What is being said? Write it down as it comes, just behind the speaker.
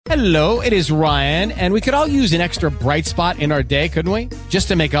Hello, it is Ryan, and we could all use an extra bright spot in our day, couldn't we? Just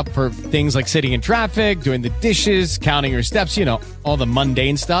to make up for things like sitting in traffic, doing the dishes, counting your steps, you know, all the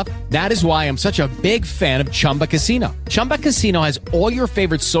mundane stuff. That is why I'm such a big fan of Chumba Casino. Chumba Casino has all your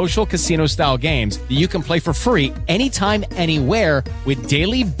favorite social casino-style games that you can play for free anytime, anywhere with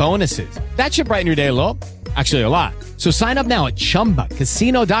daily bonuses. That should brighten your day a little. Actually, a lot. So sign up now at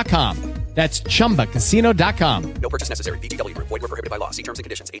ChumbaCasino.com. That's ChumbaCasino.com. No purchase necessary. VGW Group. Void where prohibited by law. See terms and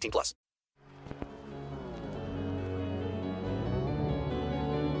conditions. 18 plus.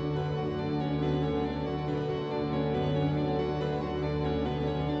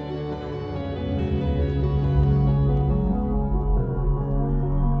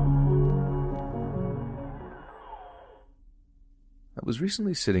 I was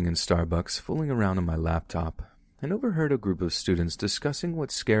recently sitting in Starbucks, fooling around on my laptop, and overheard a group of students discussing what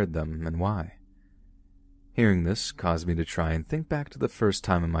scared them and why. Hearing this caused me to try and think back to the first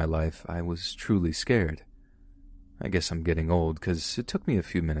time in my life I was truly scared. I guess I'm getting old because it took me a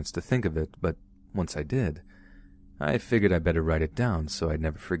few minutes to think of it, but once I did, I figured I'd better write it down so I'd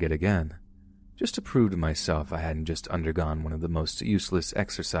never forget again, just to prove to myself I hadn't just undergone one of the most useless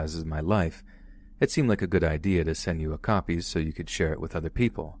exercises of my life. It seemed like a good idea to send you a copy so you could share it with other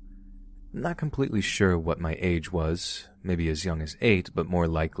people. Not completely sure what my age was, maybe as young as 8, but more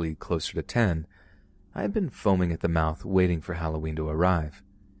likely closer to 10. I had been foaming at the mouth waiting for Halloween to arrive.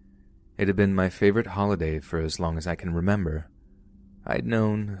 It had been my favorite holiday for as long as I can remember. I'd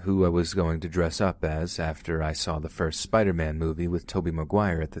known who I was going to dress up as after I saw the first Spider-Man movie with Tobey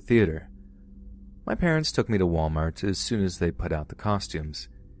Maguire at the theater. My parents took me to Walmart as soon as they put out the costumes.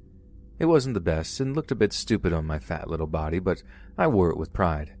 It wasn't the best and looked a bit stupid on my fat little body, but I wore it with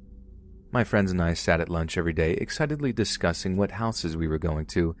pride. My friends and I sat at lunch every day, excitedly discussing what houses we were going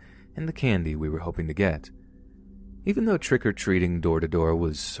to and the candy we were hoping to get. Even though trick-or-treating door-to-door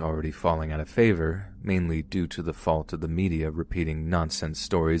was already falling out of favor, mainly due to the fault of the media repeating nonsense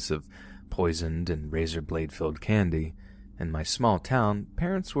stories of poisoned and razor-blade-filled candy, in my small town,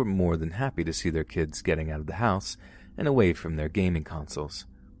 parents were more than happy to see their kids getting out of the house and away from their gaming consoles.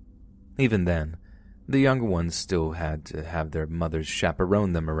 Even then, the younger ones still had to have their mothers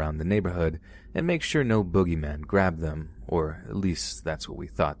chaperone them around the neighborhood and make sure no boogeyman grabbed them, or at least that's what we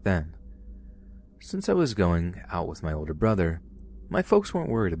thought then. Since I was going out with my older brother, my folks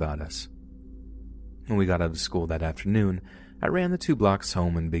weren't worried about us. When we got out of school that afternoon, I ran the 2 blocks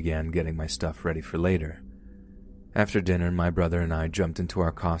home and began getting my stuff ready for later. After dinner, my brother and I jumped into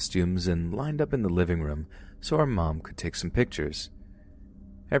our costumes and lined up in the living room so our mom could take some pictures.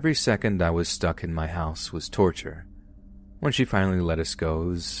 Every second I was stuck in my house was torture. When she finally let us go, it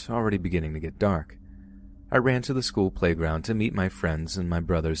was already beginning to get dark. I ran to the school playground to meet my friends, and my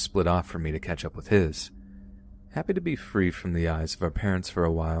brother split off from me to catch up with his. Happy to be free from the eyes of our parents for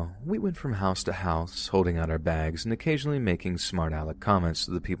a while, we went from house to house, holding out our bags and occasionally making smart-aleck comments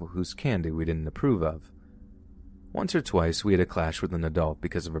to the people whose candy we didn't approve of. Once or twice we had a clash with an adult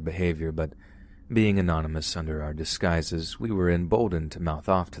because of our behavior, but being anonymous under our disguises, we were emboldened to mouth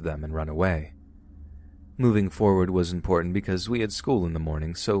off to them and run away. Moving forward was important because we had school in the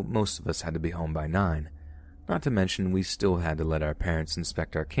morning, so most of us had to be home by 9. Not to mention we still had to let our parents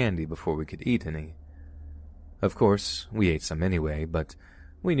inspect our candy before we could eat any. Of course, we ate some anyway, but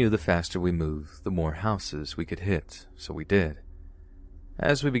we knew the faster we moved, the more houses we could hit, so we did.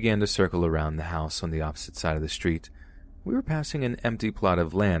 As we began to circle around the house on the opposite side of the street, we were passing an empty plot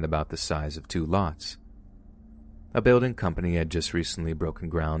of land about the size of 2 lots. A building company had just recently broken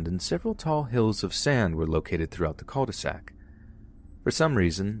ground, and several tall hills of sand were located throughout the cul-de-sac. For some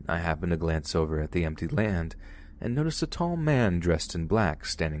reason, I happened to glance over at the empty land and noticed a tall man dressed in black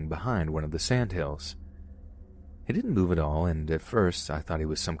standing behind one of the sandhills. He didn't move at all, and at first I thought he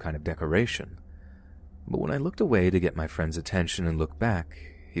was some kind of decoration. But when I looked away to get my friend's attention and looked back,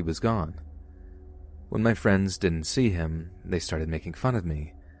 he was gone. When my friends didn't see him, they started making fun of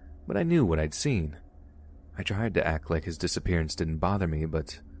me, but I knew what I'd seen. I tried to act like his disappearance didn't bother me,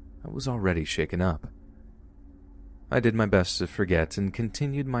 but I was already shaken up. I did my best to forget and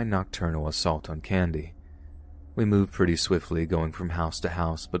continued my nocturnal assault on candy. We moved pretty swiftly, going from house to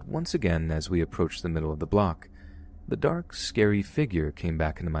house, but once again, as we approached the middle of the block, the dark, scary figure came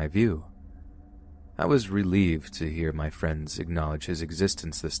back into my view. I was relieved to hear my friends acknowledge his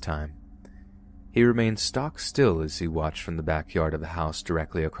existence this time. He remained stock still as he watched from the backyard of a house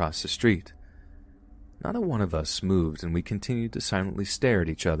directly across the street. Not a one of us moved, and we continued to silently stare at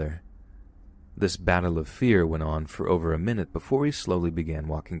each other. This battle of fear went on for over a minute before he slowly began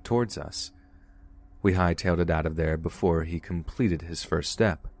walking towards us. We hightailed it out of there before he completed his first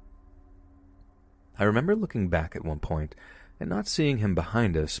step. I remember looking back at one point and not seeing him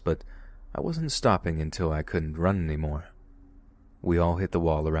behind us, but I wasn't stopping until I couldn't run anymore. We all hit the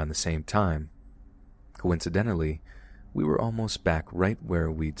wall around the same time. Coincidentally, we were almost back right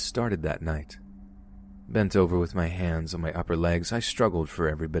where we'd started that night. Bent over with my hands on my upper legs, I struggled for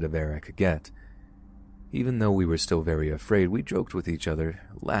every bit of air I could get. Even though we were still very afraid, we joked with each other,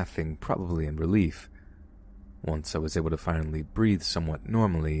 laughing probably in relief. Once I was able to finally breathe somewhat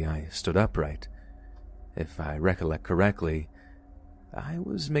normally, I stood upright. If I recollect correctly, I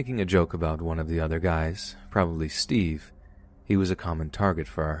was making a joke about one of the other guys, probably Steve. He was a common target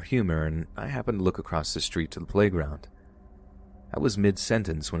for our humor, and I happened to look across the street to the playground. I was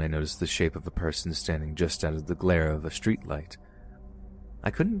mid-sentence when I noticed the shape of a person standing just out of the glare of a streetlight. I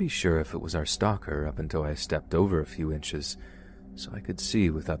couldn't be sure if it was our stalker up until I stepped over a few inches, so I could see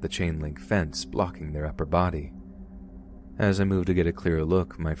without the chain-link fence blocking their upper body. As I moved to get a clearer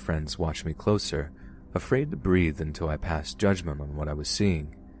look, my friends watched me closer, afraid to breathe until I passed judgment on what I was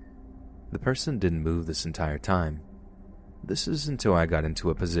seeing. The person didn't move this entire time. This is until I got into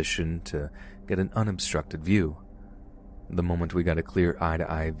a position to get an unobstructed view. The moment we got a clear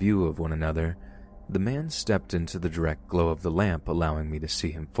eye-to-eye view of one another, the man stepped into the direct glow of the lamp, allowing me to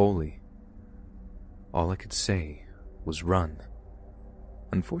see him fully. All I could say was run.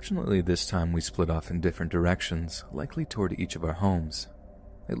 Unfortunately, this time we split off in different directions, likely toward each of our homes.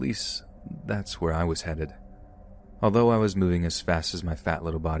 At least, that's where I was headed. Although I was moving as fast as my fat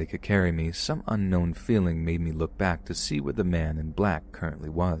little body could carry me, some unknown feeling made me look back to see where the man in black currently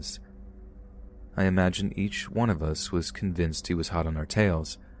was. I imagine each one of us was convinced he was hot on our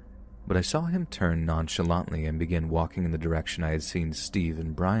tails, but I saw him turn nonchalantly and begin walking in the direction I had seen Steve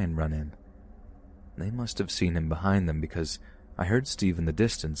and Brian run in. They must have seen him behind them because I heard Steve in the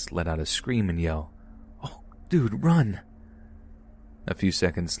distance let out a scream and yell, "Oh, dude, run!" A few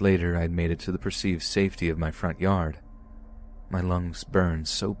seconds later, I had made it to the perceived safety of my front yard. My lungs burned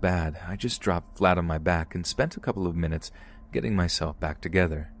so bad, I just dropped flat on my back and spent a couple of minutes getting myself back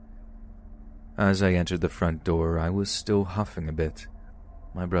together. As I entered the front door, I was still huffing a bit.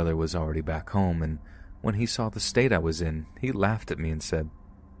 My brother was already back home, and when he saw the state I was in, he laughed at me and said,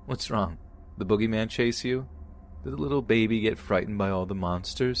 "What's wrong? The boogeyman chase you? Did the little baby get frightened by all the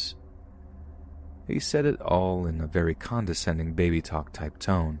monsters?" He said it all in a very condescending baby talk type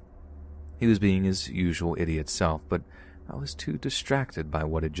tone. He was being his usual idiot self, but I was too distracted by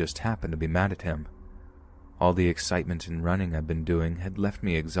what had just happened to be mad at him. All the excitement and running I'd been doing had left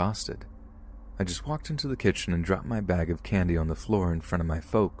me exhausted. I just walked into the kitchen and dropped my bag of candy on the floor in front of my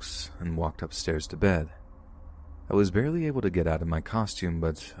folks and walked upstairs to bed. I was barely able to get out of my costume,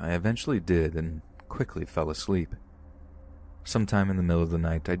 but I eventually did and quickly fell asleep. Sometime in the middle of the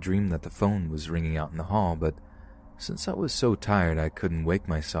night, I dreamed that the phone was ringing out in the hall, but since I was so tired I couldn't wake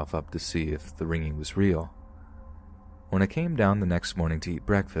myself up to see if the ringing was real. When I came down the next morning to eat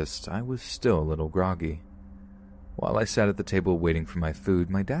breakfast, I was still a little groggy. While I sat at the table waiting for my food,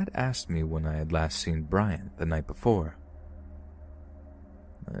 my dad asked me when I had last seen Brian the night before.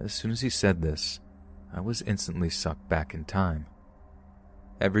 As soon as he said this, I was instantly sucked back in time.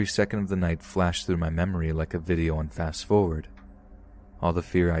 Every second of the night flashed through my memory like a video on fast forward. All the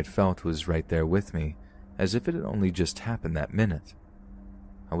fear I'd felt was right there with me, as if it had only just happened that minute.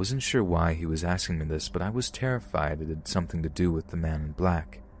 I wasn't sure why he was asking me this, but I was terrified it had something to do with the man in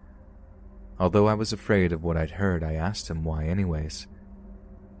black. Although I was afraid of what I'd heard, I asked him why anyways.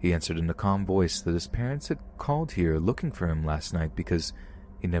 He answered in a calm voice that his parents had called here looking for him last night because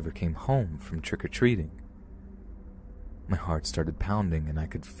he never came home from trick-or-treating. My heart started pounding and I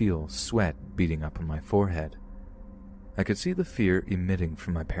could feel sweat beating up on my forehead. I could see the fear emitting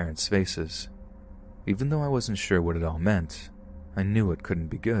from my parents' faces. Even though I wasn't sure what it all meant, I knew it couldn't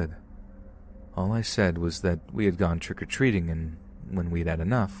be good. All I said was that we had gone trick-or-treating and when we'd had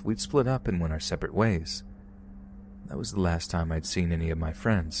enough, we'd split up and went our separate ways. That was the last time I'd seen any of my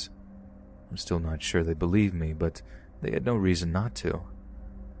friends. I'm still not sure they believed me, but they had no reason not to.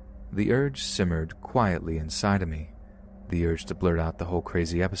 The urge simmered quietly inside of me, the urge to blurt out the whole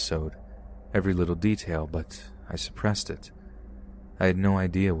crazy episode, every little detail, but I suppressed it. I had no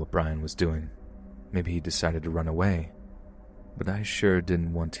idea what Brian was doing. Maybe he decided to run away. But I sure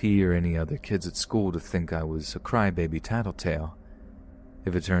didn't want he or any other kids at school to think I was a crybaby tattletale.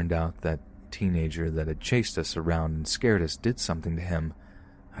 If it turned out that teenager that had chased us around and scared us did something to him,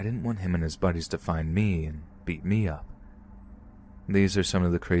 I didn't want him and his buddies to find me and beat me up. These are some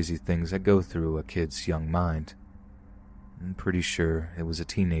of the crazy things that go through a kid's young mind. I'm pretty sure it was a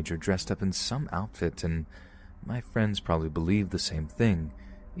teenager dressed up in some outfit, and my friends probably believed the same thing,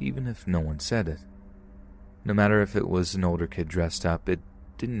 even if no one said it. No matter if it was an older kid dressed up, it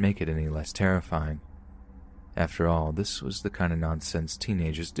didn't make it any less terrifying. After all, this was the kind of nonsense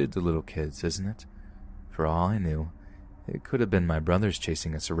teenagers did to little kids, isn't it? For all I knew, it could have been my brothers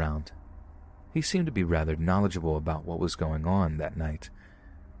chasing us around. He seemed to be rather knowledgeable about what was going on that night.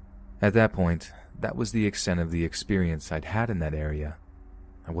 At that point, that was the extent of the experience I'd had in that area.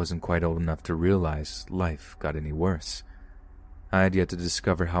 I wasn't quite old enough to realize life got any worse. I had yet to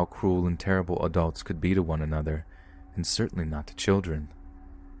discover how cruel and terrible adults could be to one another, and certainly not to children.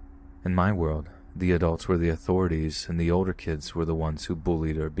 In my world, the adults were the authorities, and the older kids were the ones who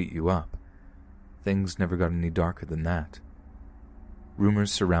bullied or beat you up. Things never got any darker than that.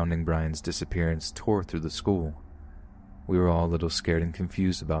 Rumors surrounding Brian's disappearance tore through the school. We were all a little scared and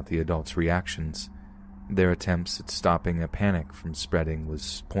confused about the adults' reactions. Their attempts at stopping a panic from spreading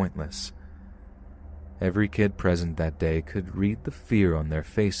was pointless. Every kid present that day could read the fear on their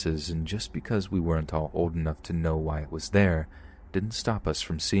faces, and just because we weren't all old enough to know why it was there, didn't stop us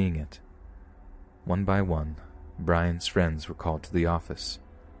from seeing it. One by one, Brian's friends were called to the office.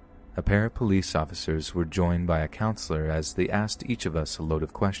 A pair of police officers were joined by a counselor as they asked each of us a load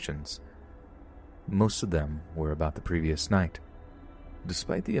of questions. Most of them were about the previous night.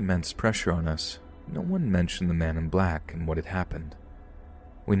 Despite the immense pressure on us, no one mentioned the man in black and what had happened.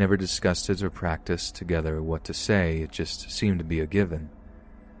 We never discussed it or practiced together what to say, it just seemed to be a given.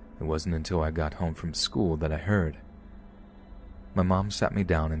 It wasn't until I got home from school that I heard. My mom sat me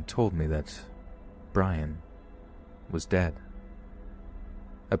down and told me that Brian was dead.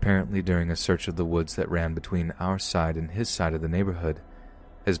 Apparently, during a search of the woods that ran between our side and his side of the neighborhood,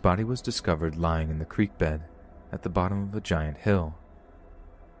 his body was discovered lying in the creek bed at the bottom of a giant hill.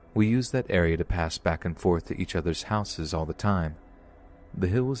 We used that area to pass back and forth to each other's houses all the time. The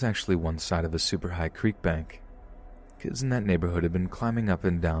hill was actually one side of a super high creek bank. Kids in that neighborhood had been climbing up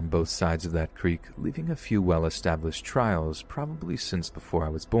and down both sides of that creek, leaving a few well-established trails probably since before I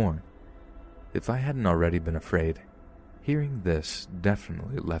was born. If I hadn't already been afraid, hearing this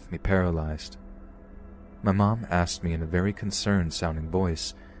definitely left me paralyzed. My mom asked me in a very concerned-sounding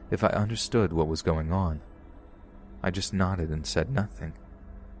voice if I understood what was going on. I just nodded and said nothing.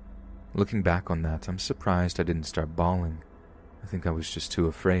 Looking back on that, I'm surprised I didn't start bawling. I think I was just too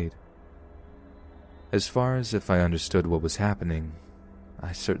afraid. As far as if I understood what was happening,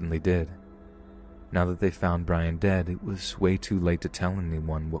 I certainly did. Now that they found Brian dead, it was way too late to tell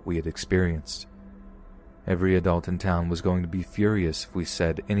anyone what we had experienced. Every adult in town was going to be furious if we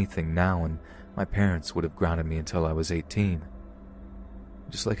said anything now, and my parents would have grounded me until I was 18.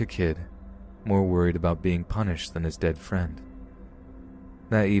 Just like a kid, more worried about being punished than his dead friend.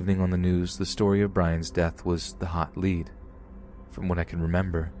 That evening on the news, the story of Brian's death was the hot lead. From what I can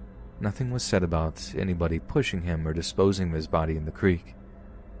remember, nothing was said about anybody pushing him or disposing of his body in the creek.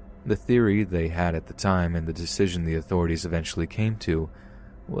 The theory they had at the time, and the decision the authorities eventually came to,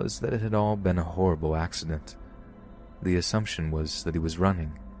 was that it had all been a horrible accident. The assumption was that he was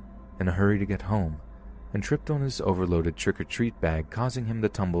running, in a hurry to get home, and tripped on his overloaded trick-or-treat bag, causing him to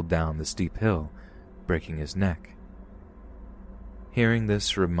tumble down the steep hill, breaking his neck. Hearing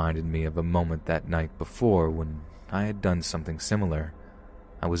this reminded me of a moment that night before when I had done something similar.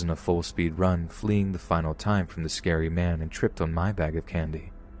 I was in a full-speed run, fleeing the final time from the scary man, and tripped on my bag of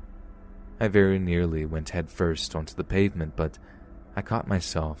candy. I very nearly went headfirst onto the pavement, but I caught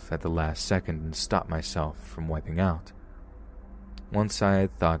myself at the last second and stopped myself from wiping out. Once I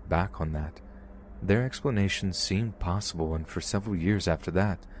had thought back on that, their explanation seemed possible, and for several years after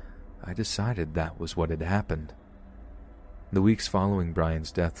that, I decided that was what had happened. The weeks following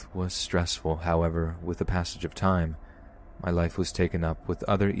Brian's death was stressful. However, with the passage of time, my life was taken up with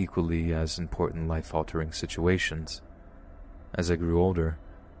other equally as important life-altering situations. As I grew older,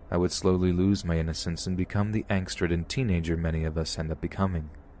 I would slowly lose my innocence and become the angst-ridden teenager many of us end up becoming.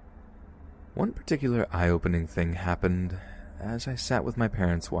 One particular eye-opening thing happened as I sat with my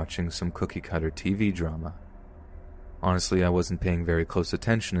parents watching some cookie-cutter TV drama. Honestly, I wasn't paying very close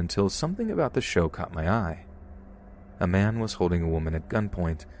attention until something about the show caught my eye. A man was holding a woman at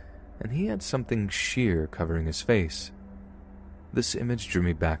gunpoint, and he had something sheer covering his face. This image drew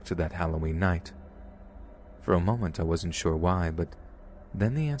me back to that Halloween night. For a moment I wasn't sure why, but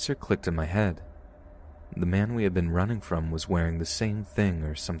then the answer clicked in my head. The man we had been running from was wearing the same thing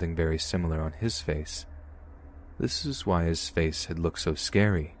or something very similar on his face. This is why his face had looked so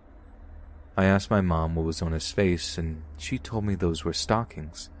scary. I asked my mom what was on his face, and she told me those were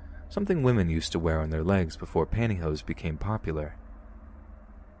stockings, something women used to wear on their legs before pantyhose became popular.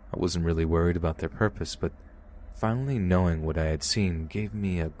 I wasn't really worried about their purpose, but finally knowing what I had seen gave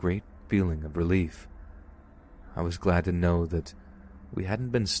me a great feeling of relief. I was glad to know that we hadn't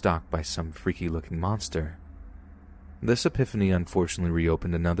been stalked by some freaky-looking monster. This epiphany unfortunately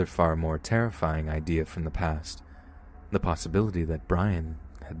reopened another far more terrifying idea from the past, the possibility that Brian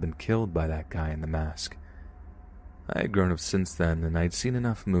had been killed by that guy in the mask. I had grown up since then, and I'd seen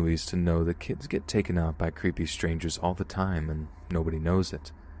enough movies to know that kids get taken out by creepy strangers all the time and nobody knows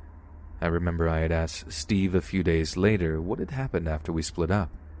it. I remember I had asked Steve a few days later what had happened after we split up.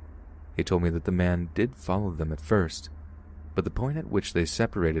 He told me that the man did follow them at first, but the point at which they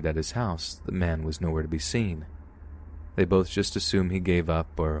separated at his house, the man was nowhere to be seen. They both just assumed he gave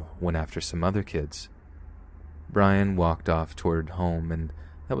up or went after some other kids. Brian walked off toward home, and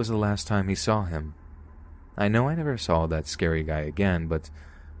that was the last time he saw him. I know I never saw that scary guy again, but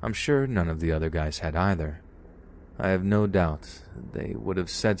I'm sure none of the other guys had either. I have no doubt they would have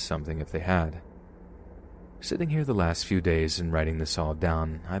said something if they had. Sitting here the last few days and writing this all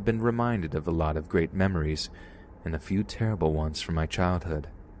down, I've been reminded of a lot of great memories and a few terrible ones from my childhood.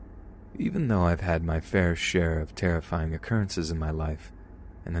 Even though I've had my fair share of terrifying occurrences in my life,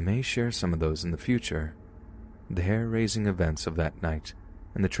 and I may share some of those in the future, the hair-raising events of that night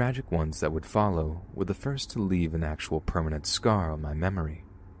and the tragic ones that would follow were the first to leave an actual permanent scar on my memory.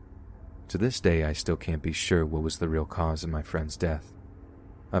 To this day, I still can't be sure what was the real cause of my friend's death.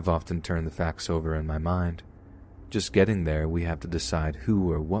 I've often turned the facts over in my mind. Just getting there, we have to decide who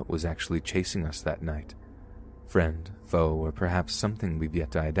or what was actually chasing us that night. Friend, foe, or perhaps something we've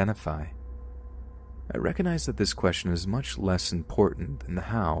yet to identify. I recognize that this question is much less important than the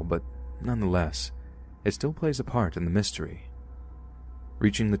how, but nonetheless, it still plays a part in the mystery.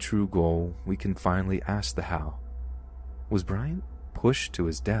 Reaching the true goal, we can finally ask the how. Was Brian pushed to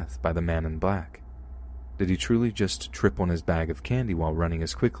his death by the man in black? Did he truly just trip on his bag of candy while running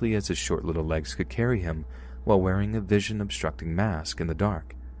as quickly as his short little legs could carry him while wearing a vision-obstructing mask in the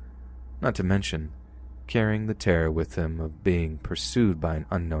dark? Not to mention, carrying the terror with him of being pursued by an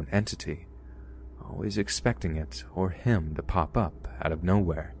unknown entity, always expecting it or him to pop up out of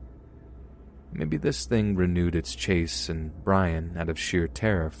nowhere. Maybe this thing renewed its chase and Brian, out of sheer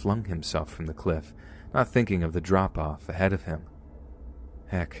terror, flung himself from the cliff, not thinking of the drop-off ahead of him.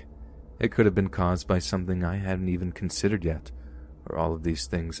 Heck, it could have been caused by something I hadn't even considered yet, or all of these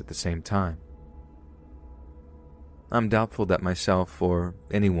things at the same time. I'm doubtful that myself or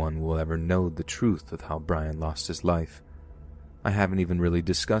anyone will ever know the truth of how Brian lost his life. I haven't even really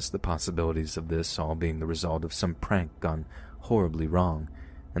discussed the possibilities of this all being the result of some prank gone horribly wrong,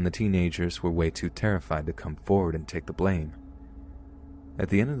 and the teenagers were way too terrified to come forward and take the blame. At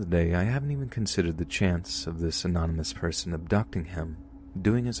the end of the day, I haven't even considered the chance of this anonymous person abducting him,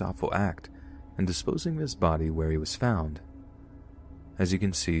 doing his awful act, and disposing of his body where he was found. As you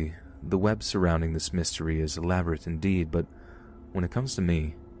can see, the web surrounding this mystery is elaborate indeed, but when it comes to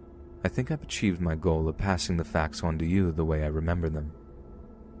me, I think I've achieved my goal of passing the facts on to you the way I remember them.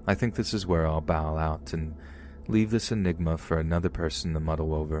 I think this is where I'll bow out and leave this enigma for another person to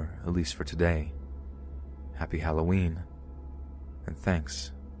muddle over, at least for today. Happy Halloween, and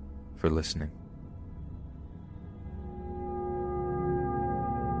thanks for listening.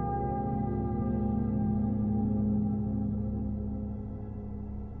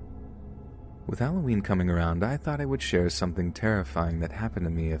 With Halloween coming around, I thought I would share something terrifying that happened to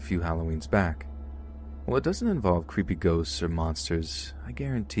me a few Halloweens back. While it doesn't involve creepy ghosts or monsters, I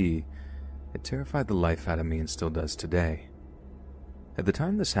guarantee it terrified the life out of me and still does today. At the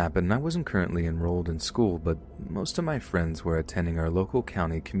time this happened, I wasn't currently enrolled in school, but most of my friends were attending our local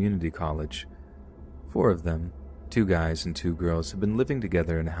county community college. 4 of them, 2 guys and 2 girls, had been living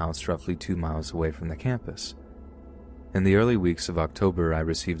together in a house roughly 2 miles away from the campus. In the early weeks of October, I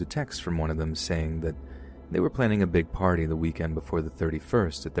received a text from one of them saying that they were planning a big party the weekend before the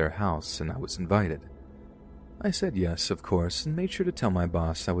 31st at their house and I was invited. I said yes, of course, and made sure to tell my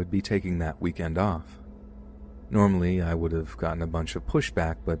boss I would be taking that weekend off. Normally, I would have gotten a bunch of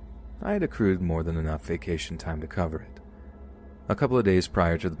pushback, but I had accrued more than enough vacation time to cover it. A couple of days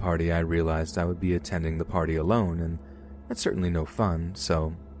prior to the party, I realized I would be attending the party alone, and that's certainly no fun,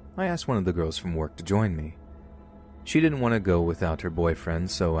 so I asked one of the girls from work to join me. She didn't want to go without her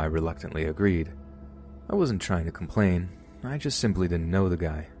boyfriend, so I reluctantly agreed. I wasn't trying to complain, I just simply didn't know the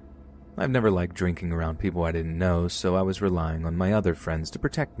guy. I've never liked drinking around people I didn't know, so I was relying on my other friends to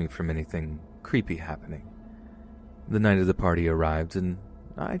protect me from anything creepy happening. The night of the party arrived, and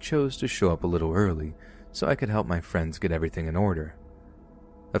I chose to show up a little early so I could help my friends get everything in order.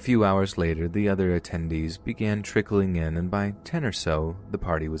 A few hours later, the other attendees began trickling in, and by 10 or so, the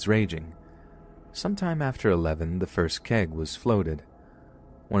party was raging. Sometime after 11, the first keg was floated.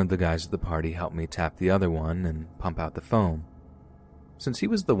 One of the guys at the party helped me tap the other one and pump out the foam. Since he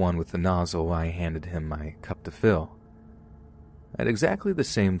was the one with the nozzle, I handed him my cup to fill. At exactly the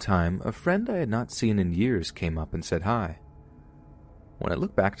same time, a friend I had not seen in years came up and said hi. When I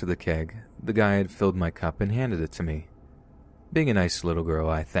looked back to the keg, the guy had filled my cup and handed it to me. Being a nice little girl,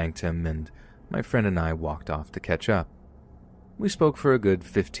 I thanked him, and my friend and I walked off to catch up. We spoke for a good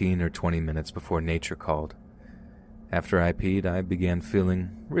 15 or 20 minutes before nature called. After I peed, I began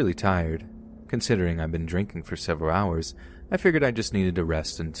feeling really tired. Considering I'd been drinking for several hours, I figured I just needed to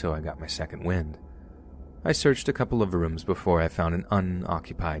rest until I got my second wind. I searched a couple of rooms before I found an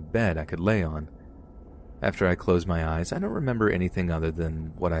unoccupied bed I could lay on. After I closed my eyes, I don't remember anything other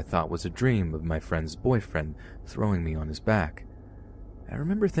than what I thought was a dream of my friend's boyfriend throwing me on his back. I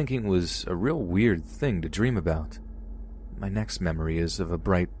remember thinking it was a real weird thing to dream about. My next memory is of a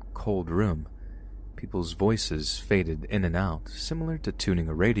bright, cold room. People's voices faded in and out, similar to tuning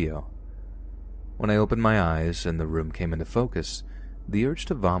a radio. When I opened my eyes and the room came into focus, the urge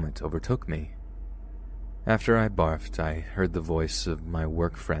to vomit overtook me. After I barfed, I heard the voice of my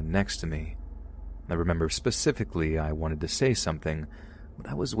work friend next to me. I remember specifically I wanted to say something, but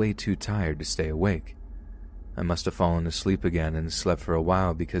I was way too tired to stay awake. I must have fallen asleep again and slept for a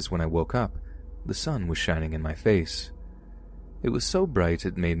while because when I woke up, the sun was shining in my face. It was so bright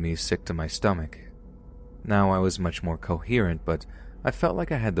it made me sick to my stomach. Now I was much more coherent, but I felt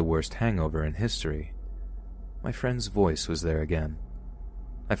like I had the worst hangover in history. My friend's voice was there again.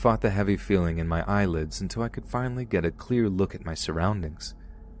 I fought the heavy feeling in my eyelids until I could finally get a clear look at my surroundings.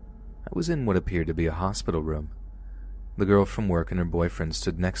 I was in what appeared to be a hospital room. The girl from work and her boyfriend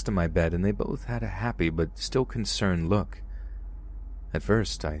stood next to my bed, and they both had a happy but still concerned look. At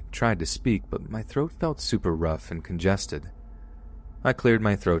first, I tried to speak, but my throat felt super rough and congested. I cleared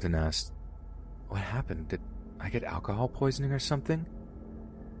my throat and asked, "What happened? Did I get alcohol poisoning or something?"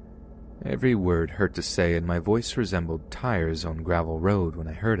 Every word hurt to say, and my voice resembled tires on gravel road when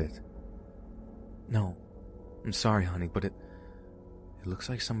I heard it. "No, I'm sorry, honey, but it looks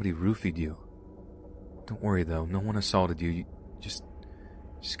like somebody roofied you. Don't worry, though, no one assaulted you. You just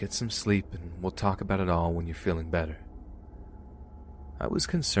get some sleep, and we'll talk about it all when you're feeling better." I was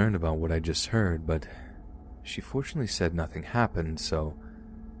concerned about what I just heard, but she fortunately said nothing happened, so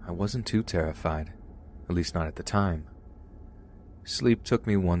I wasn't too terrified, at least not at the time. Sleep took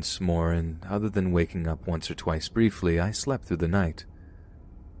me once more, and other than waking up once or twice briefly, I slept through the night.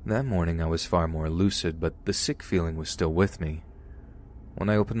 That morning I was far more lucid, but the sick feeling was still with me. When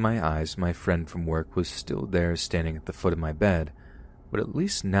I opened my eyes, my friend from work was still there standing at the foot of my bed, but at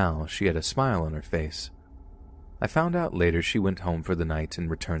least now she had a smile on her face. I found out later she went home for the night and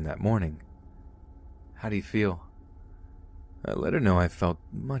returned that morning. "How do you feel?" I let her know I felt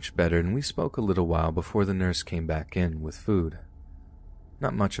much better, and we spoke a little while before the nurse came back in with food.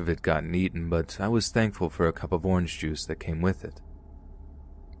 Not much of it gotten eaten, but I was thankful for a cup of orange juice that came with it.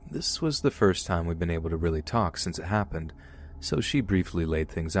 This was the first time we'd been able to really talk since it happened, so she briefly laid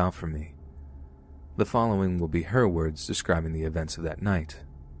things out for me. The following will be her words describing the events of that night.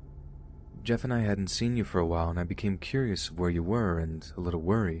 "Jeff and I hadn't seen you for a while, and I became curious of where you were and a little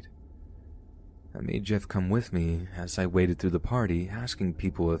worried. I made Jeff come with me as I waited through the party, asking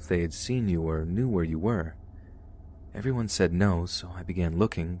people if they had seen you or knew where you were. Everyone said no, so I began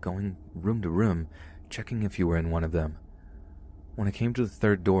looking, going room to room, checking if you were in one of them. When I came to the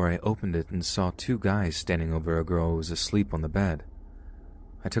third door, I opened it and saw two guys standing over a girl who was asleep on the bed.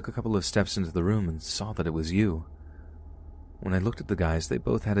 I took a couple of steps into the room and saw that it was you. When I looked at the guys, they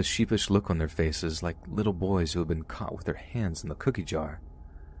both had a sheepish look on their faces, like little boys who had been caught with their hands in the cookie jar.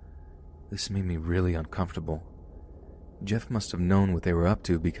 This made me really uncomfortable. Jeff must have known what they were up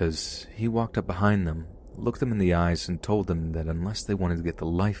to because he walked up behind them, looked them in the eyes, and told them that unless they wanted to get the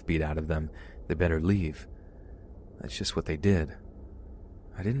life beat out of them, they better leave. That's just what they did.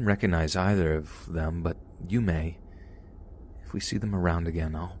 I didn't recognize either of them, but you may. If we see them around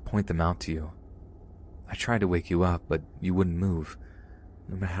again, I'll point them out to you. I tried to wake you up, but you wouldn't move.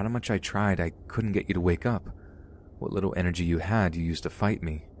 No matter how much I tried, I couldn't get you to wake up. What little energy you had, you used to fight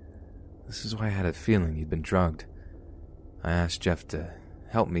me. This is why I had a feeling you'd been drugged. I asked Jeff to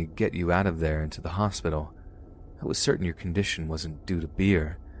help me get you out of there into the hospital. I was certain your condition wasn't due to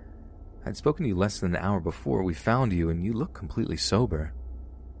beer. I'd spoken to you less than an hour before we found you, and you looked completely sober.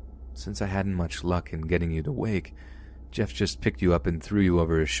 Since I hadn't much luck in getting you to wake, Jeff just picked you up and threw you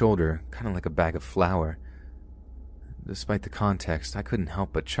over his shoulder, kind of like a bag of flour. Despite the context, I couldn't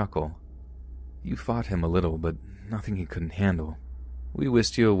help but chuckle. You fought him a little, but nothing he couldn't handle. We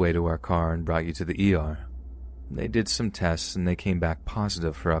whisked you away to our car and brought you to the ER. They did some tests, and they came back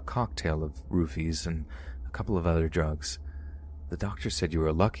positive for a cocktail of roofies and a couple of other drugs. The doctor said you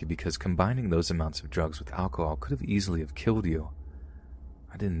were lucky because combining those amounts of drugs with alcohol could have easily have killed you.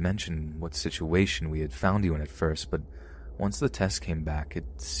 I didn't mention what situation we had found you in at first, but Once the test came back, it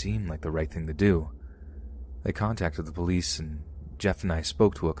seemed like the right thing to do. They contacted the police, and Jeff and I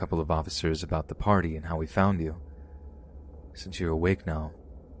spoke to a couple of officers about the party and how we found you. Since you're awake now,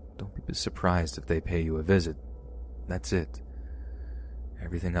 don't be surprised if they pay you a visit. That's it.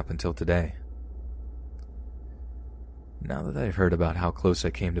 Everything up until today. Now that I've heard about how close I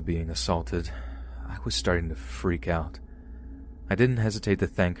came to being assaulted, I was starting to freak out. I didn't hesitate to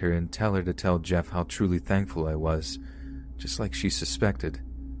thank her and tell her to tell Jeff how truly thankful I was, just like she suspected.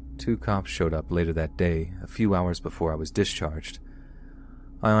 2 cops showed up later that day, a few hours before I was discharged.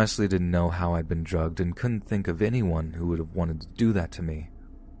 I honestly didn't know how I'd been drugged and couldn't think of anyone who would have wanted to do that to me.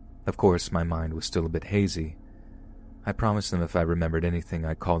 Of course, my mind was still a bit hazy. I promised them if I remembered anything,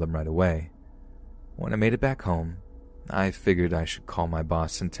 I'd call them right away. When I made it back home, I figured I should call my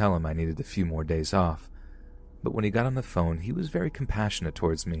boss and tell him I needed a few more days off. But when he got on the phone, he was very compassionate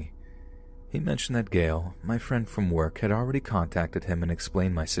towards me. He mentioned that Gail, my friend from work, had already contacted him and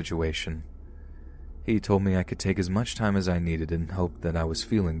explained my situation. He told me I could take as much time as I needed and hoped that I was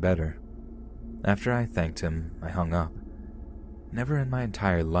feeling better. After I thanked him, I hung up. Never in my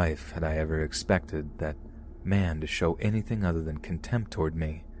entire life had I ever expected that man to show anything other than contempt toward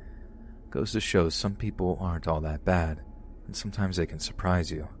me. Goes to show some people aren't all that bad, and sometimes they can surprise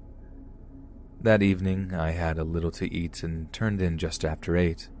you. That evening, I had a little to eat and turned in just after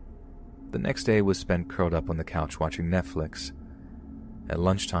 8. The next day was spent curled up on the couch watching Netflix. At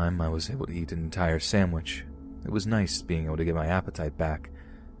lunchtime, I was able to eat an entire sandwich. It was nice being able to get my appetite back.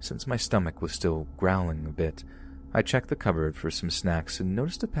 Since my stomach was still growling a bit, I checked the cupboard for some snacks and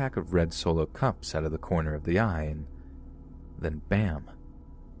noticed a pack of red Solo cups out of the corner of the eye, and then bam!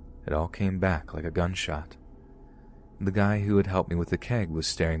 It all came back like a gunshot. The guy who had helped me with the keg was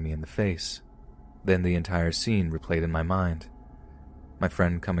staring me in the face. Then the entire scene replayed in my mind. My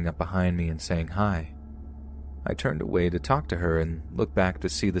friend coming up behind me and saying hi. I turned away to talk to her and looked back to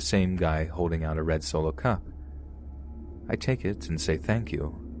see the same guy holding out a red Solo cup. I take it and say thank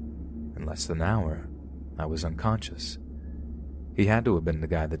you. In less than an hour, I was unconscious. He had to have been the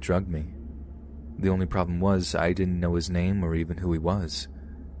guy that drugged me. The only problem was I didn't know his name or even who he was.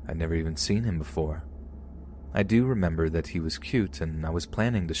 I'd never even seen him before. I do remember that he was cute and I was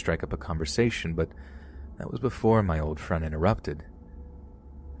planning to strike up a conversation, but that was before my old friend interrupted.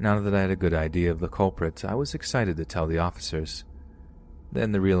 Now that I had a good idea of the culprit, I was excited to tell the officers.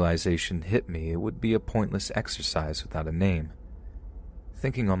 Then the realization hit me it would be a pointless exercise without a name.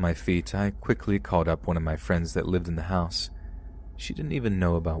 Thinking on my feet, I quickly called up one of my friends that lived in the house. She didn't even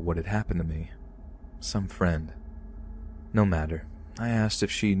know about what had happened to me. Some friend. No matter. I asked if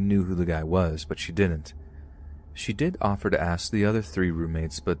she knew who the guy was, but she didn't. She did offer to ask the other 3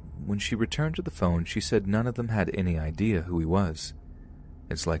 roommates, but when she returned to the phone, she said none of them had any idea who he was.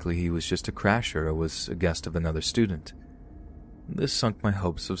 It's likely he was just a crasher or was a guest of another student. This sunk my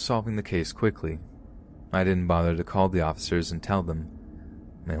hopes of solving the case quickly. I didn't bother to call the officers and tell them.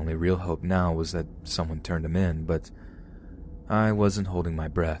 My only real hope now was that someone turned him in, but I wasn't holding my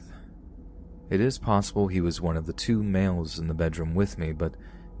breath. It is possible he was one of the 2 males in the bedroom with me, but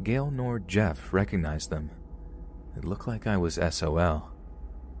Gail nor Jeff recognized them. It looked like I was SOL.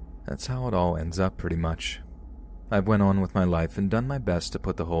 That's how it all ends up, pretty much. I've went on with my life and done my best to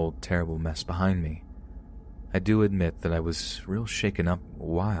put the whole terrible mess behind me. I do admit that I was real shaken up a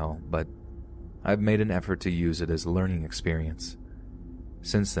while, but I've made an effort to use it as a learning experience.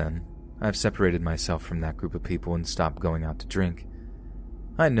 Since then, I've separated myself from that group of people and stopped going out to drink.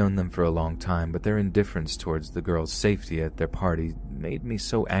 I'd known them for a long time, but their indifference towards the girls' safety at their party made me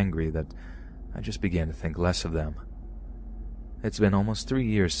so angry that I just began to think less of them. It's been almost 3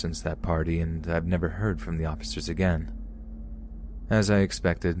 years since that party, and I've never heard from the officers again. As I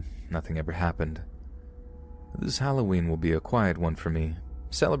expected, nothing ever happened. This Halloween will be a quiet one for me,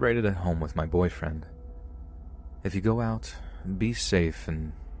 celebrated at home with my boyfriend. If you go out, be safe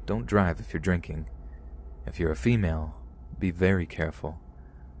and don't drive if you're drinking. If you're a female, be very careful.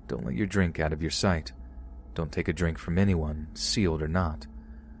 Don't let your drink out of your sight. Don't take a drink from anyone, sealed or not.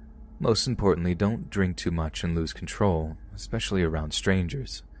 Most importantly, don't drink too much and lose control, especially around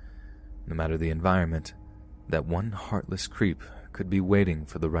strangers. No matter the environment, that one heartless creep could be waiting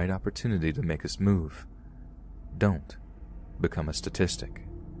for the right opportunity to make us move. Don't become a statistic.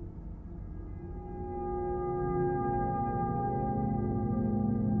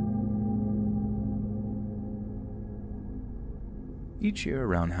 Each year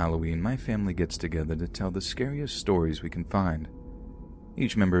around Halloween, my family gets together to tell the scariest stories we can find.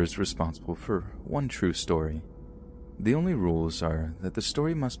 Each member is responsible for one true story. The only rules are that the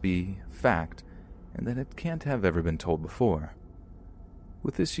story must be fact and that it can't have ever been told before.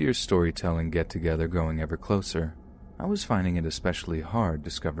 With this year's storytelling get-together growing ever closer, I was finding it especially hard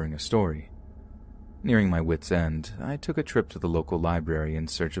discovering a story. Nearing my wit's end, I took a trip to the local library in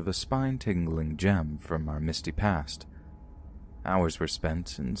search of a spine-tingling gem from our misty past. Hours were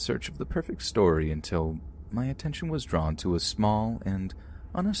spent in search of the perfect story until my attention was drawn to a small and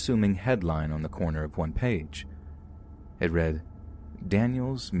unassuming headline on the corner of one page. It read,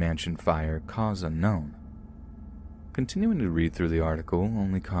 "Daniel's Mansion Fire Cause Unknown." Continuing to read through the article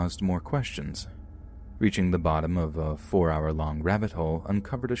only caused more questions. Reaching the bottom of a 4-hour-long rabbit hole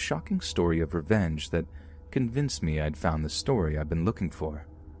uncovered a shocking story of revenge that convinced me I'd found the story I'd been looking for.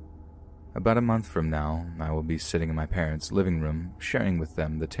 About a month from now, I will be sitting in my parents' living room, sharing with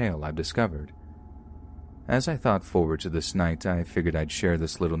them the tale I've discovered. As I thought forward to this night, I figured I'd share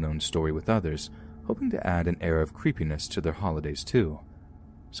this little-known story with others, hoping to add an air of creepiness to their holidays too.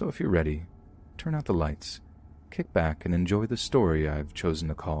 So if you're ready, turn out the lights, kick back, and enjoy the story I've chosen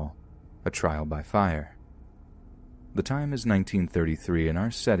to call A Trial by Fire. The time is 1933 and our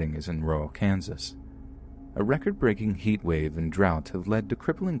setting is in rural Kansas. A record-breaking heat wave and drought have led to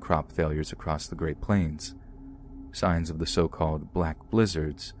crippling crop failures across the Great Plains. Signs of the so-called black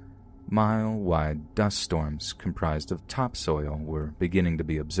blizzards, mile-wide dust storms comprised of topsoil, were beginning to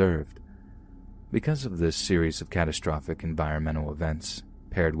be observed. Because of this series of catastrophic environmental events,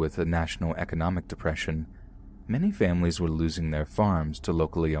 paired with a national economic depression, many families were losing their farms to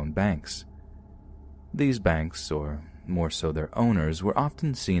locally owned banks. These banks, or more so their owners, were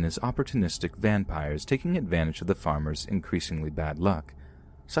often seen as opportunistic vampires taking advantage of the farmers' increasingly bad luck,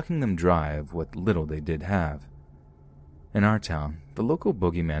 sucking them dry of what little they did have. In our town, the local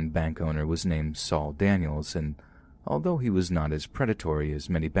boogeyman bank owner was named Saul Daniels, and although he was not as predatory as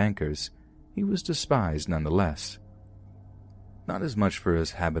many bankers, he was despised nonetheless. Not as much for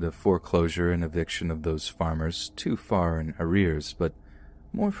his habit of foreclosure and eviction of those farmers too far in arrears, but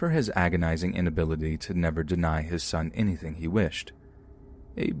more for his agonizing inability to never deny his son anything he wished.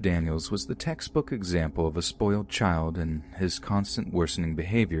 Abe Daniels was the textbook example of a spoiled child, and his constant worsening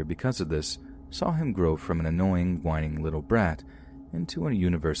behavior because of this saw him grow from an annoying, whining little brat into a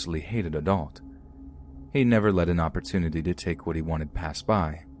universally hated adult. He never let an opportunity to take what he wanted pass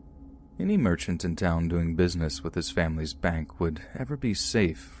by. Any merchant in town doing business with his family's bank would ever be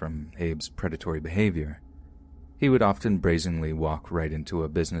safe from Abe's predatory behavior. He would often brazenly walk right into a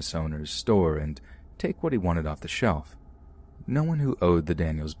business owner's store and take what he wanted off the shelf. No one who owed the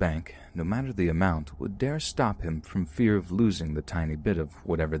Daniels Bank, no matter the amount, would dare stop him from fear of losing the tiny bit of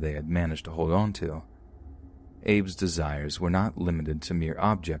whatever they had managed to hold on to. Abe's desires were not limited to mere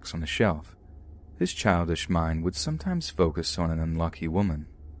objects on the shelf. His childish mind would sometimes focus on an unlucky woman.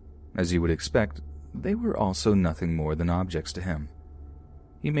 As you would expect, they were also nothing more than objects to him.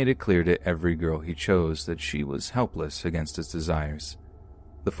 He made it clear to every girl he chose that she was helpless against his desires.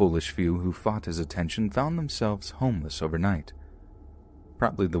 The foolish few who fought his attention found themselves homeless overnight.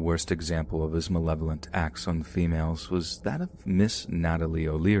 Probably the worst example of his malevolent acts on females was that of Miss Natalie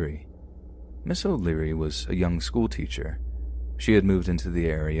O'Leary. Miss O'Leary was a young schoolteacher. She had moved into the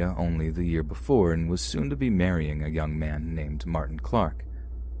area only the year before and was soon to be marrying a young man named Martin Clark.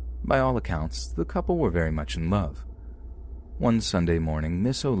 By all accounts, the couple were very much in love. One Sunday morning,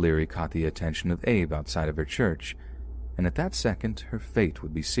 Miss O'Leary caught the attention of Abe outside of her church, and at that second her fate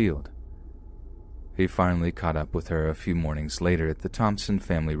would be sealed. He finally caught up with her a few mornings later at the Thompson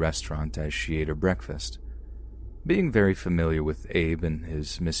family restaurant as she ate her breakfast. Being very familiar with Abe and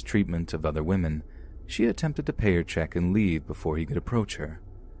his mistreatment of other women, she attempted to pay her check and leave before he could approach her.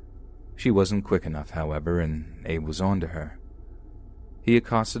 She wasn't quick enough, however, and Abe was on to her. He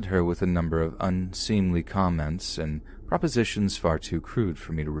accosted her with a number of unseemly comments and propositions far too crude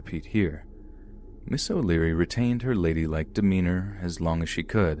for me to repeat here. Miss O'Leary retained her ladylike demeanor as long as she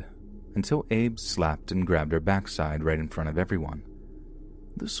could, until Abe slapped and grabbed her backside right in front of everyone.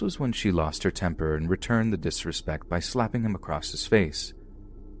 This was when she lost her temper and returned the disrespect by slapping him across his face.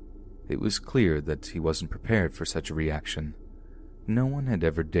 It was clear that he wasn't prepared for such a reaction. No one had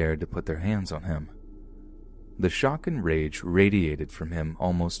ever dared to put their hands on him. The shock and rage radiated from him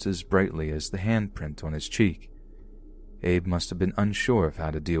almost as brightly as the handprint on his cheek. Abe must have been unsure of how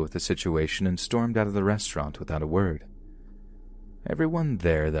to deal with the situation and stormed out of the restaurant without a word. Everyone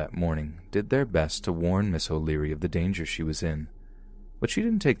there that morning did their best to warn Miss O'Leary of the danger she was in, but she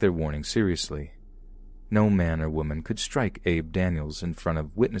didn't take their warning seriously. No man or woman could strike Abe Daniels in front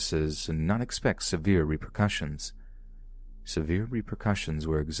of witnesses and not expect severe repercussions. Severe repercussions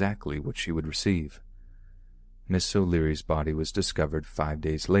were exactly what she would receive. Miss O'Leary's body was discovered 5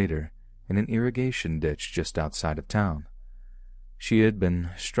 days later in an irrigation ditch just outside of town. She had been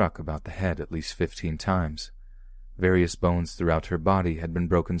struck about the head at least 15 times. Various bones throughout her body had been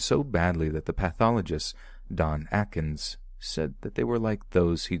broken so badly that the pathologists Don Atkins, said that they were like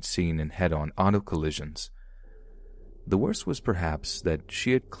those he'd seen in head-on auto collisions. The worst was perhaps that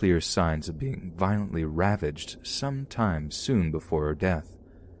she had clear signs of being violently ravaged some time soon before her death.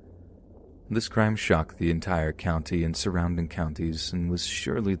 This crime shocked the entire county and surrounding counties and was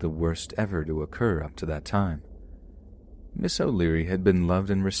surely the worst ever to occur up to that time. Miss O'Leary had been loved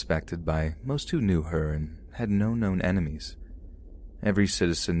and respected by most who knew her and had no known enemies. Every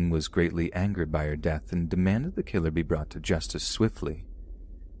citizen was greatly angered by her death and demanded the killer be brought to justice swiftly.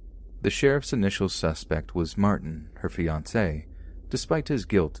 The sheriff's initial suspect was Martin, her fiancé, despite his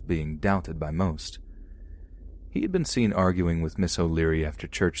guilt being doubted by most. He had been seen arguing with Miss O'Leary after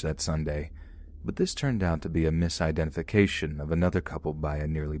church that Sunday, but this turned out to be a misidentification of another couple by a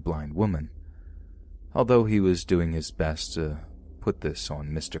nearly blind woman. Although he was doing his best to put this on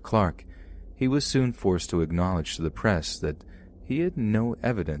Mr. Clark, he was soon forced to acknowledge to the press that he had no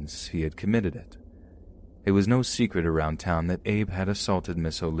evidence he had committed it. It was no secret around town that Abe had assaulted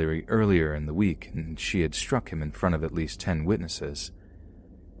Miss O'Leary earlier in the week, and she had struck him in front of at least 10 witnesses.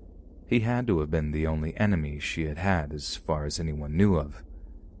 He had to have been the only enemy she had had as far as anyone knew of.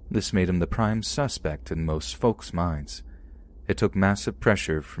 This made him the prime suspect in most folks' minds. It took massive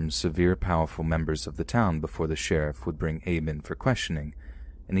pressure from severe, powerful members of the town before the sheriff would bring Abe in for questioning,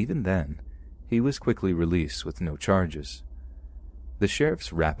 and even then, he was quickly released with no charges. The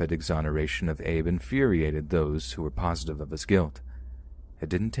sheriff's rapid exoneration of Abe infuriated those who were positive of his guilt. It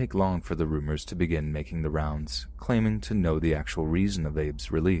didn't take long for the rumors to begin making the rounds, claiming to know the actual reason of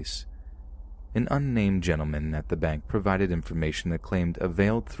Abe's release. An unnamed gentleman at the bank provided information that claimed a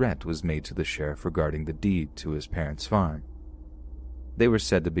veiled threat was made to the sheriff regarding the deed to his parents' farm. They were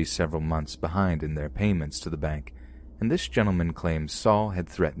said to be several months behind in their payments to the bank, and this gentleman claimed Saul had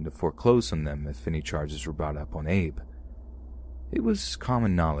threatened to foreclose on them if any charges were brought up on Abe. It was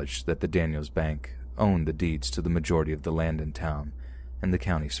common knowledge that the Daniels Bank owned the deeds to the majority of the land in town and the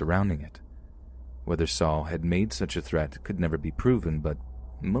county surrounding it. Whether Saul had made such a threat could never be proven, but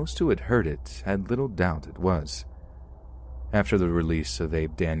most who had heard it had little doubt it was. After the release of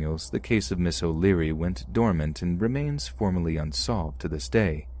Abe Daniels, the case of Miss O'Leary went dormant and remains formally unsolved to this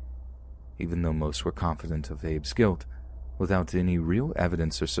day. Even though most were confident of Abe's guilt, without any real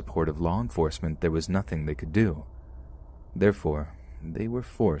evidence or support of law enforcement, there was nothing they could do. Therefore, they were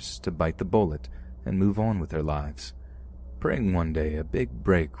forced to bite the bullet and move on with their lives, praying one day a big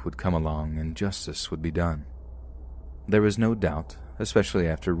break would come along and justice would be done. There was no doubt, especially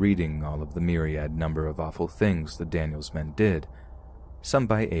after reading all of the myriad number of awful things the Daniels men did, some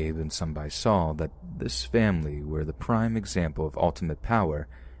by Abe and some by Saul, that this family were the prime example of ultimate power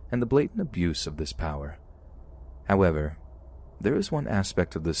and the blatant abuse of this power. However, there is one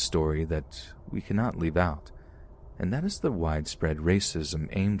aspect of this story that we cannot leave out, and that is the widespread racism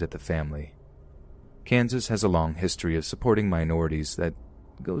aimed at the family. Kansas has a long history of supporting minorities that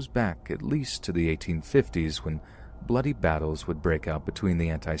goes back at least to the 1850s, when bloody battles would break out between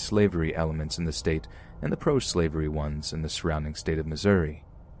the anti-slavery elements in the state and the pro-slavery ones in the surrounding state of Missouri.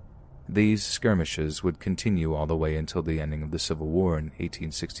 These skirmishes would continue all the way until the ending of the Civil War in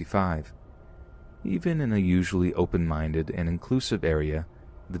 1865. Even in a usually open-minded and inclusive area,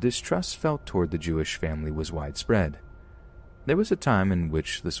 the distrust felt toward the Jewish family was widespread. There was a time in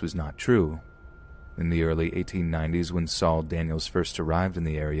which this was not true. In the early 1890s, when Saul Daniels first arrived in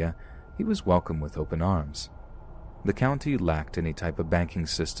the area, he was welcomed with open arms. The county lacked any type of banking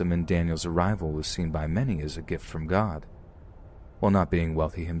system, and Daniels' arrival was seen by many as a gift from God. While not being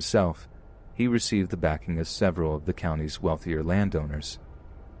wealthy himself, he received the backing of several of the county's wealthier landowners.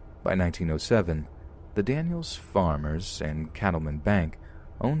 By 1907, the Daniels Farmers and Cattlemen Bank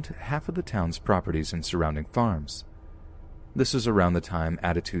owned half of the town's properties and surrounding farms. This was around the time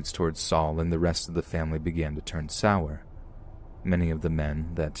attitudes towards Saul and the rest of the family began to turn sour. Many of the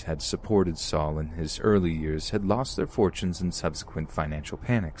men that had supported Saul in his early years had lost their fortunes in subsequent financial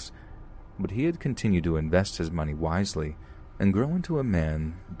panics, but he had continued to invest his money wisely and grow into a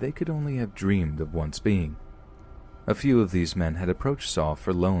man they could only have dreamed of once being. A few of these men had approached Saul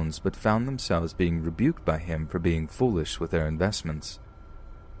for loans but found themselves being rebuked by him for being foolish with their investments.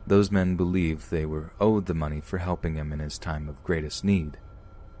 Those men believed they were owed the money for helping him in his time of greatest need.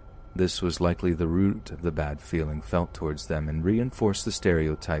 This was likely the root of the bad feeling felt towards them and reinforced the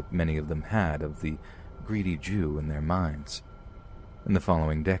stereotype many of them had of the greedy Jew in their minds. In the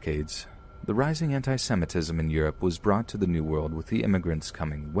following decades, the rising anti-Semitism in Europe was brought to the New World with the immigrants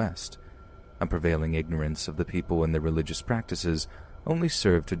coming west. A prevailing ignorance of the people and their religious practices only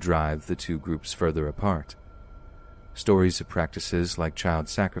served to drive the two groups further apart. Stories of practices like child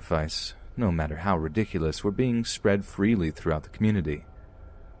sacrifice, no matter how ridiculous, were being spread freely throughout the community.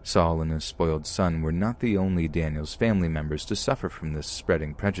 Saul and his spoiled son were not the only Daniel's family members to suffer from this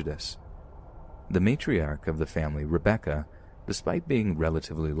spreading prejudice. The matriarch of the family, Rebecca, despite being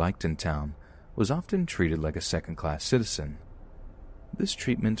relatively liked in town, was often treated like a second-class citizen. This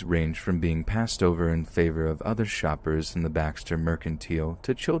treatment ranged from being passed over in favor of other shoppers in the Baxter Mercantile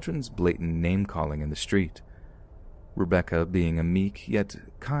to children's blatant name-calling in the street. Rebecca, being a meek yet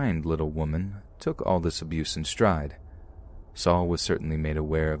kind little woman, took all this abuse in stride. Saul was certainly made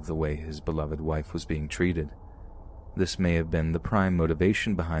aware of the way his beloved wife was being treated. This may have been the prime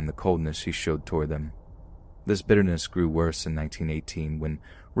motivation behind the coldness he showed toward them. This bitterness grew worse in 1918 when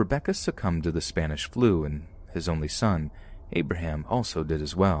Rebecca succumbed to the Spanish flu and his only son, Abraham, also did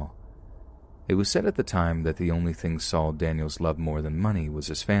as well. It was said at the time that the only thing Saul Daniels loved more than money was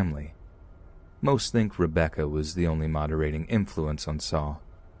his family. Most think Rebecca was the only moderating influence on Saul.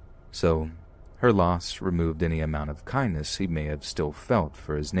 So, her loss removed any amount of kindness he may have still felt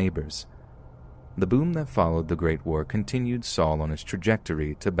for his neighbors. The boom that followed the Great War continued Saul on his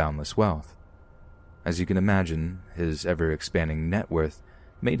trajectory to boundless wealth. As you can imagine, his ever-expanding net worth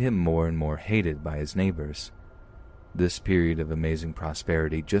made him more and more hated by his neighbors. This period of amazing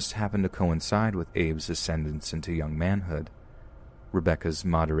prosperity just happened to coincide with Abe's ascendance into young manhood. Rebecca's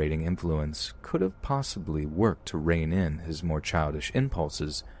moderating influence could have possibly worked to rein in his more childish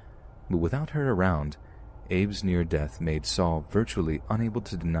impulses, but without her around, Abe's near death made Saul virtually unable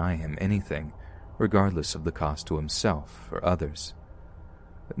to deny him anything, regardless of the cost to himself or others.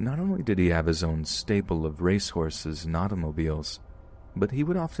 Not only did he have his own stable of racehorses and automobiles, but he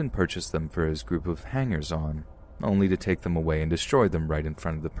would often purchase them for his group of hangers-on, only to take them away and destroy them right in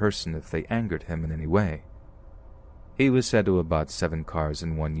front of the person if they angered him in any way. He was said to have bought 7 cars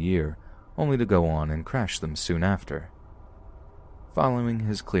in 1 year, only to go on and crash them soon after. Following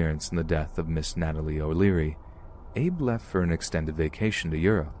his clearance in the death of Miss Natalie O'Leary, Abe left for an extended vacation to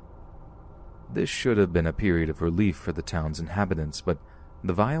Europe. This should have been a period of relief for the town's inhabitants, but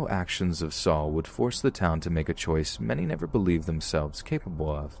the vile actions of Saul would force the town to make a choice many never believed themselves capable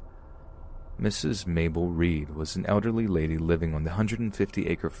of. Mrs. Mabel Reed was an elderly lady living on the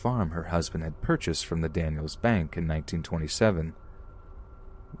 150-acre farm her husband had purchased from the Daniels Bank in 1927.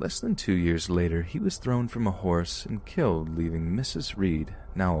 Less than 2 years later, he was thrown from a horse and killed, leaving Mrs. Reed,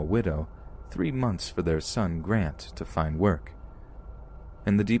 now a widow, 3 months for their son Grant to find work.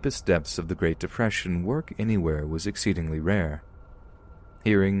 In the deepest depths of the Great Depression, work anywhere was exceedingly rare.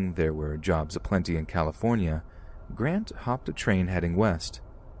 Hearing there were jobs aplenty in California, Grant hopped a train heading west.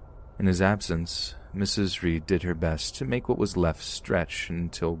 In his absence, Mrs. Reed did her best to make what was left stretch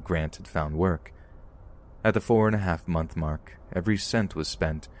until Grant had found work. At the 4.5-month mark, every cent was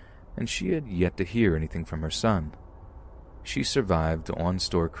spent, and she had yet to hear anything from her son. She survived on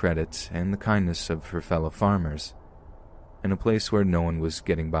store credit and the kindness of her fellow farmers. In a place where no one was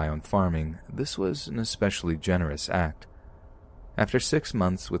getting by on farming, this was an especially generous act. After 6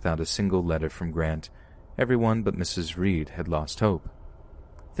 months without a single letter from Grant, everyone but Mrs. Reed had lost hope.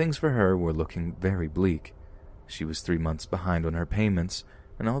 Things for her were looking very bleak. She was 3 months behind on her payments,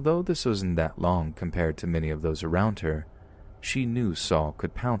 and although this wasn't that long compared to many of those around her, she knew Saul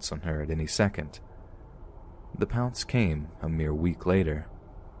could pounce on her at any second. The pounce came a mere week later.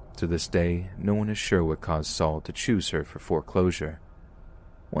 To this day, no one is sure what caused Saul to choose her for foreclosure.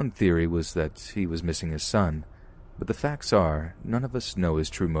 One theory was that he was missing his son, but the facts are, none of us know his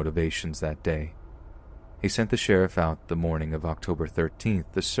true motivations that day. He sent the sheriff out the morning of October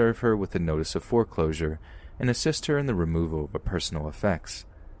 13th to serve her with a notice of foreclosure and assist her in the removal of her personal effects.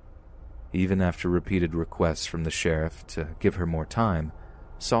 Even after repeated requests from the sheriff to give her more time,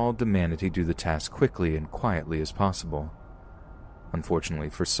 Saul demanded he do the task quickly and quietly as possible. Unfortunately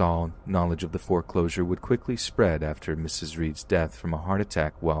for Saul, knowledge of the foreclosure would quickly spread after Mrs. Reed's death from a heart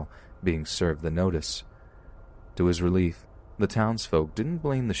attack while being served the notice. To his relief, the townsfolk didn't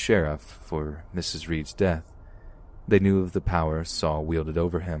blame the sheriff for Mrs. Reed's death. They knew of the power Saul wielded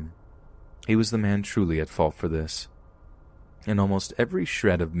over him. He was the man truly at fault for this. And almost every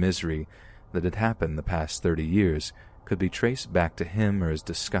shred of misery that had happened the past 30 years could be traced back to him or his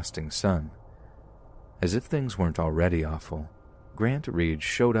disgusting son. As if things weren't already awful, Grant Reed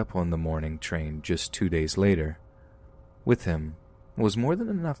showed up on the morning train just 2 days later. With him was more than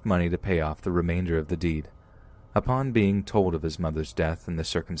enough money to pay off the remainder of the deed. Upon being told of his mother's death and the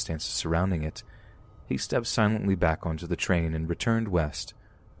circumstances surrounding it, he stepped silently back onto the train and returned west,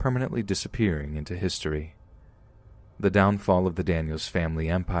 permanently disappearing into history. The downfall of the Daniels family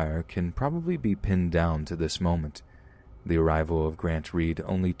empire can probably be pinned down to this moment. The arrival of Grant Reed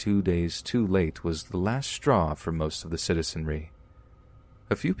only 2 days too late was the last straw for most of the citizenry.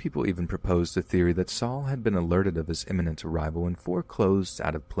 A few people even proposed the theory that Saul had been alerted of his imminent arrival and foreclosed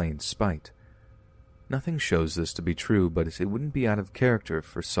out of plain spite. Nothing shows this to be true, but it wouldn't be out of character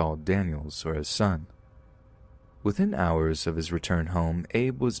for Saul Daniels or his son. Within hours of his return home,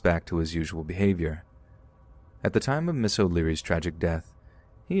 Abe was back to his usual behavior. At the time of Miss O'Leary's tragic death,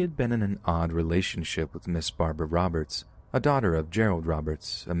 he had been in an odd relationship with Miss Barbara Roberts, a daughter of Gerald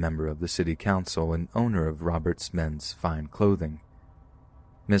Roberts, a member of the city council and owner of Roberts Men's Fine Clothing.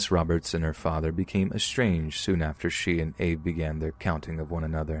 Miss Roberts and her father became estranged soon after she and Abe began their counting of one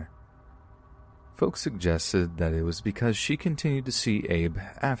another. Folks suggested that it was because she continued to see Abe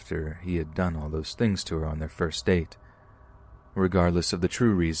after he had done all those things to her on their first date. Regardless of the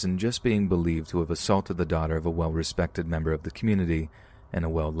true reason, just being believed to have assaulted the daughter of a well-respected member of the community, and a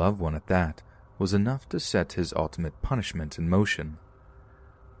well-loved one at that, was enough to set his ultimate punishment in motion.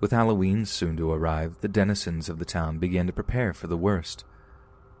 With Halloween soon to arrive, the denizens of the town began to prepare for the worst.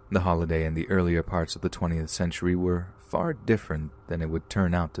 The holiday in the earlier parts of the 20th century were far different than it would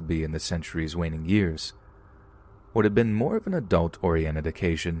turn out to be in the century's waning years. What had been more of an adult-oriented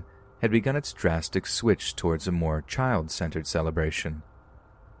occasion had begun its drastic switch towards a more child-centered celebration.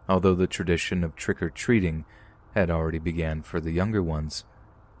 Although the tradition of trick-or-treating had already begun for the younger ones,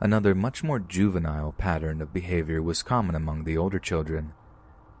 another much more juvenile pattern of behavior was common among the older children.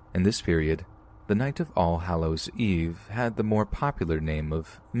 In this period, the night of All Hallows' Eve had the more popular name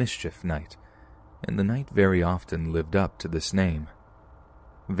of Mischief Night, and the night very often lived up to this name.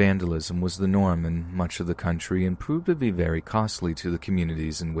 Vandalism was the norm in much of the country and proved to be very costly to the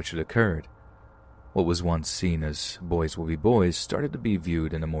communities in which it occurred. What was once seen as boys will be boys started to be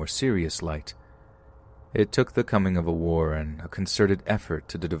viewed in a more serious light. It took the coming of a war and a concerted effort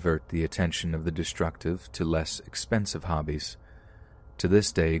to divert the attention of the destructive to less expensive hobbies. To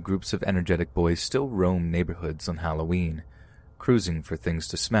this day, groups of energetic boys still roam neighborhoods on Halloween, cruising for things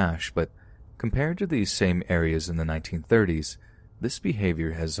to smash, but compared to these same areas in the 1930s, this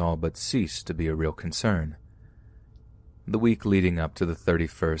behavior has all but ceased to be a real concern. The week leading up to the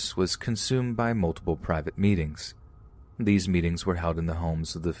 31st was consumed by multiple private meetings. These meetings were held in the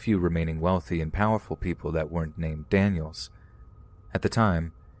homes of the few remaining wealthy and powerful people that weren't named Daniels. At the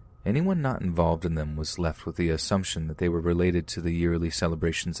time, anyone not involved in them was left with the assumption that they were related to the yearly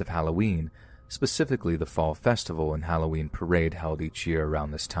celebrations of Halloween, specifically the Fall Festival and Halloween Parade held each year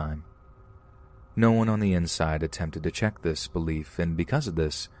around this time. No one on the inside attempted to check this belief, and because of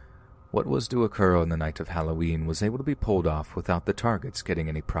this, what was to occur on the night of Halloween was able to be pulled off without the targets getting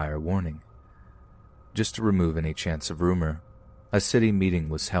any prior warning. Just to remove any chance of rumor, a city meeting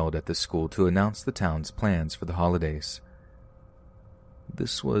was held at the school to announce the town's plans for the holidays.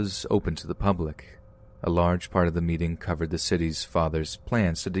 This was open to the public. A large part of the meeting covered the city's father's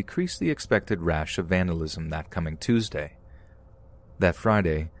plans to decrease the expected rash of vandalism that coming Tuesday. That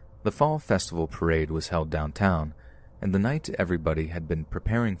Friday, the Fall Festival Parade was held downtown, and the night everybody had been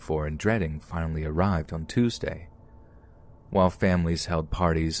preparing for and dreading finally arrived on Tuesday. While families held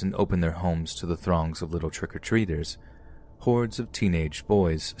parties and opened their homes to the throngs of little trick-or-treaters, hordes of teenage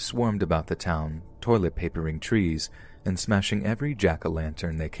boys swarmed about the town, toilet papering trees and smashing every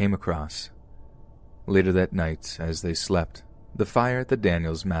jack-o'-lantern they came across. Later that night, as they slept, the fire at the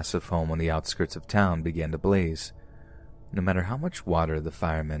Daniels' massive home on the outskirts of town began to blaze. No matter how much water the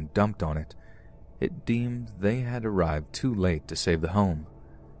firemen dumped on it, it deemed they had arrived too late to save the home.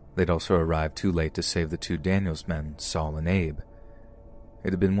 They'd also arrived too late to save the two Daniels men, Saul and Abe.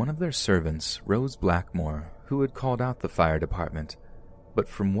 It had been one of their servants, Rose Blackmore, who had called out the fire department, but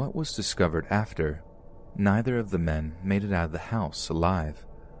from what was discovered after, neither of the men made it out of the house alive.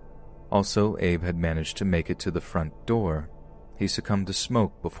 Also, Abe had managed to make it to the front door. He succumbed to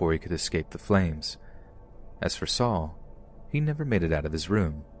smoke before he could escape the flames. As for Saul, he never made it out of his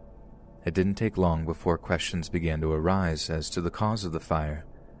room. It didn't take long before questions began to arise as to the cause of the fire.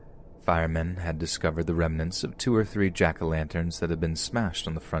 Firemen had discovered the remnants of 2 or 3 jack-o'-lanterns that had been smashed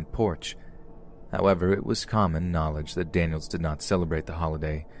on the front porch. However, it was common knowledge that Daniels did not celebrate the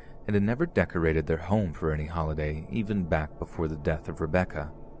holiday and had never decorated their home for any holiday, even back before the death of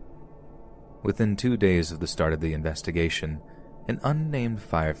Rebecca. Within 2 days of the start of the investigation, an unnamed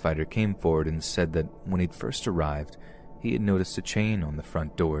firefighter came forward and said that when he'd first arrived, he had noticed a chain on the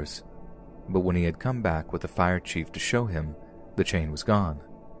front doors, but when he had come back with the fire chief to show him, the chain was gone.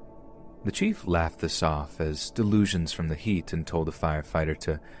 The chief laughed this off as delusions from the heat and told the firefighter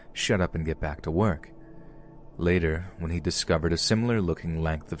to shut up and get back to work. Later, when he discovered a similar-looking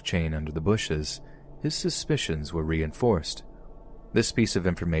length of chain under the bushes, his suspicions were reinforced. This piece of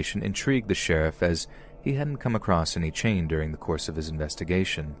information intrigued the sheriff as he hadn't come across any chain during the course of his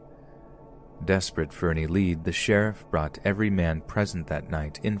investigation. Desperate for any lead, the sheriff brought every man present that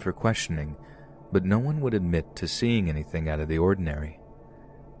night in for questioning, but no one would admit to seeing anything out of the ordinary.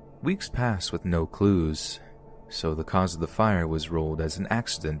 Weeks passed with no clues, so the cause of the fire was ruled as an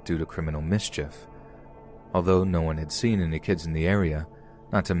accident due to criminal mischief. Although no one had seen any kids in the area,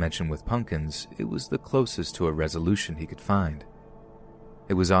 not to mention with pumpkins, it was the closest to a resolution he could find.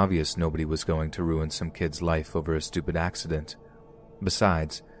 It was obvious nobody was going to ruin some kid's life over a stupid accident.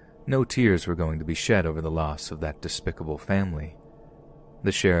 Besides, no tears were going to be shed over the loss of that despicable family.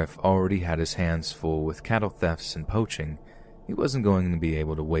 The sheriff already had his hands full with cattle thefts and poaching. He wasn't going to be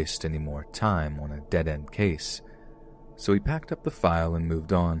able to waste any more time on a dead-end case, so he packed up the file and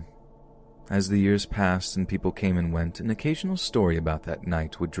moved on. As the years passed and people came and went, an occasional story about that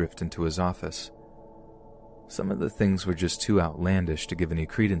night would drift into his office. Some of the things were just too outlandish to give any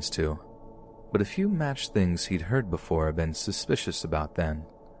credence to, but a few matched things he'd heard before or been suspicious about then.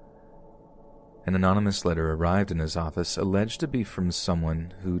 An anonymous letter arrived in his office alleged to be from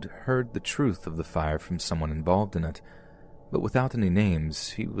someone who'd heard the truth of the fire from someone involved in it, but without any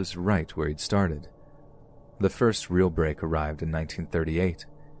names, he was right where he'd started. The first real break arrived in 1938.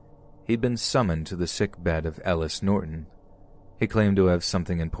 He'd been summoned to the sick bed of Ellis Norton. He claimed to have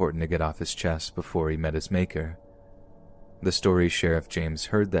something important to get off his chest before he met his maker. The story Sheriff James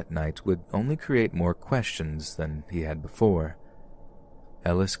heard that night would only create more questions than he had before.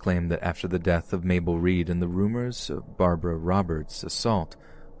 Ellis claimed that after the death of Mabel Reed and the rumors of Barbara Roberts' assault,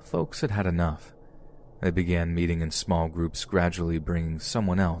 folks had had enough. They began meeting in small groups, gradually bringing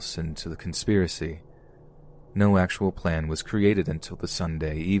someone else into the conspiracy. No actual plan was created until the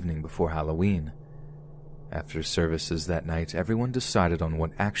Sunday evening before Halloween. After services that night, everyone decided on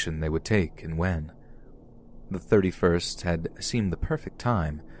what action they would take and when. The 31st had seemed the perfect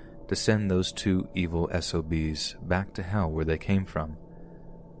time to send those two evil SOBs back to hell where they came from.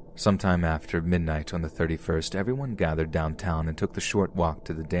 Sometime after midnight on the 31st, everyone gathered downtown and took the short walk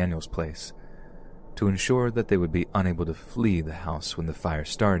to the Daniels place. To ensure that they would be unable to flee the house when the fire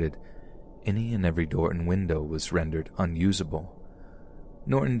started, any and every door and window was rendered unusable.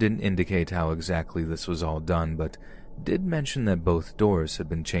 Norton didn't indicate how exactly this was all done, but did mention that both doors had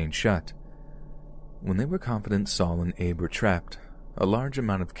been chained shut. When they were confident Saul and Abe were trapped, a large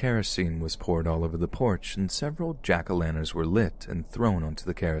amount of kerosene was poured all over the porch and several jack-o'-lanterns were lit and thrown onto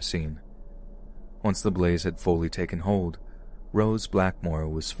the kerosene. Once the blaze had fully taken hold, Rose Blackmore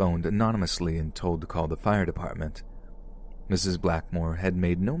was phoned anonymously and told to call the fire department. Mrs. Blackmore had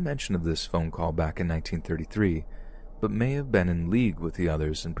made no mention of this phone call back in 1933, but may have been in league with the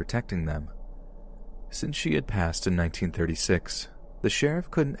others in protecting them. Since she had passed in 1936, the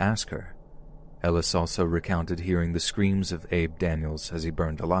sheriff couldn't ask her. Ellis also recounted hearing the screams of Abe Daniels as he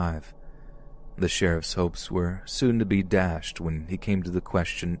burned alive. The sheriff's hopes were soon to be dashed when he came to the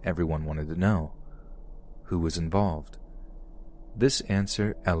question everyone wanted to know: who was involved? This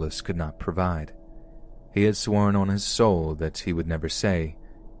answer Ellis could not provide. He had sworn on his soul that he would never say,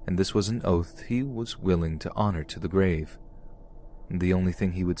 and this was an oath he was willing to honor to the grave. The only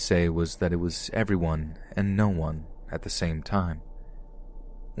thing he would say was that it was everyone and no one at the same time.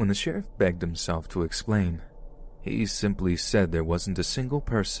 When the sheriff begged himself to explain, he simply said there wasn't a single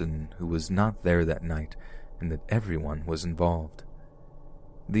person who was not there that night and that everyone was involved.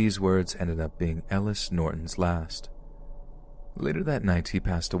 These words ended up being Ellis Norton's last. Later that night he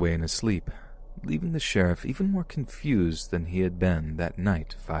passed away in his sleep, leaving the sheriff even more confused than he had been that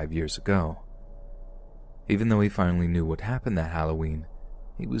night 5 years ago. Even though he finally knew what happened that Halloween,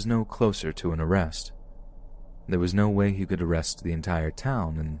 he was no closer to an arrest. There was no way he could arrest the entire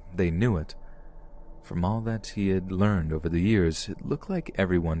town, and they knew it. From all that he had learned over the years, it looked like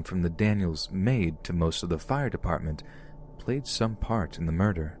everyone from the Daniels maid to most of the fire department played some part in the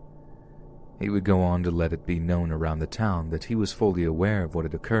murder. He would go on to let it be known around the town that he was fully aware of what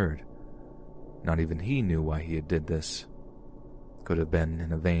had occurred. Not even he knew why he had did this. Could have been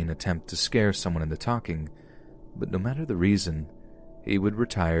in a vain attempt to scare someone into talking, but no matter the reason, he would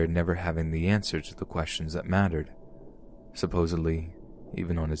retire never having the answer to the questions that mattered. Supposedly,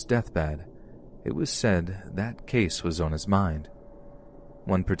 even on his deathbed, it was said that case was on his mind.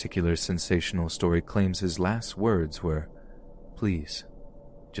 One particular sensational story claims his last words were, "Please,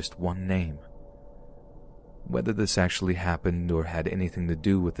 just one name." Whether this actually happened or had anything to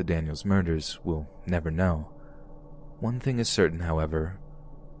do with the Daniels murders, we'll never know. One thing is certain, however.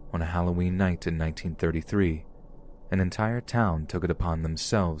 On a Halloween night in 1933, an entire town took it upon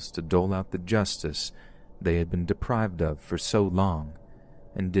themselves to dole out the justice they had been deprived of for so long,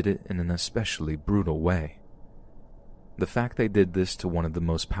 and did it in an especially brutal way. The fact they did this to one of the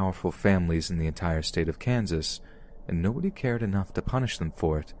most powerful families in the entire state of Kansas, and nobody cared enough to punish them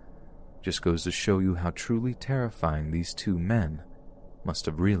for it, just goes to show you how truly terrifying these two men must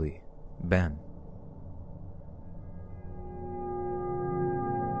have really been.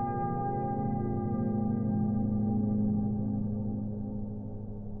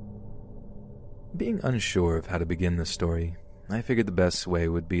 Being unsure of how to begin the story, I figured the best way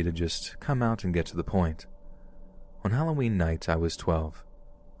would be to just come out and get to the point. On Halloween night, I was 12.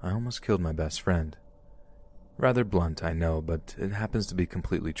 I almost killed my best friend. Rather blunt, I know, but it happens to be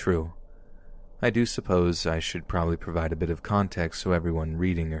completely true. I do suppose I should probably provide a bit of context so everyone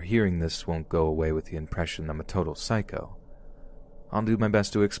reading or hearing this won't go away with the impression I'm a total psycho. I'll do my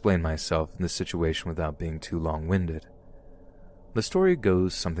best to explain myself in this situation without being too long-winded. The story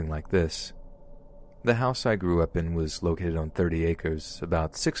goes something like this. The house I grew up in was located on 30 acres,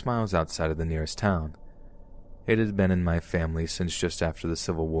 about 6 miles outside of the nearest town. It had been in my family since just after the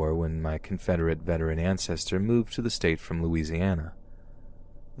Civil War when my Confederate veteran ancestor moved to the state from Louisiana.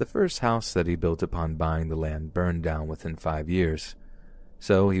 The first house that he built upon buying the land burned down within 5 years,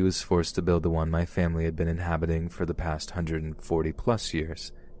 so he was forced to build the one my family had been inhabiting for the past 140-plus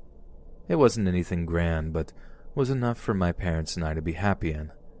years. It wasn't anything grand, but was enough for my parents and I to be happy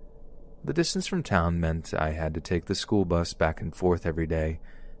in. The distance from town meant I had to take the school bus back and forth every day,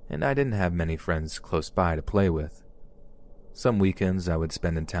 and I didn't have many friends close by to play with. Some weekends I would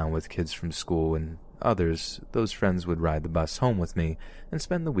spend in town with kids from school, and others, those friends would ride the bus home with me and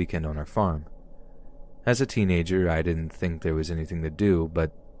spend the weekend on our farm. As a teenager, I didn't think there was anything to do,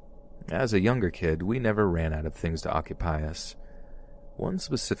 but as a younger kid, we never ran out of things to occupy us. One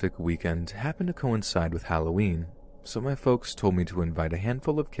specific weekend happened to coincide with Halloween, so my folks told me to invite a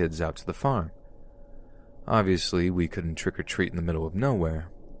handful of kids out to the farm. Obviously, we couldn't trick-or-treat in the middle of nowhere.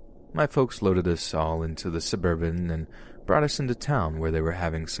 My folks loaded us all into the Suburban and brought us into town where they were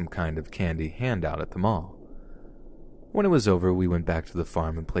having some kind of candy handout at the mall. When it was over, we went back to the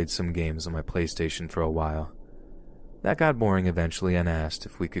farm and played some games on my PlayStation for a while. That got boring eventually and asked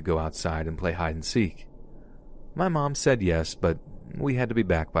if we could go outside and play hide-and-seek. My mom said yes, but we had to be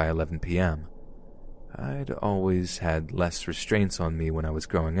back by 11 p.m. I'd always had less restraints on me when I was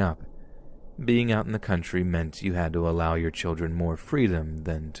growing up. Being out in the country meant you had to allow your children more freedom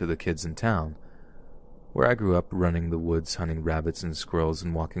than to the kids in town. Where I grew up, running the woods, hunting rabbits and squirrels,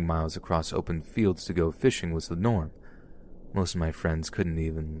 and walking miles across open fields to go fishing was the norm. Most of my friends couldn't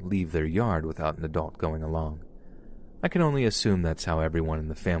even leave their yard without an adult going along. I can only assume that's how everyone in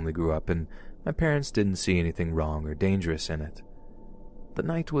the family grew up, and my parents didn't see anything wrong or dangerous in it. The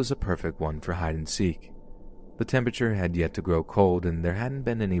night was a perfect one for hide-and-seek. The temperature had yet to grow cold, and there hadn't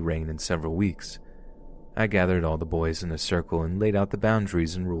been any rain in several weeks. I gathered all the boys in a circle and laid out the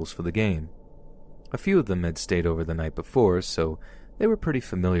boundaries and rules for the game. A few of them had stayed over the night before, so they were pretty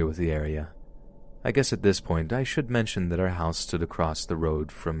familiar with the area. I guess at this point I should mention that our house stood across the road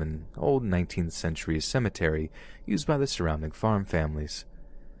from an old 19th century cemetery used by the surrounding farm families.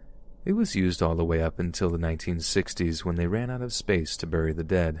 It was used all the way up until the 1960s when they ran out of space to bury the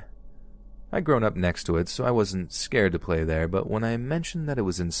dead. I'd grown up next to it, so I wasn't scared to play there, but when I mentioned that it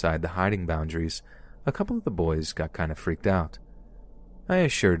was inside the hiding boundaries, a couple of the boys got kind of freaked out. I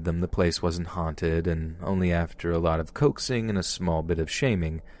assured them the place wasn't haunted, and only after a lot of coaxing and a small bit of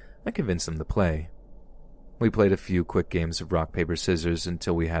shaming, I convinced them to play. We played a few quick games of rock, paper, scissors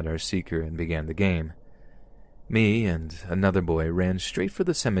until we had our seeker and began the game. Me and another boy ran straight for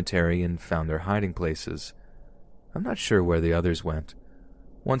the cemetery and found our hiding places. I'm not sure where the others went.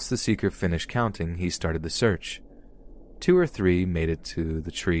 Once the seeker finished counting, he started the search. 2 or 3 made it to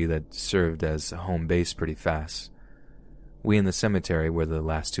the tree that served as a home base pretty fast. We in the cemetery were the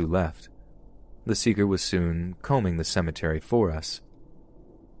last 2 left. The seeker was soon combing the cemetery for us.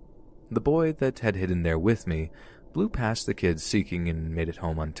 The boy that had hidden there with me blew past the kids seeking and made it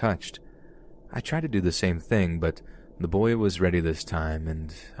home untouched. I tried to do the same thing, but the boy was ready this time,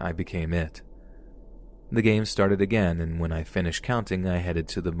 and I became it. The game started again, and when I finished counting, I headed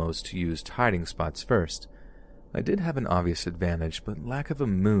to the most used hiding spots first. I did have an obvious advantage, but lack of a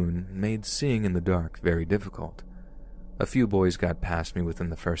moon made seeing in the dark very difficult. A few boys got past me within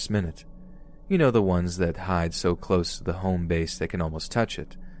the first minute. You know, the ones that hide so close to the home base they can almost touch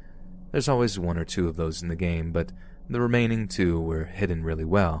it. There's always 1 or 2 of those in the game, but the remaining 2 were hidden really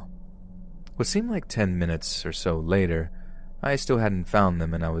well. What seemed like 10 minutes or so later, I still hadn't found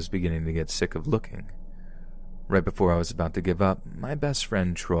them, and I was beginning to get sick of looking. Right before I was about to give up, my best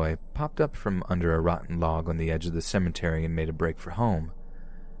friend Troy popped up from under a rotten log on the edge of the cemetery and made a break for home.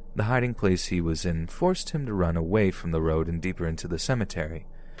 The hiding place he was in forced him to run away from the road and deeper into the cemetery.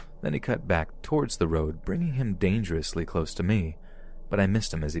 Then he cut back towards the road, bringing him dangerously close to me, but I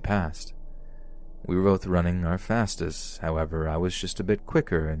missed him as he passed. We were both running our fastest, however, I was just a bit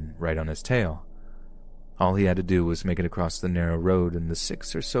quicker and right on his tail. All he had to do was make it across the narrow road and the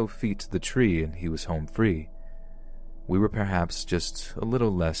 6 or so feet to the tree, and he was home free. We were perhaps just a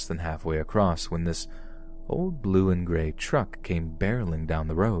little less than halfway across when this old blue and gray truck came barreling down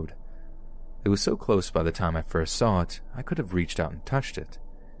the road. It was so close by the time I first saw it, I could have reached out and touched it.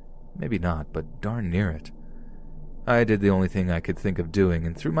 Maybe not, but darn near it. I did the only thing I could think of doing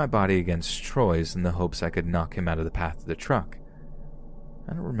and threw my body against Troy's in the hopes I could knock him out of the path of the truck.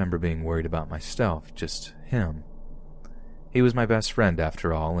 I don't remember being worried about myself, just him. He was my best friend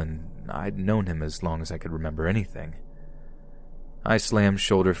after all, and I'd known him as long as I could remember anything. I slammed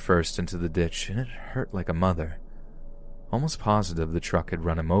shoulder first into the ditch, and it hurt like a mother. Almost positive the truck had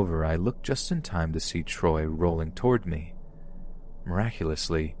run him over, I looked just in time to see Troy rolling toward me.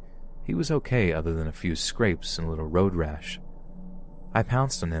 Miraculously, he was okay other than a few scrapes and a little road rash. I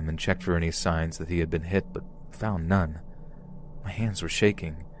pounced on him and checked for any signs that he had been hit, but found none. My hands were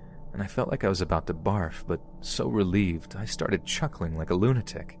shaking, and I felt like I was about to barf, but so relieved I started chuckling like a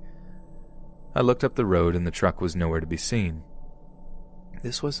lunatic. I looked up the road and the truck was nowhere to be seen.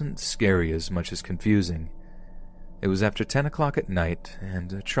 This wasn't scary as much as confusing. It was after 10 o'clock at night,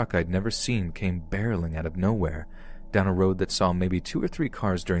 and a truck I'd never seen came barreling out of nowhere, down a road that saw maybe 2 or 3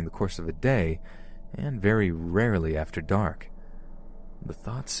 cars during the course of a day, and very rarely after dark. The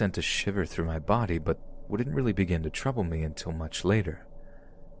thought sent a shiver through my body, but wouldn't really begin to trouble me until much later.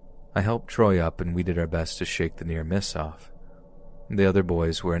 I helped Troy up, and we did our best to shake the near miss off. The other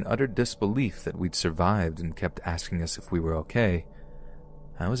boys were in utter disbelief that we'd survived and kept asking us if we were okay.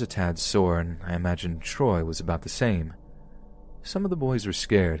 I was a tad sore, and I imagined Troy was about the same. Some of the boys were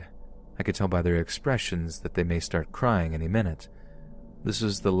scared. I could tell by their expressions that they may start crying any minute. This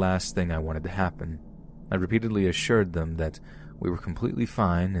was the last thing I wanted to happen. I repeatedly assured them that we were completely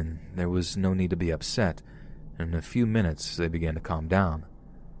fine and there was no need to be upset, and in a few minutes they began to calm down.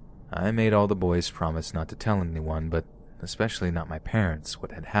 I made all the boys promise not to tell anyone, but especially not my parents,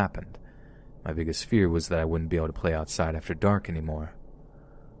 what had happened. My biggest fear was that I wouldn't be able to play outside after dark anymore.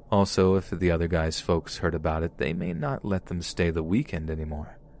 Also, if the other guys' folks heard about it, they may not let them stay the weekend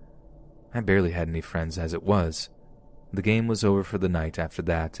anymore. I barely had any friends as it was. The game was over for the night after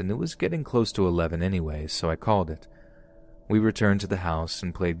that, and it was getting close to 11 anyway, so I called it. We returned to the house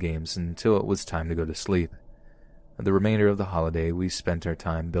and played games until it was time to go to sleep. The remainder of the holiday, we spent our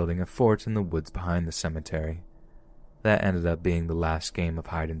time building a fort in the woods behind the cemetery. That ended up being the last game of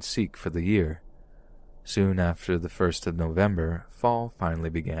hide-and-seek for the year. Soon after the 1st of November, fall finally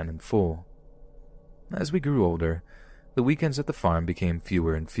began in full. As we grew older, the weekends at the farm became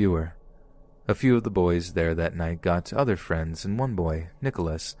fewer and fewer. A few of the boys there that night got other friends, and one boy,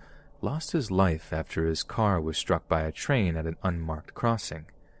 Nicholas, lost his life after his car was struck by a train at an unmarked crossing.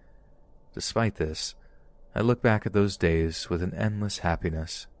 Despite this, I look back at those days with an endless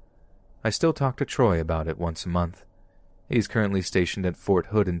happiness. I still talk to Troy about it once a month. He's currently stationed at Fort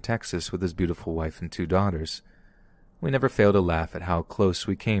Hood in Texas with his beautiful wife and 2 daughters. We never fail to laugh at how close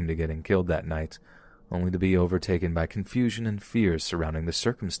we came to getting killed that night, only to be overtaken by confusion and fear surrounding the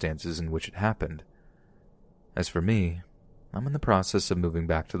circumstances in which it happened. As for me, I'm in the process of moving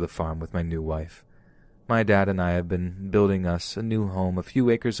back to the farm with my new wife. My dad and I have been building us a new home a few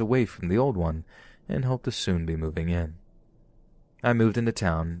acres away from the old one, and hope to soon be moving in. I moved into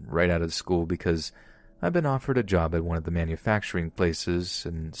town right out of school because I've been offered a job at one of the manufacturing places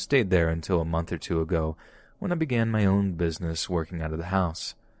and stayed there until a month or 2 ago when I began my own business working out of the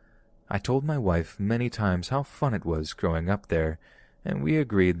house. I told my wife many times how fun it was growing up there, and we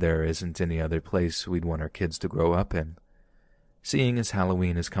agreed there isn't any other place we'd want our kids to grow up in. Seeing as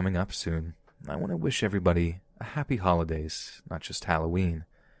Halloween is coming up soon, I want to wish everybody a happy holidays, not just Halloween.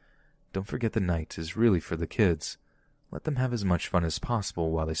 Don't forget the night is really for the kids. Let them have as much fun as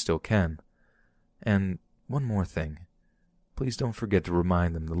possible while they still can. And one more thing. Please don't forget to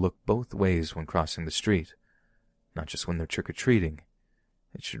remind them to look both ways when crossing the street. Not just when they're trick-or-treating.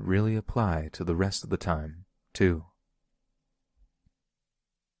 It should really apply to the rest of the time, too.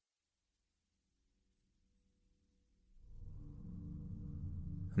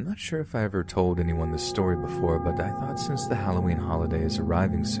 I'm not sure if I ever told anyone this story before, but I thought since the Halloween holiday is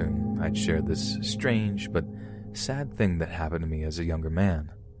arriving soon, I'd share this strange but sad thing that happened to me as a younger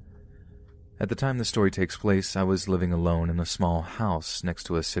man. At the time the story takes place, I was living alone in a small house next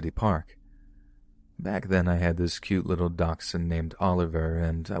to a city park. Back then I had this cute little dachshund named Oliver,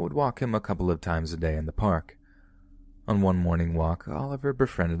 and I would walk him a couple of times a day in the park. On one morning walk, Oliver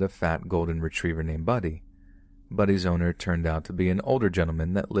befriended a fat golden retriever named Buddy. Buddy's owner turned out to be an older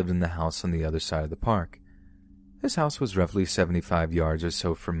gentleman that lived in the house on the other side of the park. His house was roughly 75 yards or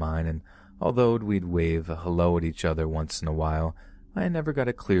so from mine, and Although we'd wave a hello at each other once in a while, I never got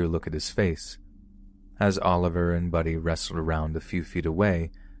a clear look at his face. As Oliver and Buddy wrestled around a few feet away,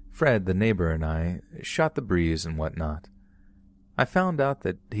 Fred, the neighbor, and I shot the breeze and whatnot. I found out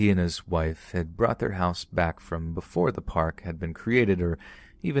that he and his wife had brought their house back from before the park had been created or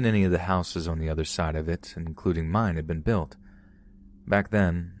even any of the houses on the other side of it, including mine, had been built. Back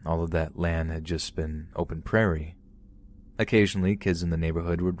then, all of that land had just been open prairie. Occasionally, kids in the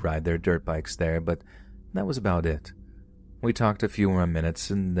neighborhood would ride their dirt bikes there, but that was about it. We talked a few more minutes,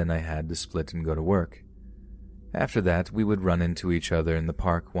 and then I had to split and go to work. After that, we would run into each other in the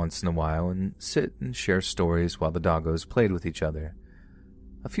park once in a while and sit and share stories while the doggos played with each other.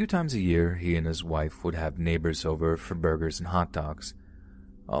 A few times a year, he and his wife would have neighbors over for burgers and hot dogs.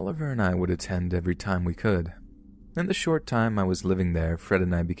 Oliver and I would attend every time we could. In the short time I was living there, Fred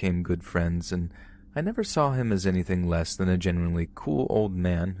and I became good friends, and I never saw him as anything less than a genuinely cool old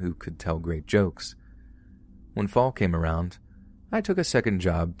man who could tell great jokes. When fall came around, I took a second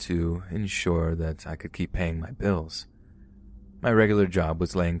job to ensure that I could keep paying my bills. My regular job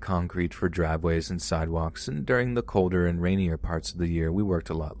was laying concrete for driveways and sidewalks, and during the colder and rainier parts of the year we worked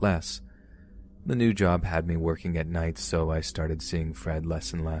a lot less. The new job had me working at night, so I started seeing Fred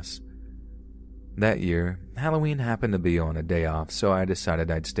less and less. That year, Halloween happened to be on a day off, so I decided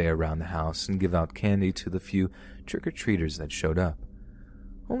I'd stay around the house and give out candy to the few trick-or-treaters that showed up.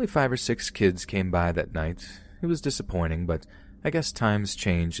 Only 5 or 6 kids came by that night. It was disappointing, but I guess times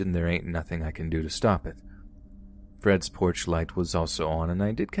change and there ain't nothing I can do to stop it. Fred's porch light was also on, and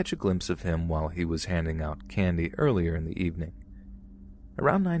I did catch a glimpse of him while he was handing out candy earlier in the evening.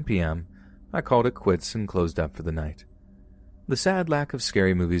 Around 9 p.m., I called it quits and closed up for the night. The sad lack of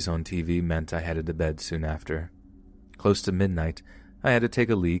scary movies on TV meant I headed to bed soon after. Close to midnight, I had to take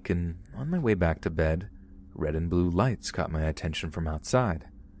a leak, and on my way back to bed, red and blue lights caught my attention from outside.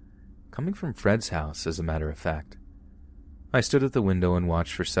 Coming from Fred's house, as a matter of fact. I stood at the window and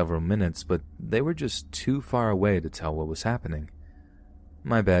watched for several minutes, but they were just too far away to tell what was happening.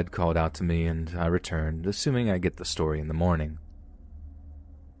 My bed called out to me, and I returned, assuming I'd get the story in the morning.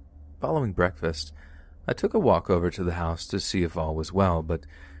 Following breakfast, I took a walk over to the house to see if all was well, but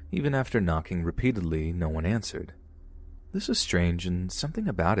even after knocking repeatedly, no one answered. This was strange, and something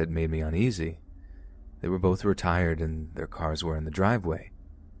about it made me uneasy. They were both retired, and their cars were in the driveway.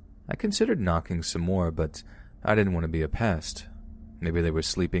 I considered knocking some more, but I didn't want to be a pest. Maybe they were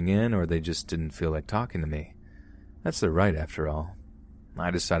sleeping in, or they just didn't feel like talking to me. That's their right, after all. I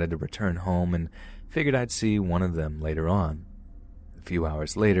decided to return home and figured I'd see one of them later on. A few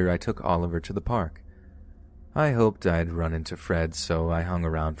hours later, I took Oliver to the park. I hoped I'd run into Fred, so I hung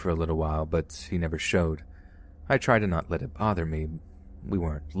around for a little while, but he never showed. I tried to not let it bother me. We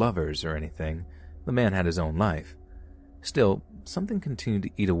weren't lovers or anything. The man had his own life. Still, something continued to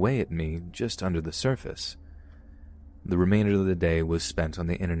eat away at me just under the surface. The remainder of the day was spent on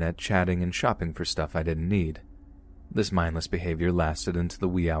the internet chatting and shopping for stuff I didn't need. This mindless behavior lasted into the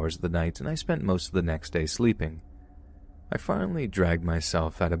wee hours of the night, and I spent most of the next day sleeping. I finally dragged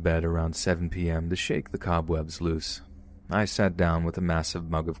myself out of bed around 7 p.m. to shake the cobwebs loose. I sat down with a massive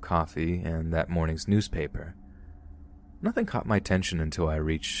mug of coffee and that morning's newspaper. Nothing caught my attention until I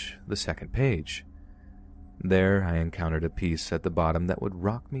reached the second page. There I encountered a piece at the bottom that would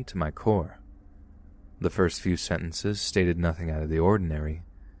rock me to my core. The first few sentences stated nothing out of the ordinary.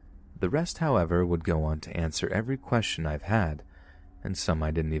 The rest, however, would go on to answer every question I've had, and some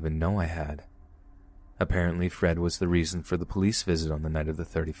I didn't even know I had. Apparently, Fred was the reason for the police visit on the night of the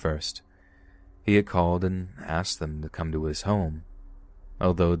 31st. He had called and asked them to come to his home.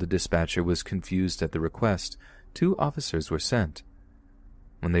 Although the dispatcher was confused at the request, 2 officers were sent.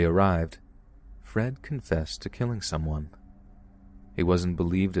 When they arrived, Fred confessed to killing someone. He wasn't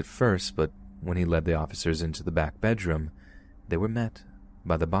believed at first, but when he led the officers into the back bedroom, they were met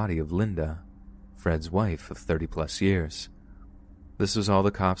by the body of Linda, Fred's wife of 30-plus years. This was all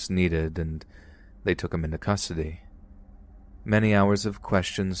the cops needed, and they took him into custody. Many hours of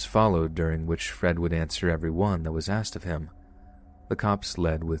questions followed, during which Fred would answer every one that was asked of him. The cops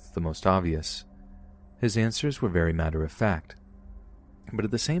led with the most obvious. His answers were very matter-of-fact, but at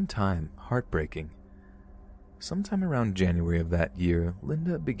the same time heartbreaking. Sometime around January of that year,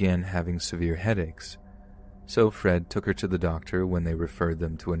 Linda began having severe headaches, so Fred took her to the doctor when they referred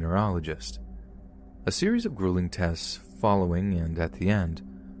them to a neurologist. A series of grueling tests following, and at the end,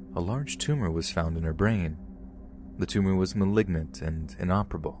 a large tumor was found in her brain. The tumor was malignant and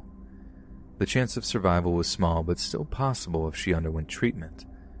inoperable. The chance of survival was small, but still possible if she underwent treatment.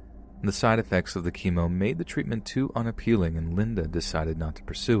 The side effects of the chemo made the treatment too unappealing, and Linda decided not to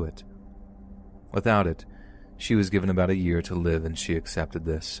pursue it. Without it, she was given about a year to live, and she accepted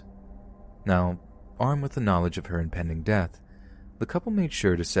this. Now, armed with the knowledge of her impending death, the couple made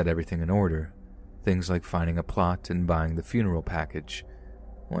sure to set everything in order, things like finding a plot and buying the funeral package.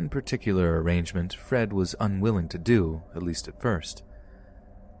 One particular arrangement Fred was unwilling to do, at least at first.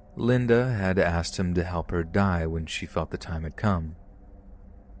 Linda had asked him to help her die when she felt the time had come.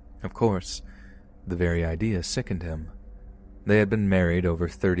 Of course, the very idea sickened him. They had been married over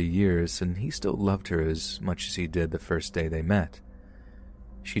 30 years, and he still loved her as much as he did the first day they met.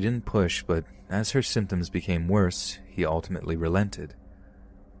 She didn't push, but as her symptoms became worse, he ultimately relented.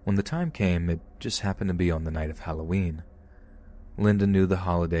 When the time came, it just happened to be on the night of Halloween. Linda knew the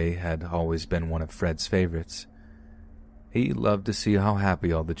holiday had always been one of Fred's favorites. He loved to see how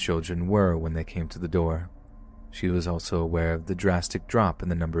happy all the children were when they came to the door. She was also aware of the drastic drop in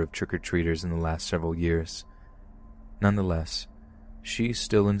the number of trick-or-treaters in the last several years. Nonetheless, she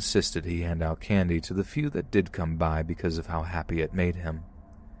still insisted he hand out candy to the few that did come by because of how happy it made him.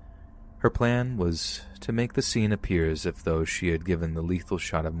 Her plan was to make the scene appear as if though she had given the lethal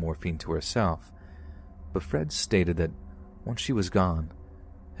shot of morphine to herself, but Fred stated that once she was gone,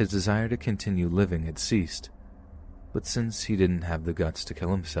 his desire to continue living had ceased. But since he didn't have the guts to kill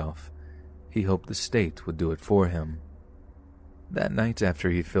himself, he hoped the state would do it for him. That night,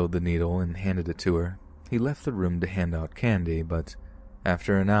 after he filled the needle and handed it to her, he left the room to hand out candy, but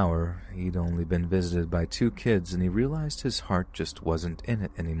after an hour, he'd only been visited by 2 kids and he realized his heart just wasn't in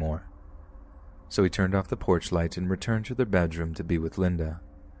it anymore. So he turned off the porch light and returned to their bedroom to be with Linda.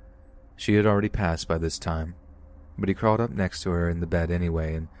 She had already passed by this time, but he crawled up next to her in the bed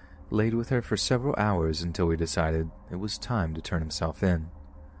anyway and laid with her for several hours until he decided it was time to turn himself in.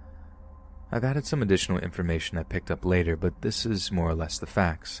 I've added some additional information I picked up later, but this is more or less the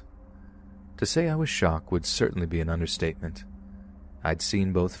facts. To say I was shocked would certainly be an understatement. I'd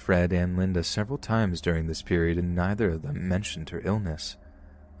seen both Fred and Linda several times during this period, and neither of them mentioned her illness.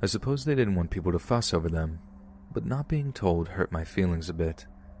 I suppose they didn't want people to fuss over them, but not being told hurt my feelings a bit.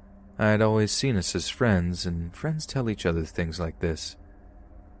 I had always seen us as friends, and friends tell each other things like this.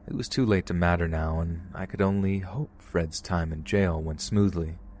 It was too late to matter now, and I could only hope Fred's time in jail went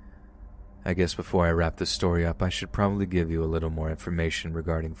smoothly. I guess before I wrap this story up, I should probably give you a little more information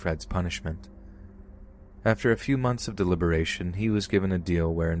regarding Fred's punishment. After a few months of deliberation, he was given a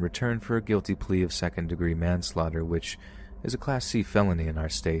deal where, in return for a guilty plea of second-degree manslaughter, which is a Class C felony in our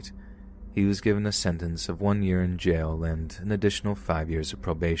state, he was given a sentence of 1 year in jail and an additional 5 years of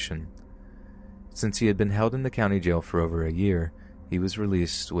probation. Since he had been held in the county jail for over a year, he was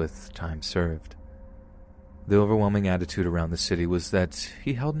released with time served. The overwhelming attitude around the city was that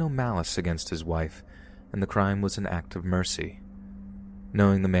he held no malice against his wife, and the crime was an act of mercy.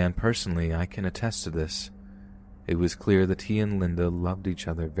 Knowing the man personally, I can attest to this. It was clear that he and Linda loved each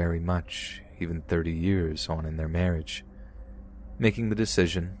other very much, even 30 years on in their marriage. Making the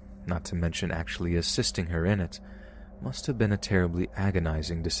decision, not to mention actually assisting her in it, must have been a terribly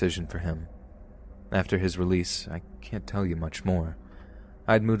agonizing decision for him. After his release, I can't tell you much more.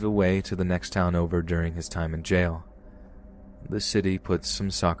 I'd moved away to the next town over during his time in jail. The city put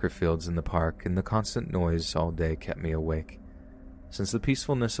some soccer fields in the park, and the constant noise all day kept me awake. Since the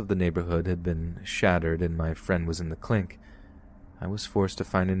peacefulness of the neighborhood had been shattered and my friend was in the clink, I was forced to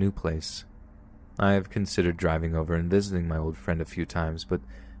find a new place. I have considered driving over and visiting my old friend a few times, but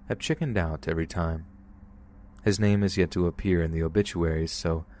have chickened out every time. His name is yet to appear in the obituaries,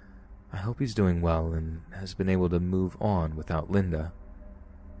 so I hope he's doing well and has been able to move on without Linda.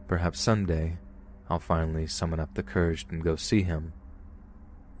 Perhaps someday I'll finally summon up the courage and go see him.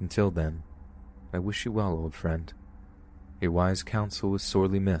 Until then, I wish you well, old friend. Your wise counsel is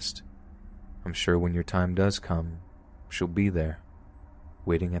sorely missed. I'm sure when your time does come, she'll be there,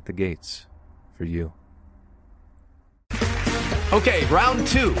 waiting at the gates for you. Okay, round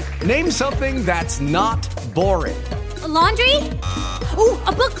 2. Name something that's not boring. A laundry? Ooh,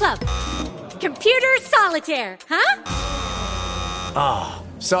 a book club. Computer solitaire, huh? Ah,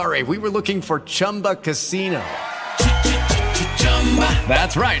 sorry, we were looking for Chumba Casino.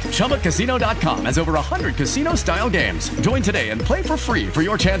 That's right, ChumbaCasino.com has over 100 casino-style games. Join today and play for free for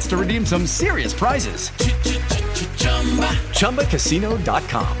your chance to redeem some serious prizes.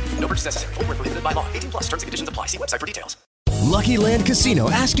 ChumbaCasino.com. No purchase necessary. Void where prohibited by law. 18 plus terms and conditions apply. See website for details. Lucky Land Casino,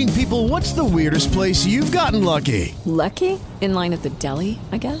 asking people, what's the weirdest place you've gotten lucky? Lucky? In line at the deli,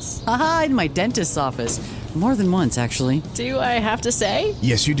 I guess? Aha, in my dentist's office. More than once, actually. Do I have to say?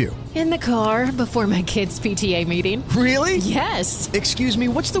 Yes, you do. In the car before my kids' PTA meeting. Really? Yes. Excuse me,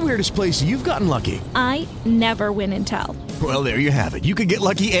 what's the weirdest place you've gotten lucky? I never win and tell. Well, there you have it. You can get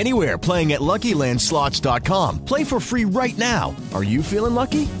lucky anywhere, playing at LuckyLandSlots.com. Play for free right now. Are you feeling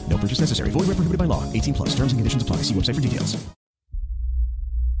lucky? No purchase necessary. Void where prohibited by law. 18 plus. Terms and conditions apply. See website for details.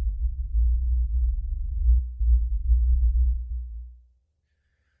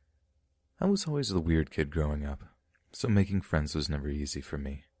 I was always the weird kid growing up, so making friends was never easy for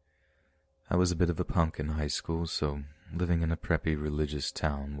me. I was a bit of a punk in high school, so living in a preppy religious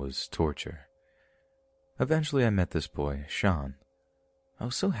town was torture. Eventually I met this boy, Sean. I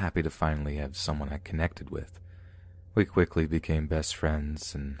was so happy to finally have someone I connected with. We quickly became best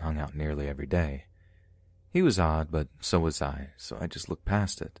friends and hung out nearly every day. He was odd, but so was I, so I just looked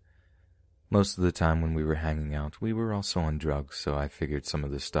past it. Most of the time when we were hanging out, we were also on drugs, so I figured some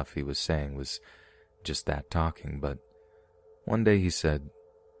of the stuff he was saying was just that talking, but one day he said,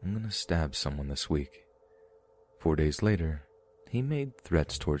 "I'm gonna stab someone this week." 4 days later, he made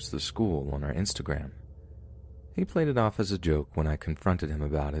threats towards the school on our Instagram. He played it off as a joke when I confronted him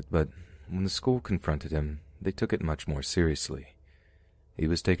about it, but when the school confronted him, they took it much more seriously. He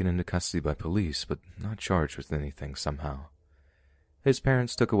was taken into custody by police, but not charged with anything somehow. His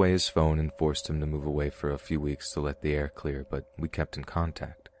parents took away his phone and forced him to move away for a few weeks to let the air clear, but we kept in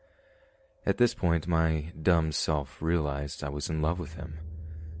contact. At this point, my dumb self realized I was in love with him.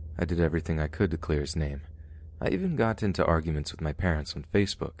 I did everything I could to clear his name. I even got into arguments with my parents on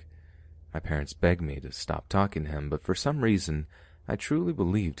Facebook. My parents begged me to stop talking to him, but for some reason, I truly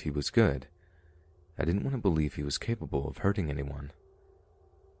believed he was good. I didn't want to believe he was capable of hurting anyone.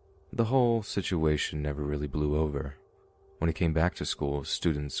 The whole situation never really blew over. When he came back to school,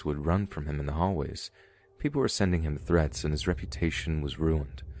 students would run from him in the hallways. People were sending him threats, and his reputation was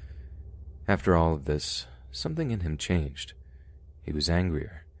ruined. After all of this, something in him changed. He was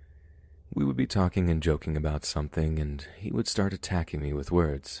angrier. We would be talking and joking about something, and he would start attacking me with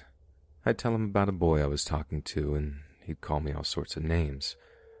words. I'd tell him about a boy I was talking to, and he'd call me all sorts of names.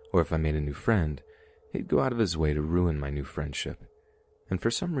 Or if I made a new friend, he'd go out of his way to ruin my new friendship. And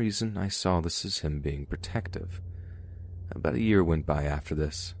for some reason, I saw this as him being protective. About a year went by after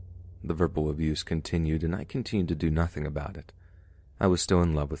this. The verbal abuse continued, and I continued to do nothing about it. I was still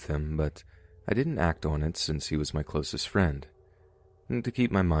in love with him, but I didn't act on it since he was my closest friend. And to keep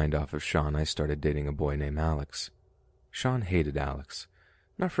my mind off of Sean, I started dating a boy named Alex. Sean hated Alex.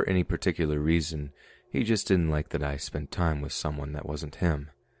 Not for any particular reason, he just didn't like that I spent time with someone that wasn't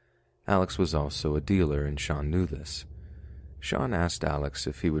him. Alex was also a dealer, and Sean knew this. Sean asked Alex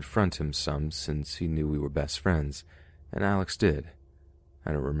if he would front him some since he knew we were best friends, and Alex did.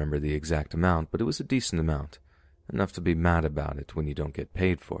 I don't remember the exact amount, but it was a decent amount, enough to be mad about it when you don't get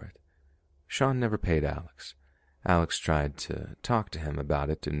paid for it. Sean never paid Alex. Alex tried to talk to him about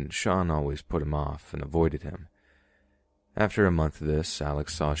it, and Sean always put him off and avoided him. After a month of this,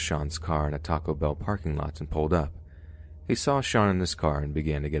 Alex saw Sean's car in a Taco Bell parking lot and pulled up. He saw Sean in his car and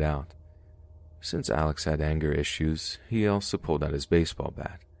began to get out. Since Alex had anger issues, he also pulled out his baseball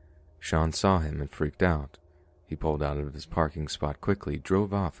bat. Sean saw him and freaked out. He pulled out of his parking spot quickly,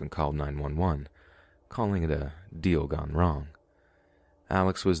 drove off, and called 911, calling it a deal gone wrong.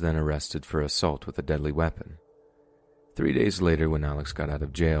 Alex was then arrested for assault with a deadly weapon. 3 days later, when Alex got out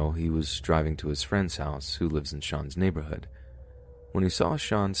of jail, he was driving to his friend's house, who lives in Sean's neighborhood, when he saw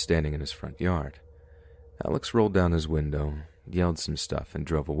Sean standing in his front yard. Alex rolled down his window, yelled some stuff, and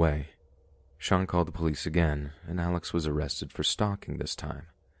drove away. Sean called the police again, and Alex was arrested for stalking this time.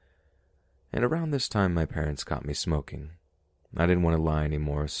 And around this time, my parents caught me smoking. I didn't want to lie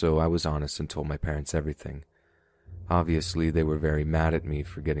anymore, so I was honest and told my parents everything. Obviously, they were very mad at me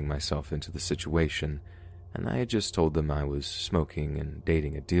for getting myself into the situation, and I had just told them I was smoking and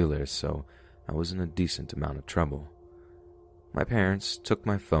dating a dealer, so I was in a decent amount of trouble. My parents took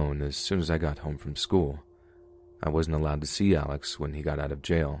my phone as soon as I got home from school. I wasn't allowed to see Alex when he got out of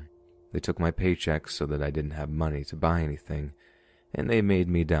jail. They took my paycheck so that I didn't have money to buy anything, and they made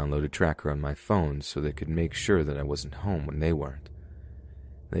me download a tracker on my phone so they could make sure that I wasn't home when they weren't.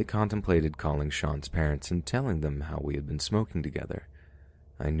 They contemplated calling Sean's parents and telling them how we had been smoking together.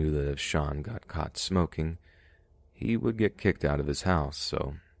 I knew that if Sean got caught smoking, he would get kicked out of his house,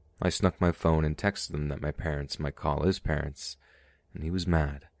 so I snuck my phone and texted them that my parents might call his parents, and he was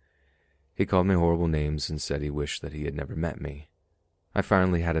mad. He called me horrible names and said he wished that he had never met me. I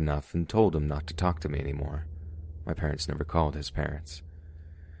finally had enough and told him not to talk to me anymore. My parents never called his parents.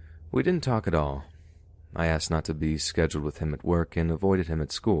 We didn't talk at all. I asked not to be scheduled with him at work and avoided him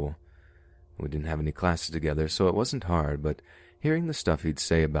at school. We didn't have any classes together, so it wasn't hard, but hearing the stuff he'd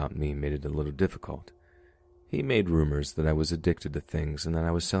say about me made it a little difficult. He made rumors that I was addicted to things and that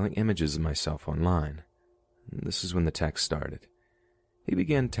I was selling images of myself online. This is when the text started. He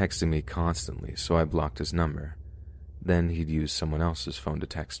began texting me constantly, so I blocked his number. Then he'd use someone else's phone to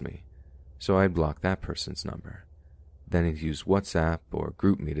text me, so I'd block that person's number. Then he'd use WhatsApp or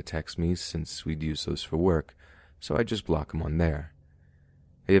GroupMe to text me since we'd use those for work, so I'd just block him on there.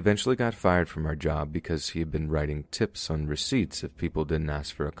 He eventually got fired from our job because he had been writing tips on receipts if people didn't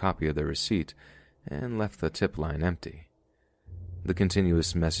ask for a copy of their receipt, and left the tip line empty. The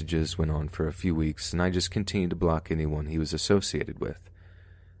continuous messages went on for a few weeks, and I just continued to block anyone he was associated with.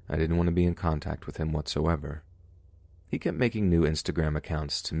 I didn't want to be in contact with him whatsoever. He kept making new Instagram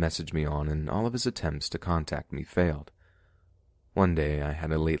accounts to message me on, and all of his attempts to contact me failed. One day, I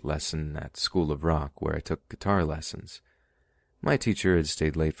had a late lesson at School of Rock where I took guitar lessons. My teacher had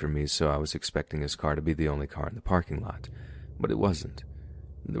stayed late for me, so I was expecting his car to be the only car in the parking lot, but it wasn't.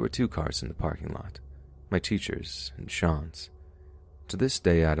 There were 2 cars in the parking lot, my teacher's and Sean's. To this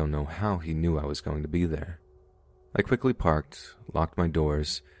day, I don't know how he knew I was going to be there. I quickly parked, locked my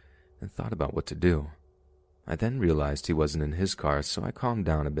doors, and thought about what to do. I then realized he wasn't in his car, so I calmed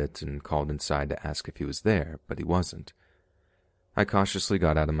down a bit and called inside to ask if he was there, but he wasn't. I cautiously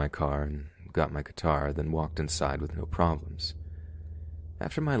got out of my car and got my guitar, then walked inside with no problems.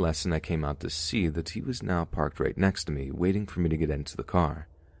 After my lesson, I came out to see that he was now parked right next to me, waiting for me to get into the car.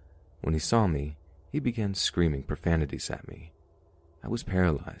 When he saw me, he began screaming profanities at me. I was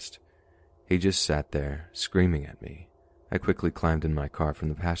paralyzed. He just sat there, screaming at me. I quickly climbed in my car from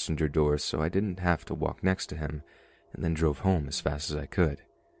the passenger door so I didn't have to walk next to him, and then drove home as fast as I could.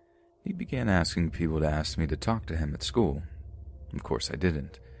 He began asking people to ask me to talk to him at school. Of course I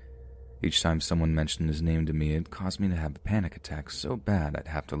didn't. Each time someone mentioned his name to me, it caused me to have a panic attack so bad I'd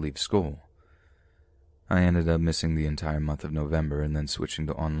have to leave school. I ended up missing the entire month of November and then switching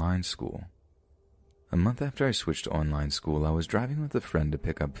to online school. A month after I switched to online school, I was driving with a friend to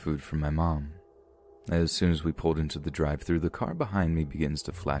pick up food from my mom. As soon as we pulled into the drive-thru, the car behind me begins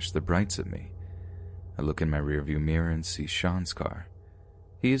to flash the brights at me. I look in my rearview mirror and see Sean's car.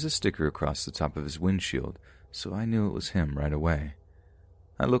 He has a sticker across the top of his windshield, so I knew it was him right away.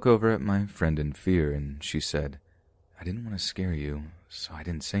 I look over at my friend in fear, and she said, "I didn't want to scare you, so I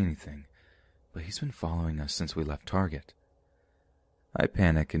didn't say anything, but he's been following us since we left Target." I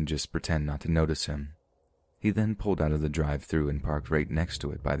panic and just pretend not to notice him. He then pulled out of the drive-thru and parked right next to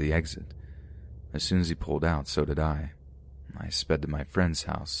it by the exit. As soon as he pulled out, so did I. I sped to my friend's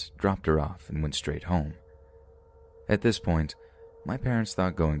house, dropped her off, and went straight home. At this point, my parents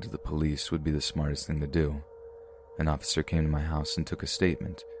thought going to the police would be the smartest thing to do. An officer came to my house and took a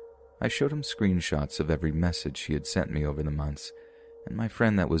statement. I showed him screenshots of every message he had sent me over the months, and my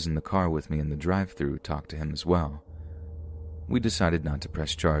friend that was in the car with me in the drive-thru talked to him as well. We decided not to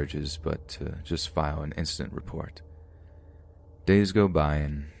press charges, but to just file an incident report. Days go by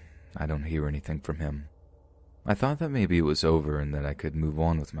and I don't hear anything from him. I thought that maybe it was over and that I could move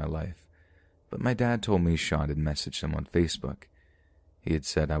on with my life, but my dad told me Sean had messaged him on Facebook. He had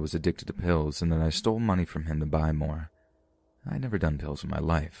said I was addicted to pills and that I stole money from him to buy more. I'd never done pills in my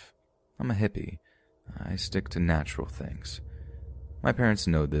life. I'm a hippie. I stick to natural things. My parents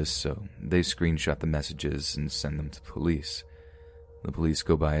know this, so they screenshot the messages and send them to police. The police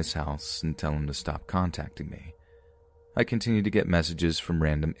go by his house and tell him to stop contacting me. I continue to get messages from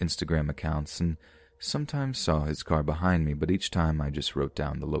random Instagram accounts and sometimes saw his car behind me, but each time I just wrote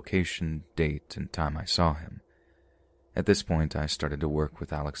down the location, date, and time I saw him. At this point, I started to work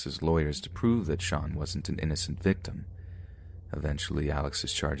with Alex's lawyers to prove that Sean wasn't an innocent victim. Eventually,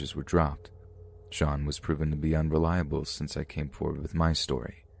 Alex's charges were dropped. Sean was proven to be unreliable since I came forward with my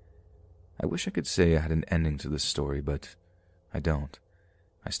story. I wish I could say I had an ending to this story, but I don't.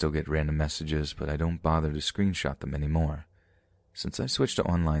 I still get random messages, but I don't bother to screenshot them anymore. Since I switched to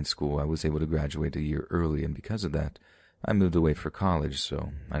online school, I was able to graduate a year early, and because of that, I moved away for college,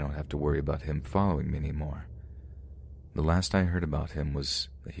 so I don't have to worry about him following me anymore. The last I heard about him was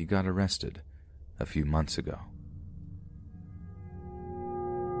that he got arrested a few months ago.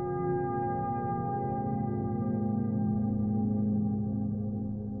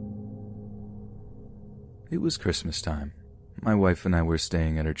 It was Christmas time. My wife and I were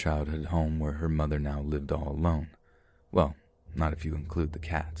staying at her childhood home where her mother now lived all alone. Well, not if you include the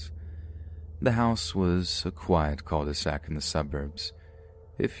cats. The house was a quiet cul-de-sac in the suburbs.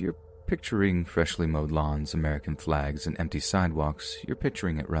 If you're picturing freshly mowed lawns, American flags, and empty sidewalks, you're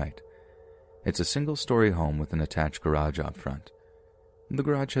picturing it right. It's a single-story home with an attached garage out front. The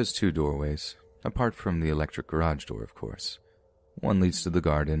garage has 2 doorways, apart from the electric garage door, of course. One leads to the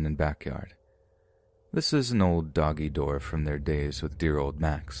garden and backyard. This is an old doggy door from their days with dear old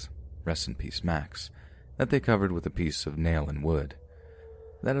Max, rest in peace Max, that they covered with a piece of nail and wood.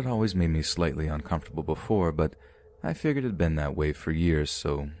 That had always made me slightly uncomfortable before, but I figured it had been that way for years,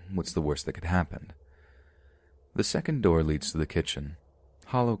 so what's the worst that could happen? The second door leads to the kitchen.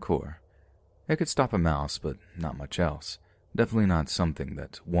 Hollow core. It could stop a mouse, but not much else. Definitely not something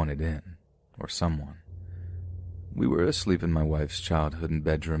that wanted in, or someone. We were asleep in my wife's childhood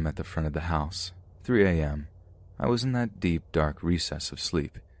bedroom at the front of the house. 3 a.m. I was in that deep, dark recess of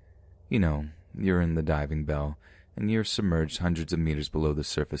sleep. You know, you're in the diving bell, and you're submerged hundreds of meters below the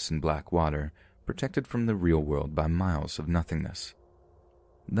surface in black water, protected from the real world by miles of nothingness.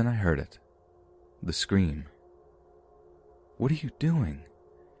 Then I heard it. The scream. "What are you doing?"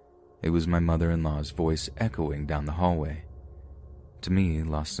 It was my mother-in-law's voice echoing down the hallway. To me,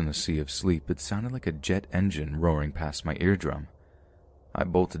 lost in a sea of sleep, it sounded like a jet engine roaring past my eardrum. I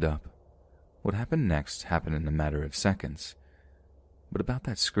bolted up. What happened next happened in a matter of seconds. But about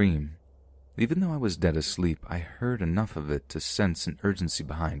that scream, even though I was dead asleep, I heard enough of it to sense an urgency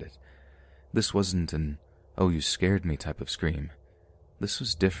behind it. This wasn't an, "oh, you scared me" type of scream. This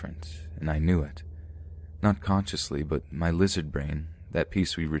was different, and I knew it. Not consciously, but my lizard brain, that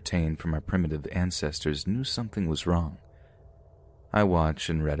piece we retained from our primitive ancestors, knew something was wrong. I watched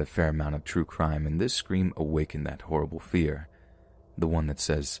and read a fair amount of true crime, and this scream awakened that horrible fear. The one that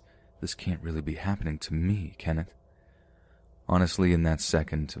says, "This can't really be happening to me, can it?" Honestly, in that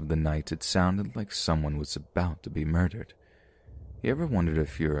second of the night, it sounded like someone was about to be murdered. You ever wondered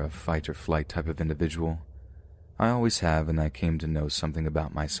if you're a fight-or-flight type of individual? I always have, and I came to know something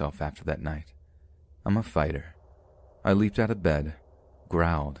about myself after that night. I'm a fighter. I leaped out of bed,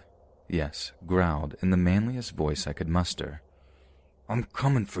 growled, yes, growled, in the manliest voice I could muster, "I'm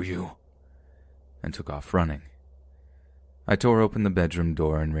coming for you," and took off running. I tore open the bedroom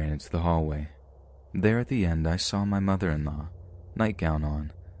door and ran into the hallway. There at the end I saw my mother-in-law, nightgown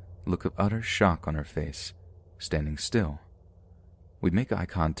on, look of utter shock on her face, standing still. We make eye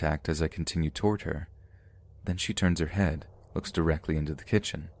contact as I continue toward her. Then she turns her head, looks directly into the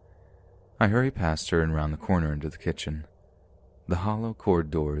kitchen. I hurry past her and round the corner into the kitchen. The hollow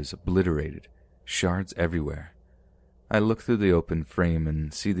cord door is obliterated, shards everywhere. I look through the open frame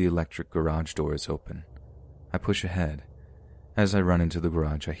and see the electric garage door is open. I push ahead. As I run into the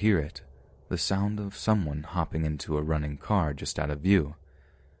garage, I hear it, the sound of someone hopping into a running car just out of view.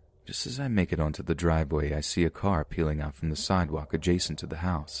 Just as I make it onto the driveway, I see a car peeling out from the sidewalk adjacent to the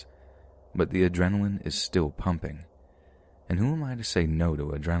house. But the adrenaline is still pumping. And who am I to say no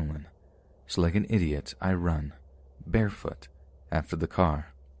to adrenaline? So like an idiot, I run, barefoot, after the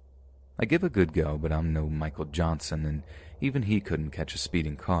car. I give a good go, but I'm no Michael Johnson, and even he couldn't catch a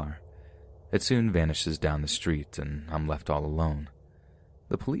speeding car. It soon vanishes down the street, and I'm left all alone.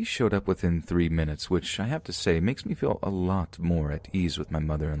 The police showed up within 3 minutes, which I have to say makes me feel a lot more at ease with my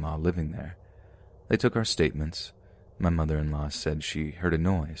mother-in-law living there. They took our statements. My mother-in-law said she heard a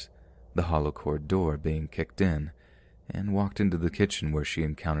noise, the hollow cord door being kicked in, and walked into the kitchen where she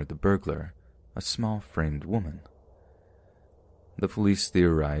encountered the burglar, a small framed woman. The police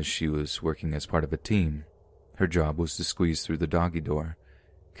theorized she was working as part of a team. Her job was to squeeze through the doggy door,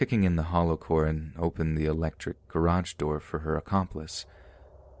 kicking in the hollow core and open the electric garage door for her accomplice.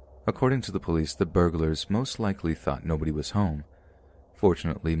 According to the police, the burglars most likely thought nobody was home.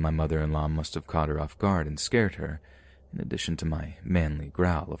 Fortunately, my mother-in-law must have caught her off guard and scared her, in addition to my manly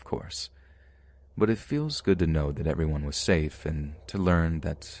growl, of course. But it feels good to know that everyone was safe and to learn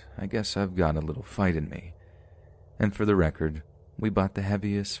that I guess I've got a little fight in me. And for the record, we bought the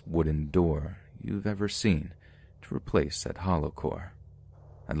heaviest wooden door you've ever seen to replace that hollow core.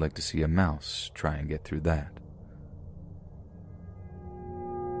 I'd like to see a mouse try and get through that.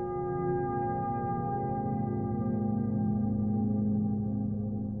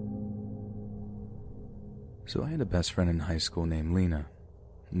 So I had a best friend in high school named Lena.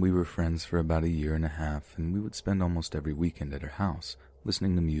 We were friends for about 1.5 years, and we would spend almost every weekend at her house,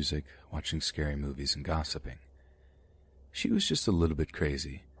 listening to music, watching scary movies, and gossiping. She was just a little bit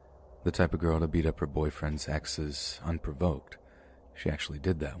crazy, the type of girl to beat up her boyfriend's exes unprovoked. She actually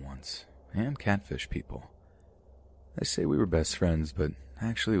did that once, and catfish people. I say we were best friends, but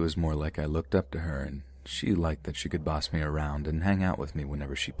actually it was more like I looked up to her, and she liked that she could boss me around and hang out with me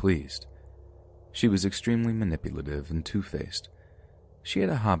whenever she pleased. She was extremely manipulative and two-faced. She had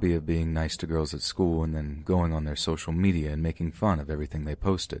a hobby of being nice to girls at school and then going on their social media and making fun of everything they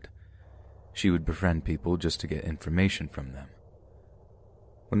posted. She would befriend people just to get information from them.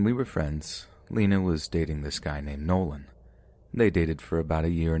 When we were friends, Lena was dating this guy named Nolan. They dated for about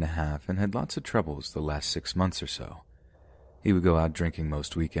 1.5 years and had lots of troubles the last 6 months or so. He would go out drinking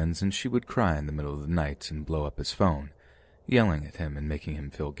most weekends and she would cry in the middle of the night and blow up his phone, yelling at him and making him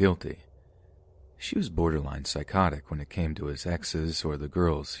feel guilty. She was borderline psychotic when it came to his exes or the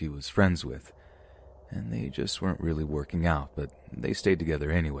girls he was friends with, and they just weren't really working out, but they stayed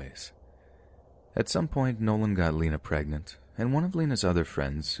together anyways. At some point, Nolan got Lena pregnant, and one of Lena's other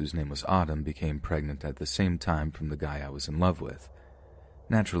friends, whose name was Autumn, became pregnant at the same time from the guy I was in love with.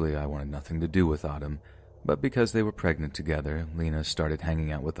 Naturally, I wanted nothing to do with Autumn, But because they were pregnant together, Lena started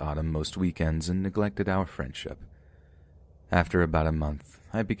hanging out with Autumn most weekends and neglected our friendship. After about a month,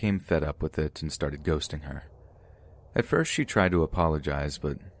 I became fed up with it and started ghosting her. At first she tried to apologize,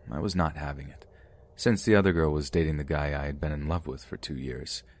 but I was not having it, since the other girl was dating the guy I had been in love with for 2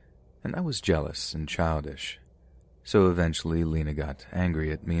 years, and I was jealous and childish. So eventually Lena got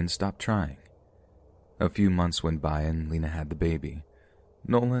angry at me and stopped trying. A few months went by and Lena had the baby.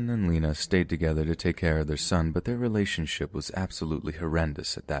 Nolan and Lena stayed together to take care of their son, but their relationship was absolutely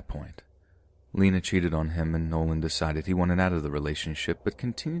horrendous at that point. Lena cheated on him and Nolan decided he wanted out of the relationship but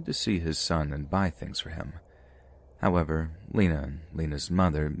continued to see his son and buy things for him. However, Lena and Lena's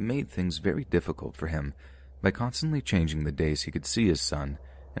mother made things very difficult for him by constantly changing the days he could see his son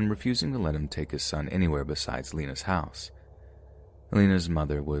and refusing to let him take his son anywhere besides Lena's house. Lena's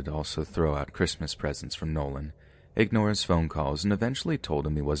mother would also throw out Christmas presents from Nolan, ignore his phone calls, and eventually told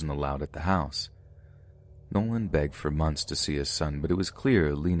him he wasn't allowed at the house. Nolan begged for months to see his son, but it was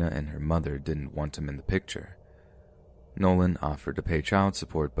clear Lena and her mother didn't want him in the picture. Nolan offered to pay child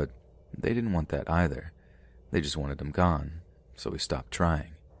support, but they didn't want that either. They just wanted him gone, so he stopped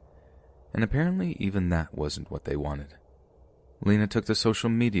trying. And apparently even that wasn't what they wanted. Lena took to social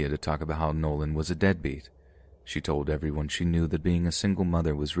media to talk about how Nolan was a deadbeat. She told everyone she knew that being a single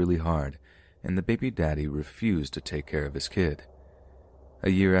mother was really hard, and the baby daddy refused to take care of his kid. A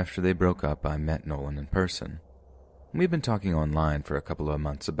year after they broke up, I met Nolan in person. We'd been talking online for a couple of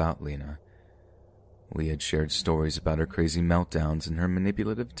months about Lena. We had shared stories about her crazy meltdowns and her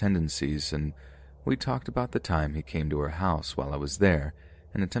manipulative tendencies, and we talked about the time he came to her house while I was there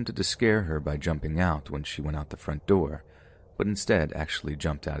and attempted to scare her by jumping out when she went out the front door, but instead actually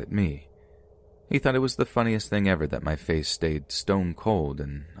jumped out at me. He thought it was the funniest thing ever that my face stayed stone cold,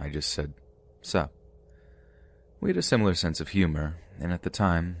 and I just said, "Sup?" We had a similar sense of humor, and at the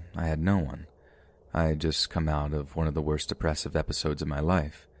time, I had no one. I had just come out of one of the worst depressive episodes of my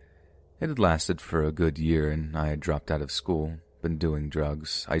life. It had lasted for a good year, and I had dropped out of school, been doing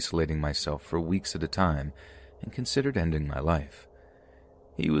drugs, isolating myself for weeks at a time, and considered ending my life.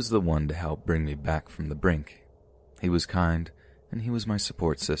 He was the one to help bring me back from the brink. He was kind, and he was my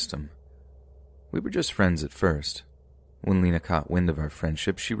support system. We were just friends at first. When Lena caught wind of our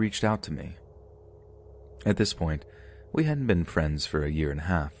friendship, she reached out to me. At this point, we hadn't been friends for a year and a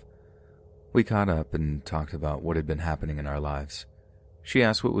half. We caught up and talked about what had been happening in our lives. She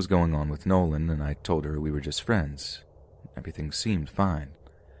asked what was going on with Nolan, and I told her we were just friends. Everything seemed fine.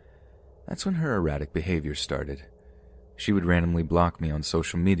 That's when her erratic behavior started. She would randomly block me on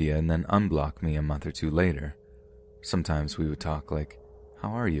social media and then unblock me a month or 2 later. Sometimes we would talk like, "How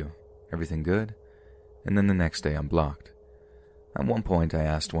are you? Everything good?" And then the next day I'm blocked. At one point I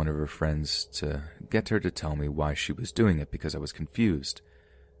asked one of her friends to get her to tell me why she was doing it because I was confused.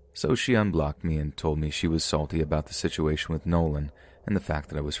 So she unblocked me and told me she was salty about the situation with Nolan and the fact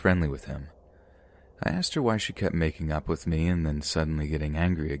that I was friendly with him. I asked her why she kept making up with me and then suddenly getting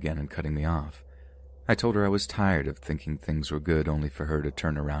angry again and cutting me off. I told her I was tired of thinking things were good only for her to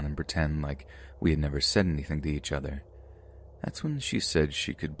turn around and pretend like we had never said anything to each other. That's when she said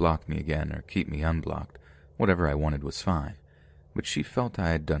she could block me again or keep me unblocked. Whatever I wanted was fine. But she felt I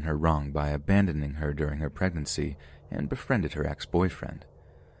had done her wrong by abandoning her during her pregnancy and befriended her ex-boyfriend.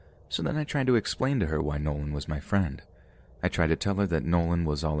 So then I tried to explain to her why Nolan was my friend. I tried to tell her that Nolan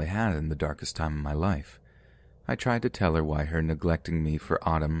was all I had in the darkest time of my life. I tried to tell her why her neglecting me for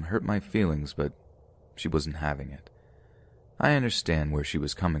Autumn hurt my feelings, but she wasn't having it. I understand where she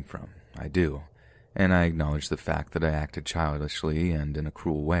was coming from, I do, and I acknowledge the fact that I acted childishly and in a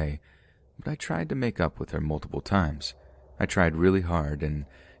cruel way, but I tried to make up with her multiple times. I tried really hard, and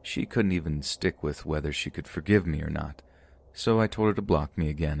she couldn't even stick with whether she could forgive me or not, so I told her to block me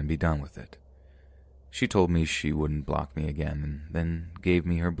again and be done with it. She told me she wouldn't block me again, and then gave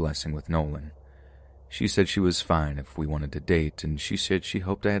me her blessing with Nolan. She said she was fine if we wanted to date, and she said she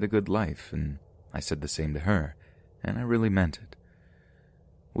hoped I had a good life, and I said the same to her, and I really meant it.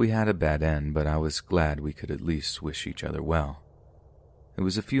 We had a bad end, but I was glad we could at least wish each other well. It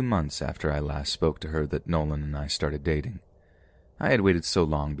was a few months after I last spoke to her that Nolan and I started dating. I had waited so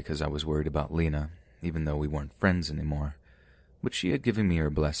long because I was worried about Lena, even though we weren't friends anymore. But she had given me her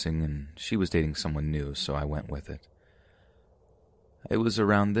blessing, and she was dating someone new, so I went with it. It was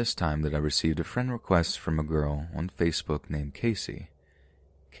around this time that I received a friend request from a girl on Facebook named Casey.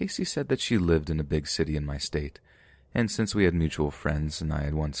 Casey said that she lived in a big city in my state, and since we had mutual friends and I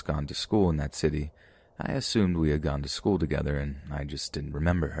had once gone to school in that city, I assumed we had gone to school together and I just didn't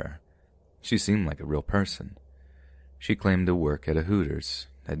remember her. She seemed like a real person. She claimed to work at a Hooters,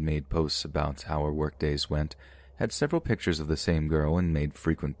 had made posts about how her work days went, had several pictures of the same girl, and made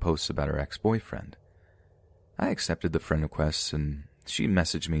frequent posts about her ex-boyfriend. I accepted the friend request, and she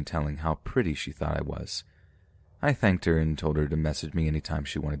messaged me telling how pretty she thought I was. I thanked her and told her to message me anytime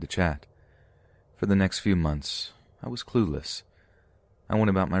she wanted to chat. For the next few months, I was clueless. I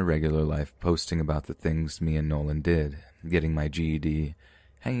went about my regular life posting about the things me and Nolan did, getting my GED,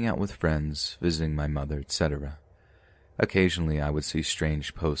 hanging out with friends, visiting my mother, etc. Occasionally I would see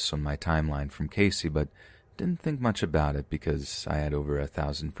strange posts on my timeline from Casey, but didn't think much about it because I had over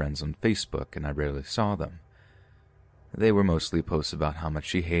 1,000 friends on Facebook and I rarely saw them. They were mostly posts about how much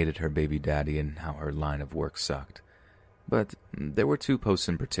she hated her baby daddy and how her line of work sucked. But there were 2 posts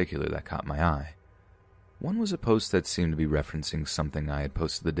in particular that caught my eye. One was a post that seemed to be referencing something I had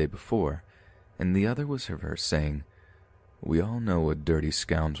posted the day before, and the other was of her saying, "We all know a dirty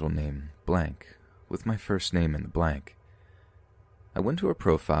scoundrel named blank, with my first name in the blank." I went to her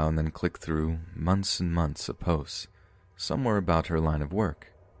profile and then clicked through months and months of posts. Some were about her line of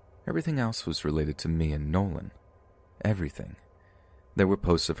work. Everything else was related to me and Nolan. Everything. There were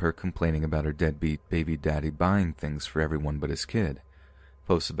posts of her complaining about her deadbeat baby daddy buying things for everyone but his kid.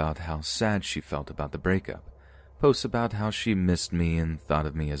 Posts about how sad she felt about the breakup. Posts about how she missed me and thought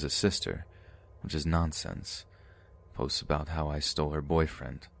of me as a sister, which is nonsense. Posts about how I stole her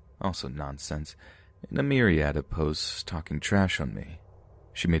boyfriend, also nonsense. And a myriad of posts talking trash on me.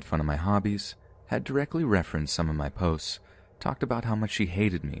 She made fun of my hobbies, had directly referenced some of my posts, talked about how much she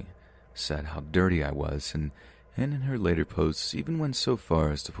hated me, said how dirty I was, and in her later posts even went so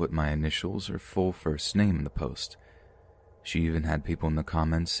far as to put my initials or full first name in the post. She even had people in the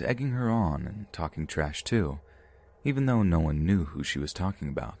comments egging her on and talking trash too, even though no one knew who she was talking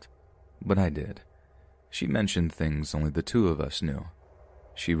about. But I did. She mentioned things only the 2 of us knew.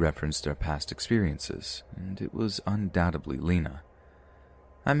 She referenced our past experiences, and it was undoubtedly Lena.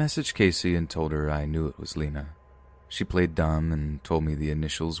 I messaged Casey and told her I knew it was Lena. She played dumb and told me the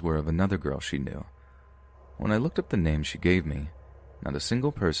initials were of another girl she knew. When I looked up the name she gave me, not a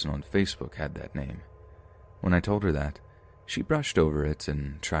single person on Facebook had that name. When I told her that, she brushed over it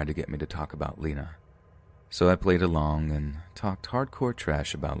and tried to get me to talk about Lena. So I played along and talked hardcore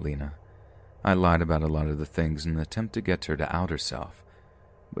trash about Lena. I lied about a lot of the things in an attempt to get her to out herself.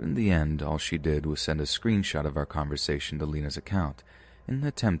 But in the end, all she did was send a screenshot of our conversation to Lena's account in an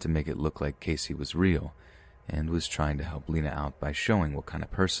attempt to make it look like Casey was real and was trying to help Lena out by showing what kind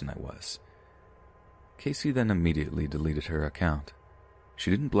of person I was. Casey then immediately deleted her account. She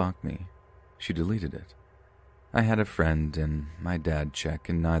didn't block me. She deleted it. I had a friend and my dad check,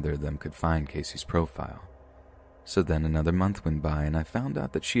 and neither of them could find Casey's profile. So then another month went by and I found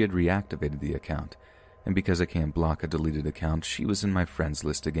out that she had reactivated the account, and because I can't block a deleted account, she was in my friends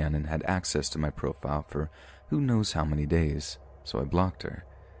list again and had access to my profile for who knows how many days, so I blocked her.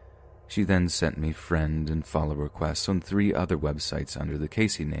 She then sent me friend and follow requests on 3 other websites under the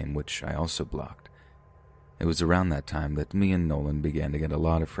Casey name, which I also blocked. It was around that time that me and Nolan began to get a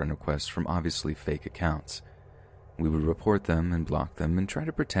lot of friend requests from obviously fake accounts. We would report them and block them and try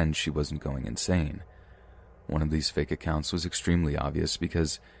to pretend she wasn't going insane. One of these fake accounts was extremely obvious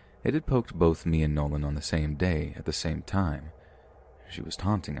because it had poked both me and Nolan on the same day at the same time. She was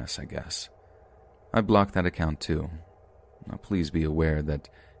taunting us, I guess. I blocked that account too. Now please be aware that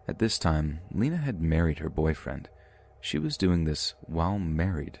at this time, Lena had married her boyfriend. She was doing this while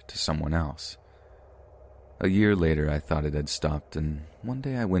married to someone else. A year later, I thought it had stopped, and one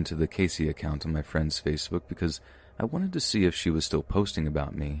day I went to the Casey account on my friend's Facebook because I wanted to see if she was still posting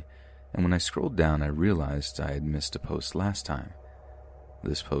about me, and when I scrolled down, I realized I had missed a post last time.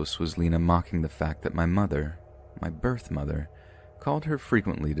 This post was Lena mocking the fact that my mother, my birth mother, called her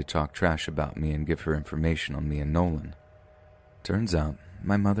frequently to talk trash about me and give her information on me and Nolan. Turns out,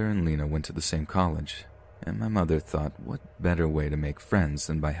 my mother and Lena went to the same college, and my mother thought what better way to make friends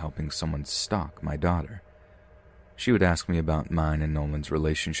than by helping someone stalk my daughter. She would ask me about mine and Nolan's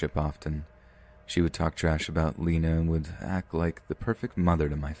relationship often. She would talk trash about Lena and would act like the perfect mother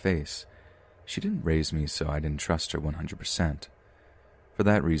to my face. She didn't raise me, so I didn't trust her 100%. For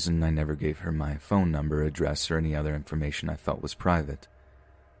that reason, I never gave her my phone number, address, or any other information I felt was private.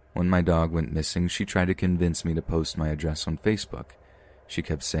 When my dog went missing, she tried to convince me to post my address on Facebook. She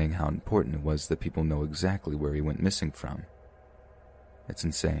kept saying how important it was that people know exactly where he went missing from. It's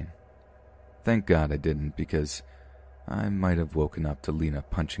insane. Thank God I didn't, because I might have woken up to Lena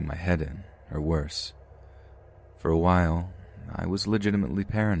punching my head in, or worse. For a while, I was legitimately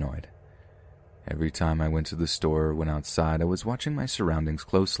paranoid. Every time I went to the store or went outside, I was watching my surroundings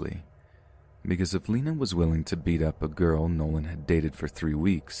closely. Because if Lena was willing to beat up a girl Nolan had dated for 3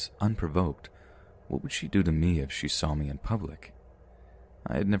 weeks, unprovoked, what would she do to me if she saw me in public?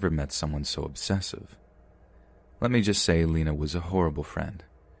 I had never met someone so obsessive. Let me just say Lena was a horrible friend.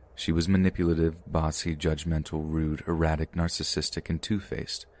 She was manipulative, bossy, judgmental, rude, erratic, narcissistic, and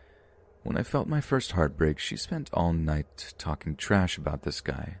two-faced. When I felt my first heartbreak, she spent all night talking trash about this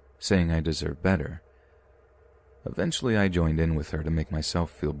guy, saying I deserved better. Eventually, I joined in with her to make myself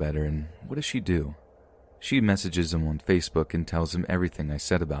feel better, and what does she do? She messages him on Facebook and tells him everything I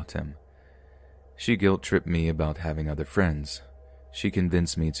said about him. She guilt-tripped me about having other friends. She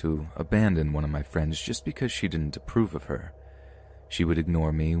convinced me to abandon one of my friends just because she didn't approve of her. She would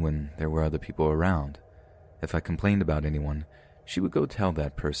ignore me when there were other people around. If I complained about anyone, she would go tell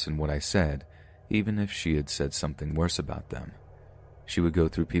that person what I said, even if she had said something worse about them. She would go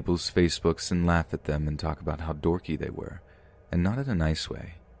through people's Facebooks and laugh at them and talk about how dorky they were, and not in a nice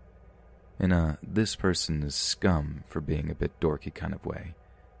way. In a this person is scum for being a bit dorky kind of way.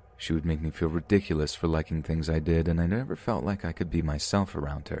 She would make me feel ridiculous for liking things I did, and I never felt like I could be myself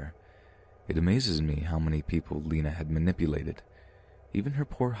around her. It amazes me how many people Lena had manipulated. Even her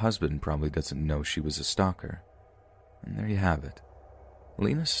poor husband probably doesn't know she was a stalker. And there you have it.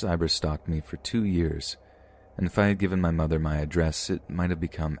 Lena cyberstalked me for 2 years, and if I had given my mother my address, it might have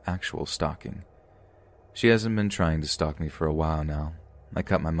become actual stalking. She hasn't been trying to stalk me for a while now. I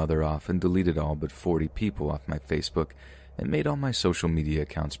cut my mother off and deleted all but 40 people off my Facebook and made all my social media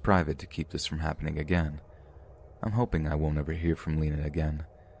accounts private to keep this from happening again. I'm hoping I won't ever hear from Lena again.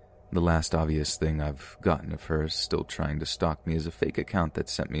 The last obvious thing I've gotten of her still trying to stalk me is a fake account that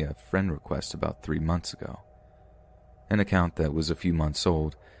sent me a friend request about 3 months ago. An account that was a few months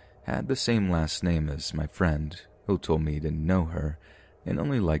old, had the same last name as my friend, who told me he didn't know her, and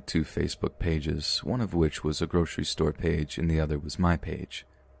only liked 2 Facebook pages, one of which was a grocery store page and the other was my page,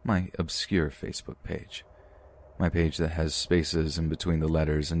 my obscure Facebook page. My page that has spaces in between the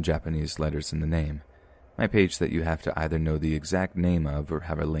letters and Japanese letters in the name. My page that you have to either know the exact name of or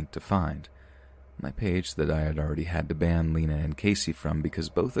have a link to find. My page that I had already had to ban Lena and Casey from because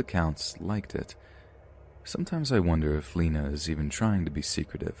both accounts liked it. Sometimes I wonder if Lena is even trying to be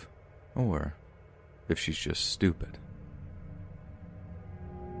secretive, or if she's just stupid.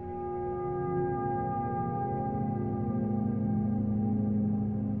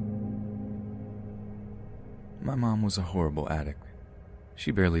 My mom was a horrible addict.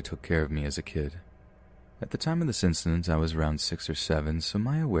 She barely took care of me as a kid. At the time of this incident, I was around 6 or 7, so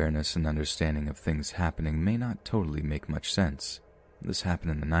my awareness and understanding of things happening may not totally make much sense. This happened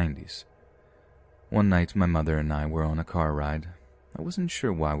in the 90s. One night, my mother and I were on a car ride. I wasn't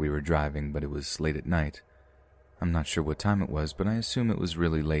sure why we were driving, but it was late at night. I'm not sure what time it was, but I assume it was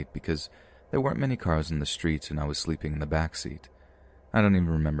really late because there weren't many cars in the street and I was sleeping in the back seat. I don't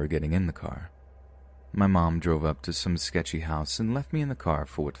even remember getting in the car. My mom drove up to some sketchy house and left me in the car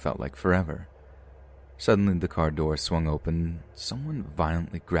for what felt like forever. Suddenly the car door swung open. Someone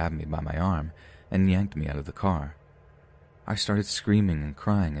violently grabbed me by my arm and yanked me out of the car. I started screaming and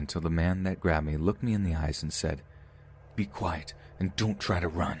crying until the man that grabbed me looked me in the eyes and said, "Be quiet and don't try to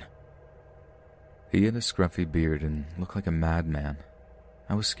run." He had a scruffy beard and looked like a madman.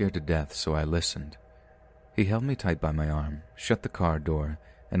 I was scared to death, so I listened. He held me tight by my arm, shut the car door,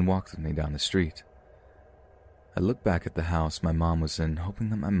 and walked with me down the street. I looked back at the house my mom was in,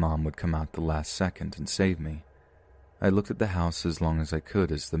 hoping that my mom would come out the last second and save me. I looked at the house as long as I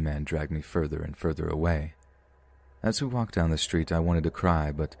could as the man dragged me further and further away. As we walked down the street, I wanted to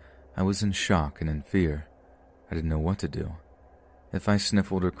cry, but I was in shock and in fear. I didn't know what to do. If I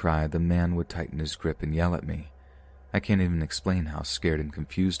sniffled or cried, the man would tighten his grip and yell at me. I can't even explain how scared and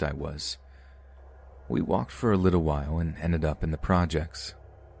confused I was. We walked for a little while and ended up in the projects.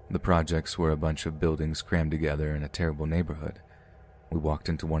 The projects were a bunch of buildings crammed together in a terrible neighborhood. We walked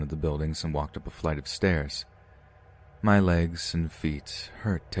into one of the buildings and walked up a flight of stairs. My legs and feet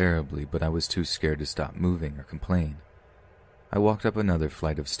hurt terribly, but I was too scared to stop moving or complain. I walked up another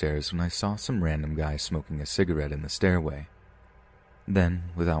flight of stairs when I saw some random guy smoking a cigarette in the stairway.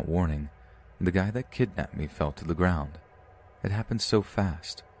 Then, without warning, the guy that kidnapped me fell to the ground. It happened so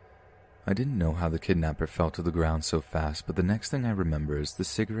fast. I didn't know how the kidnapper fell to the ground so fast, but the next thing I remember is the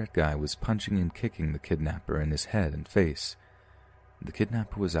cigarette guy was punching and kicking the kidnapper in his head and face. The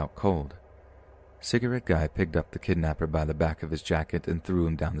kidnapper was out cold. Cigarette guy picked up the kidnapper by the back of his jacket and threw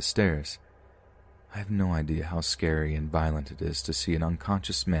him down the stairs. I have no idea how scary and violent it is to see an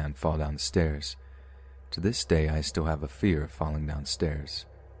unconscious man fall down the stairs. To this day, I still have a fear of falling downstairs.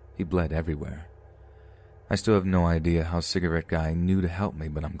 He bled everywhere. I still have no idea how cigarette guy knew to help me,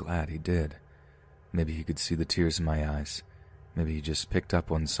 but I'm glad he did. Maybe he could see the tears in my eyes. Maybe he just picked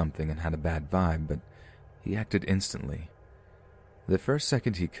up on something and had a bad vibe, but he acted instantly. The first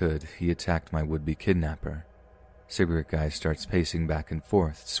second he could, he attacked my would-be kidnapper. Cigarette guy starts pacing back and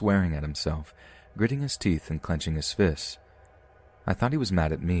forth, swearing at himself, gritting his teeth and clenching his fists. I thought he was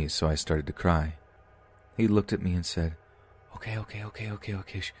mad at me, so I started to cry. He looked at me and said, Okay,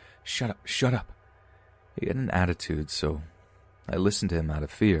 shut up. He had an attitude, so I listened to him out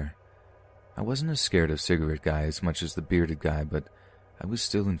of fear. I wasn't as scared of Cigarette Guy as much as the bearded guy, but I was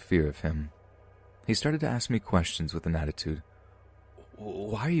still in fear of him. He started to ask me questions with an attitude.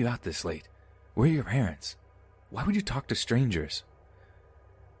 Why are you out this late? Where are your parents? Why would you talk to strangers?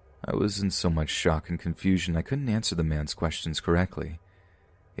 I was in so much shock and confusion I couldn't answer the man's questions correctly.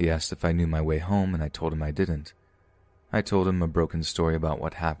 He asked if I knew my way home, and I told him I didn't. I told him a broken story about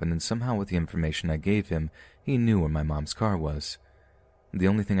what happened, and somehow with the information I gave him, he knew where my mom's car was. The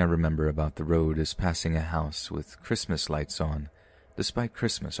only thing I remember about the road is passing a house with Christmas lights on, despite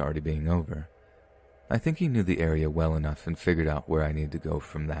Christmas already being over. I think he knew the area well enough and figured out where I needed to go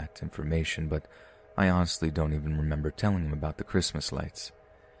from that information, but I honestly don't even remember telling him about the Christmas lights.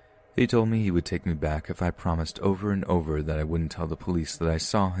 He told me he would take me back if I promised over and over that I wouldn't tell the police that I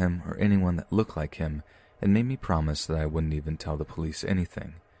saw him or anyone that looked like him, and made me promise that I wouldn't even tell the police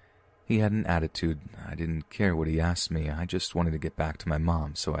anything. He had an attitude. I didn't care what he asked me. I just wanted to get back to my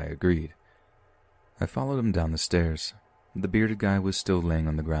mom, so I agreed. I followed him down the stairs. The bearded guy was still laying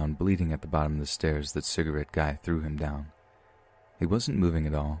on the ground, bleeding at the bottom of the stairs that Cigarette Guy threw him down. He wasn't moving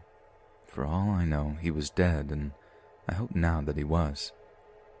at all. For all I know, he was dead, and I hope now that he was.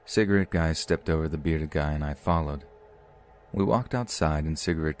 Cigarette Guy stepped over the bearded guy, and I followed. We walked outside, and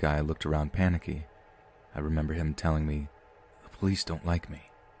Cigarette Guy looked around panicky. I remember him telling me, "The police don't like me."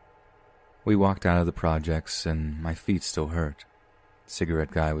 We walked out of the projects, and my feet still hurt.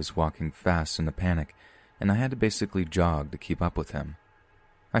 Cigarette Guy was walking fast in a panic, and I had to basically jog to keep up with him.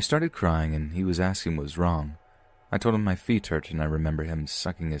 I started crying, and he was asking what was wrong. I told him my feet hurt, and I remember him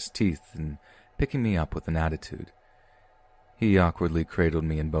sucking his teeth and picking me up with an attitude. He awkwardly cradled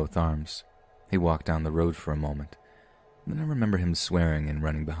me in both arms. He walked down the road for a moment. Then I remember him swearing and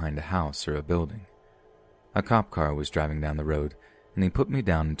running behind a house or a building. A cop car was driving down the road, and he put me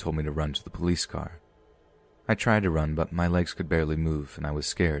down and told me to run to the police car. I tried to run, but my legs could barely move, and I was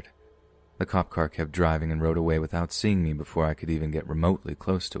scared. The cop car kept driving and rode away without seeing me before I could even get remotely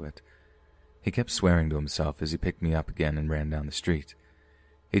close to it. He kept swearing to himself as he picked me up again and ran down the street.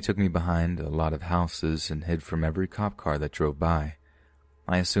 He took me behind a lot of houses and hid from every cop car that drove by.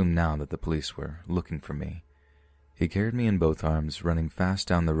 I assumed now that the police were looking for me. He carried me in both arms, running fast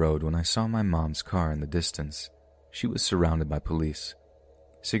down the road when I saw my mom's car in the distance. She was surrounded by police.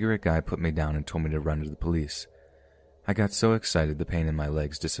 Cigarette Guy put me down and told me to run to the police. I got so excited the pain in my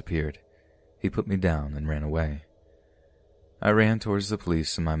legs disappeared. He put me down and ran away. I ran towards the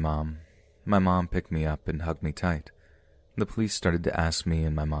police and my mom. My mom picked me up and hugged me tight. The police started to ask me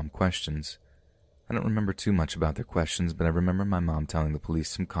and my mom questions. I don't remember too much about their questions, but I remember my mom telling the police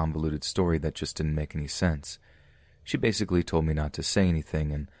some convoluted story that just didn't make any sense. She basically told me not to say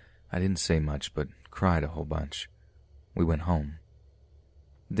anything, and I didn't say much, but cried a whole bunch. We went home.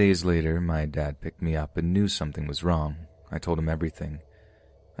 Days later, my dad picked me up and knew something was wrong. I told him everything.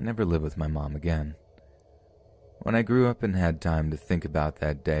 I never lived with my mom again. When I grew up and had time to think about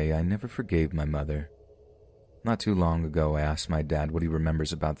that day, I never forgave my mother. Not too long ago, I asked my dad what he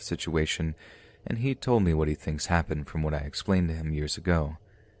remembers about the situation, and he told me what he thinks happened from what I explained to him years ago.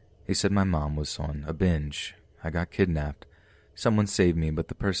 He said my mom was on a binge. I got kidnapped. Someone saved me, but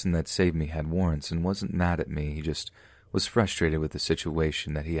the person that saved me had warrants and wasn't mad at me. He just was frustrated with the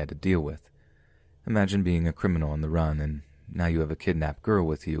situation that he had to deal with. Imagine being a criminal on the run, and now you have a kidnapped girl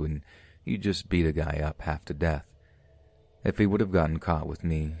with you, and you just beat a guy up half to death. If he would have gotten caught with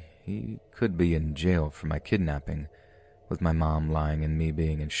me, he could be in jail for my kidnapping. With my mom lying and me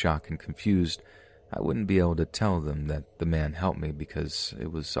being in shock and confused, I wouldn't be able to tell them that the man helped me because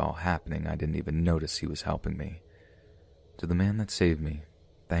it was all happening. I didn't even notice he was helping me. To the man that saved me,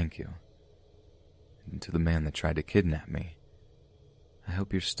 thank you. And to the man that tried to kidnap me, I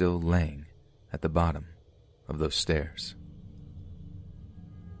hope you're still laying at the bottom of those stairs.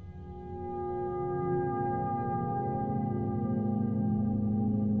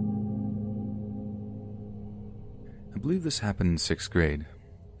 I believe this happened in 6th grade.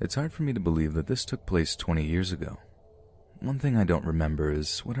 It's hard for me to believe that this took place 20 years ago. One thing I don't remember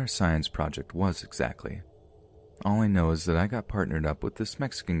is what our science project was exactly. All I know is that I got partnered up with this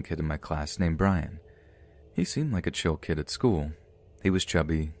Mexican kid in my class named Brian. He seemed like a chill kid at school. He was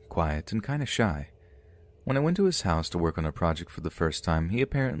chubby, quiet, and kind of shy. When I went to his house to work on a project for the first time, he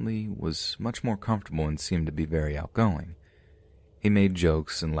apparently was much more comfortable and seemed to be very outgoing. He made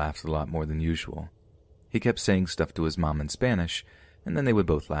jokes and laughed a lot more than usual. He kept saying stuff to his mom in Spanish, and then they would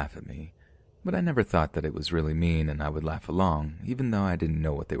both laugh at me. But I never thought that it was really mean, and I would laugh along, even though I didn't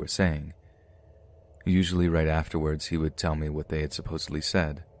know what they were saying. Usually right afterwards he would tell me what they had supposedly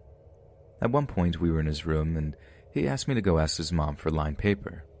said. At one point we were in his room and he asked me to go ask his mom for lined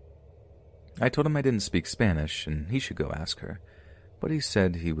paper. I told him I didn't speak Spanish and he should go ask her, but he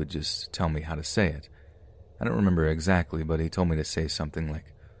said he would just tell me how to say it. I don't remember exactly, but he told me to say something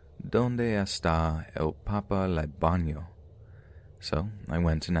like, "Donde está el papa la baño?" So I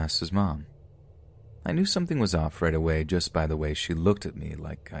went and asked his mom. I knew something was off right away just by the way she looked at me,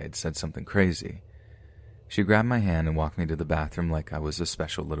 like I had said something crazy. She grabbed my hand and walked me to the bathroom like I was a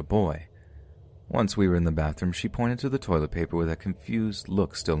special little boy. Once we were in the bathroom, she pointed to the toilet paper with a confused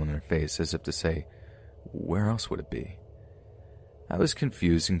look still on her face, as if to say, where else would it be? I was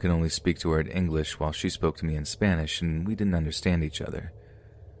confused and could only speak to her in English while she spoke to me in Spanish, and we didn't understand each other.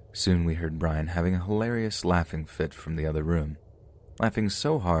 Soon we heard Brian having a hilarious laughing fit from the other room, laughing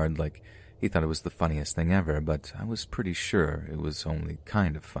so hard like he thought it was the funniest thing ever, but I was pretty sure it was only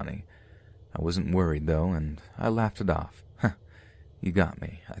kind of funny. I wasn't worried, though, and I laughed it off. Huh, you got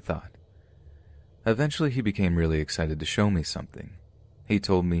me, I thought. Eventually he became really excited to show me something. He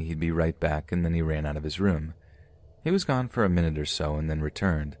told me he'd be right back, and then he ran out of his room. He was gone for a minute or so and then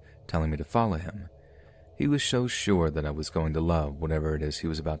returned, telling me to follow him. He was so sure that I was going to love whatever it is he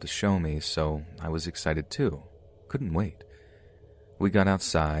was about to show me, so I was excited too. Couldn't wait. We got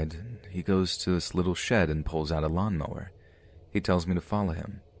outside, and he goes to this little shed and pulls out a lawnmower. He tells me to follow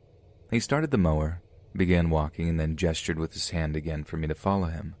him. He started the mower, began walking, and then gestured with his hand again for me to follow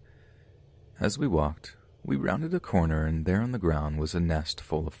him. As we walked, we rounded a corner, and there on the ground was a nest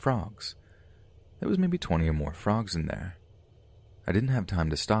full of frogs. There was maybe 20 or more frogs in there. I didn't have time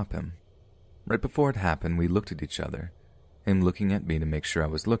to stop him. Right before it happened, we looked at each other, him looking at me to make sure I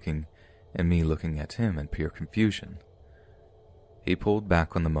was looking, and me looking at him in pure confusion. He pulled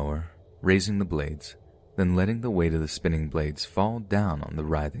back on the mower, raising the blades, then letting the weight of the spinning blades fall down on the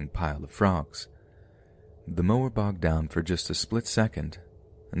writhing pile of frogs. The mower bogged down for just a split second,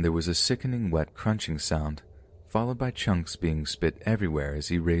 and there was a sickening wet crunching sound, followed by chunks being spit everywhere as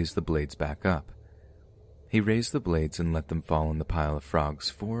he raised the blades back up. He raised the blades and let them fall in the pile of frogs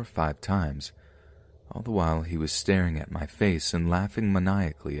 4 or 5 times. All the while he was staring at my face and laughing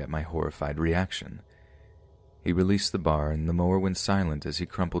maniacally at my horrified reaction. He released the bar and the mower went silent as he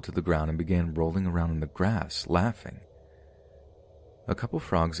crumpled to the ground and began rolling around in the grass, laughing. A couple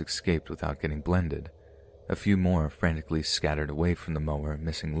frogs escaped without getting blended. A few more frantically scattered away from the mower,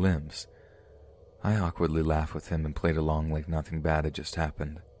 missing limbs. I awkwardly laughed with him and played along like nothing bad had just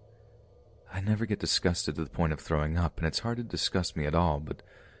happened. I never get disgusted to the point of throwing up, and it's hard to disgust me at all, but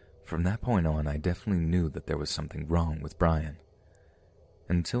from that point on, I definitely knew that there was something wrong with Brian.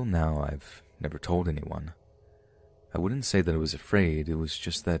 Until now, I've never told anyone. I wouldn't say that I was afraid, it was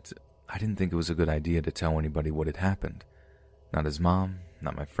just that I didn't think it was a good idea to tell anybody what had happened. Not his mom,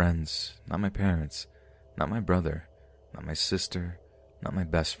 not my friends, not my parents, not my brother, not my sister, not my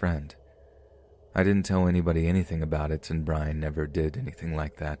best friend. I didn't tell anybody anything about it, and Brian never did anything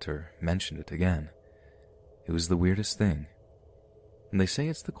like that or mentioned it again. It was the weirdest thing. And they say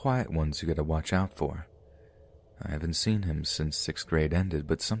it's the quiet ones you gotta watch out for. I haven't seen him since 6th grade ended,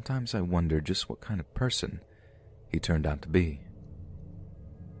 but sometimes I wonder just what kind of person he turned out to be.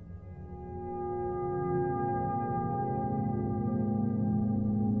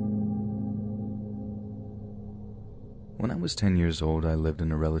 When I was 10 years old, I lived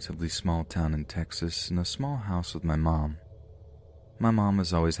in a relatively small town in Texas in a small house with my mom. My mom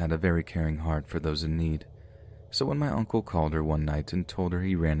has always had a very caring heart for those in need, so when my uncle called her one night and told her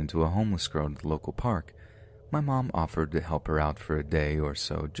he ran into a homeless girl at the local park, my mom offered to help her out for a day or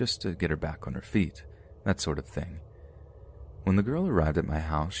so just to get her back on her feet, that sort of thing. When the girl arrived at my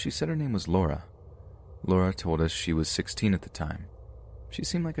house, she said her name was Laura. Laura told us she was 16 at the time. She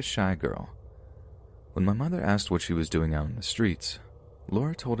seemed like a shy girl. When my mother asked what she was doing out in the streets,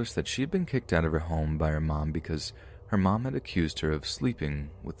 Laura told us that she had been kicked out of her home by her mom because her mom had accused her of sleeping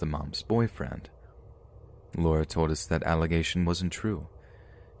with the mom's boyfriend. Laura told us that allegation wasn't true.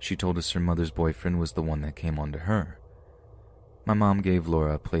 She told us her mother's boyfriend was the one that came on to her. My mom gave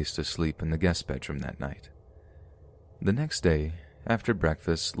Laura a place to sleep in the guest bedroom that night. The next day, after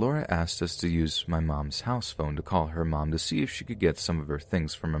breakfast, Laura asked us to use my mom's house phone to call her mom to see if she could get some of her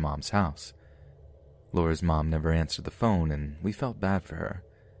things from her mom's house. Laura's mom never answered the phone, and we felt bad for her.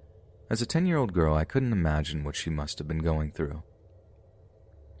 As a 10-year-old girl, I couldn't imagine what she must have been going through.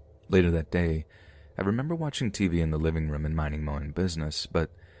 Later that day, I remember watching TV in the living room and minding my own business, but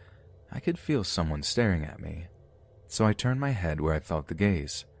I could feel someone staring at me, so I turned my head where I felt the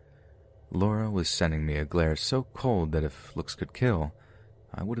gaze. Laura was sending me a glare so cold that if looks could kill,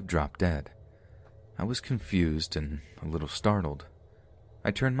 I would have dropped dead. I was confused and a little startled.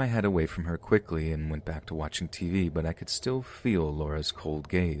 I turned my head away from her quickly and went back to watching TV, but I could still feel Laura's cold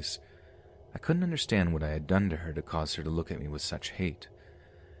gaze. I couldn't understand what I had done to her to cause her to look at me with such hate.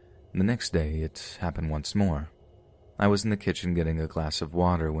 The next day, it happened once more. I was in the kitchen getting a glass of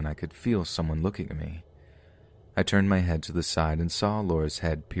water when I could feel someone looking at me. I turned my head to the side and saw Laura's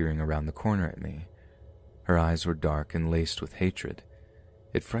head peering around the corner at me. Her eyes were dark and laced with hatred.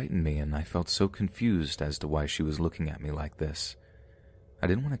 It frightened me, and I felt so confused as to why she was looking at me like this. I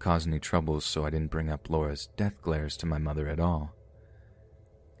didn't want to cause any trouble, so I didn't bring up Laura's death glares to my mother at all.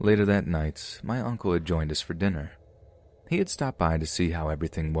 Later that night, my uncle had joined us for dinner. He had stopped by to see how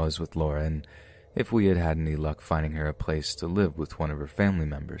everything was with Laura and if we had had any luck finding her a place to live with one of her family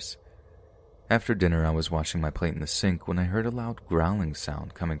members. After dinner, I was washing my plate in the sink when I heard a loud growling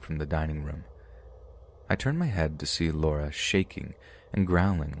sound coming from the dining room. I turned my head to see Laura shaking and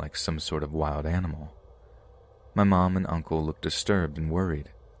growling like some sort of wild animal. My mom and uncle looked disturbed and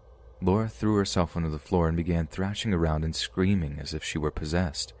worried. Laura threw herself onto the floor and began thrashing around and screaming as if she were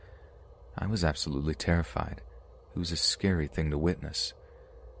possessed. I was absolutely terrified. It was a scary thing to witness.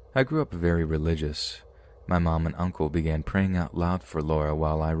 I grew up very religious. My mom and uncle began praying out loud for Laura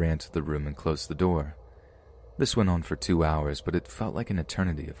while I ran to the room and closed the door. This went on for 2 hours, but it felt like an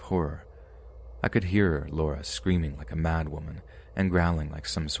eternity of horror. I could hear Laura screaming like a madwoman and growling like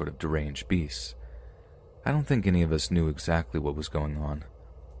some sort of deranged beast. I don't think any of us knew exactly what was going on.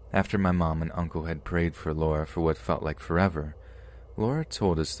 After my mom and uncle had prayed for Laura for what felt like forever, Laura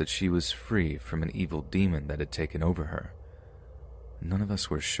told us that she was free from an evil demon that had taken over her. None of us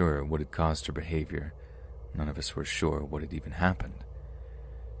were sure what had caused her behavior. None of us were sure what had even happened.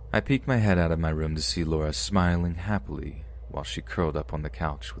 I peeked my head out of my room to see Laura smiling happily while she curled up on the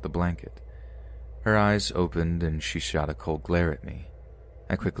couch with a blanket. Her eyes opened and she shot a cold glare at me.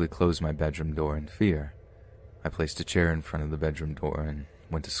 I quickly closed my bedroom door in fear. I placed a chair in front of the bedroom door and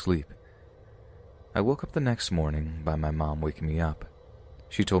went to sleep. I woke up the next morning by my mom waking me up.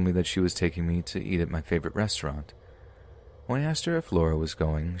 She told me that she was taking me to eat at my favorite restaurant. When I asked her if Laura was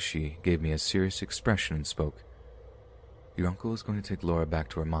going, she gave me a serious expression and spoke. "Your uncle is going to take Laura back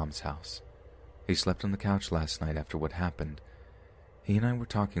to her mom's house. He slept on the couch last night after what happened. He and I were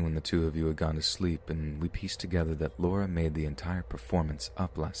talking when the two of you had gone to sleep, and we pieced together that Laura made the entire performance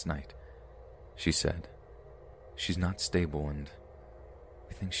up last night. She said, 'She's not stable and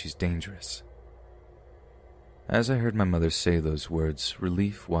we think she's dangerous.'" As I heard my mother say those words,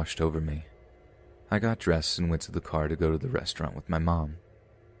 relief washed over me. I got dressed and went to the car to go to the restaurant with my mom.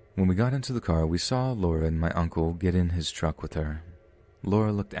 When we got into the car, we saw Laura and my uncle get in his truck with her.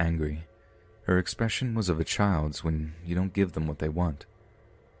 Laura looked angry. Her expression was of a child's when you don't give them what they want.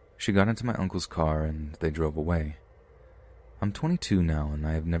 She got into my uncle's car and they drove away. I'm 22 now, and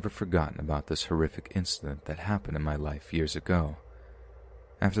I have never forgotten about this horrific incident that happened in my life years ago.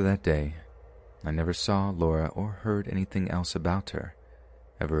 After that day, I never saw Laura or heard anything else about her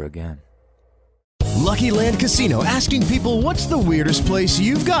ever again. Lucky Land Casino, asking people, what's the weirdest place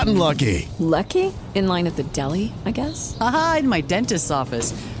you've gotten lucky? Lucky? In line at the deli, I guess? Aha, in my dentist's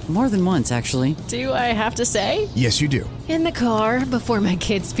office. More than once, actually. Do I have to say? Yes, you do. In the car before my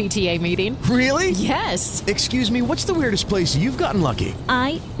kids' PTA meeting. Really? Yes. Excuse me, what's the weirdest place you've gotten lucky?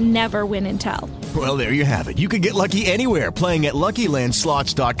 I never win and tell. Well, there you have it. You can get lucky anywhere, playing at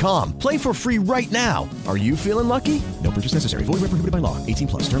LuckyLandSlots.com. Play for free right now. Are you feeling lucky? No purchase necessary. Void where prohibited by law. 18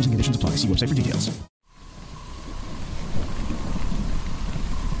 plus. Terms and conditions apply. See website for details.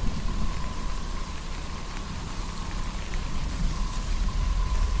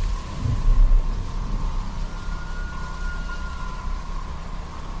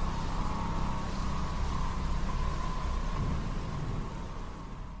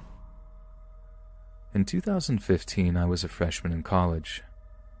 In 2015, I was a freshman in college.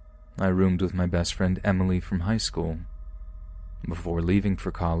 I roomed with my best friend Emily from high school. Before leaving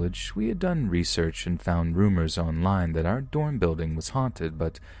for college, we had done research and found rumors online that our dorm building was haunted,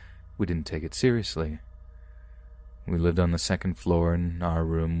 but we didn't take it seriously. We lived on the second floor, and our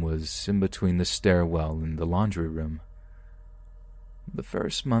room was in between the stairwell and the laundry room. The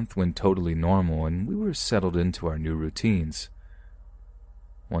first month went totally normal, and we were settled into our new routines.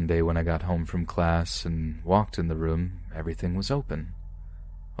 One day when I got home from class and walked in the room, everything was open.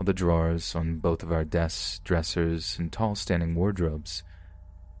 All the drawers on both of our desks, dressers, and tall standing wardrobes.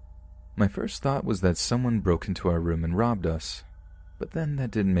 My first thought was that someone broke into our room and robbed us, but then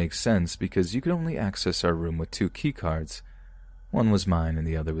that didn't make sense because you could only access our room with 2 key cards. One was mine and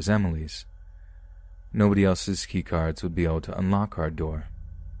the other was Emily's. Nobody else's key cards would be able to unlock our door.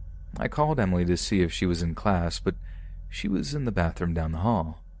 I called Emily to see if she was in class, but she was in the bathroom down the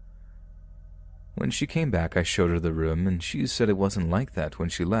hall. When she came back, I showed her the room, and she said it wasn't like that when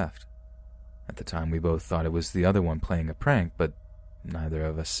she left. At the time, we both thought it was the other one playing a prank, but neither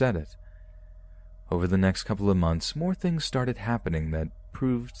of us said it. Over the next couple of months, more things started happening that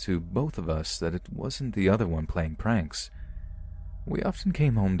proved to both of us that it wasn't the other one playing pranks. We often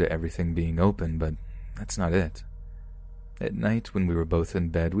came home to everything being open, but that's not it. At night, when we were both in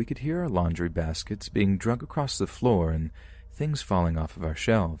bed, we could hear our laundry baskets being dragged across the floor and things falling off of our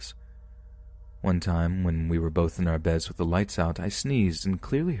shelves. One time, when we were both in our beds with the lights out, I sneezed and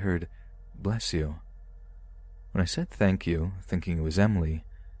clearly heard, "Bless you." When I said thank you, thinking it was Emily,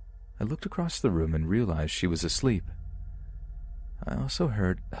 I looked across the room and realized she was asleep. I also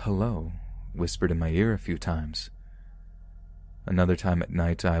heard "hello" whispered in my ear a few times. Another time at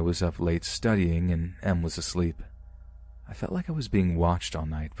night, I was up late studying and Em was asleep. I felt like I was being watched all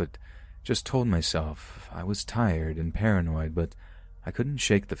night, but just told myself I was tired and paranoid, but I couldn't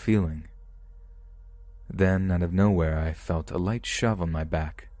shake the feeling. Then, out of nowhere, I felt a light shove on my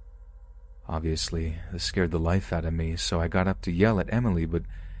back. Obviously, this scared the life out of me, so I got up to yell at Emily, but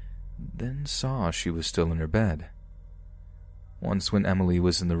then saw she was still in her bed. Once when Emily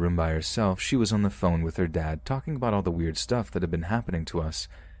was in the room by herself, she was on the phone with her dad talking about all the weird stuff that had been happening to us.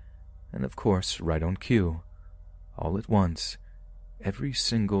 And of course, right on cue, all at once, every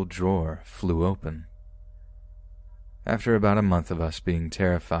single drawer flew open. After about a month of us being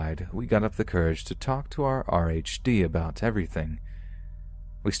terrified, we got up the courage to talk to our RHD about everything.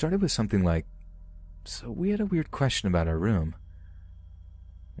 We started with something like, "So we had a weird question about our room."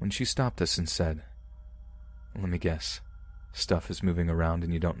 When she stopped us and said, "Let me guess. Stuff is moving around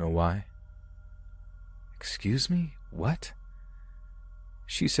and you don't know why?" "Excuse me? What?"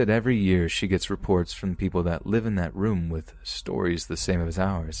 She said every year she gets reports from people that live in that room with stories the same as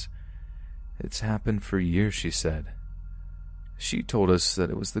ours. It's happened for years, she said. She told us that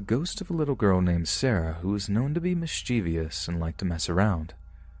it was the ghost of a little girl named Sarah who was known to be mischievous and liked to mess around.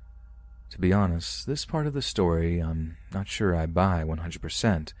 To be honest, this part of the story I'm not sure I buy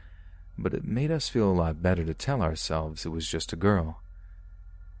 100%, but it made us feel a lot better to tell ourselves it was just a girl.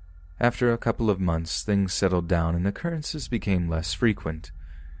 After a couple of months, things settled down and occurrences became less frequent.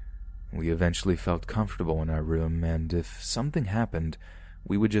 We eventually felt comfortable in our room, and if something happened,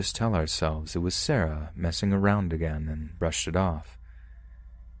 we would just tell ourselves it was Sarah messing around again and brushed it off.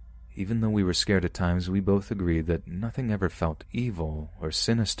 Even though we were scared at times, we both agreed that nothing ever felt evil or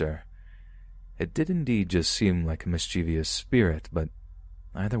sinister. It did indeed just seem like a mischievous spirit, but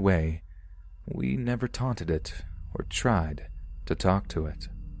either way, we never taunted it or tried to talk to it.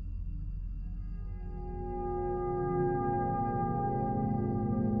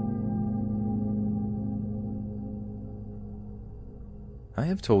 I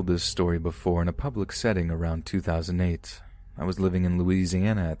have told this story before in a public setting around 2008. I was living in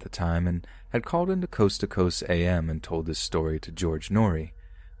Louisiana at the time and had called into Coast to Coast AM and told this story to George Norrie,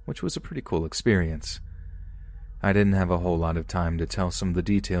 which was a pretty cool experience. I didn't have a whole lot of time to tell some of the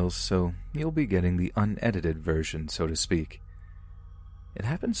details, so you'll be getting the unedited version, so to speak. It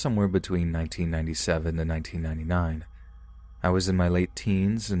happened somewhere between 1997 and 1999. I was in my late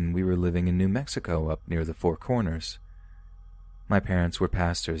teens and we were living in New Mexico up near the Four Corners. My parents were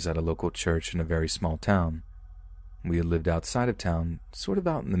pastors at a local church in a very small town. We had lived outside of town, sort of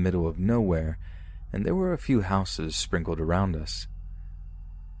out in the middle of nowhere, and there were a few houses sprinkled around us.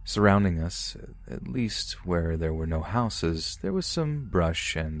 Surrounding us, at least where there were no houses, there was some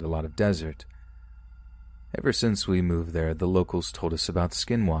brush and a lot of desert. Ever since we moved there, the locals told us about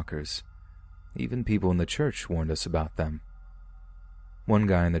skinwalkers. Even people in the church warned us about them. One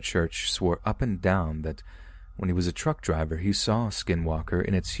guy in the church swore up and down that when he was a truck driver, he saw a skinwalker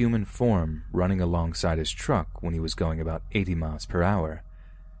in its human form running alongside his truck when he was going about 80 miles per hour.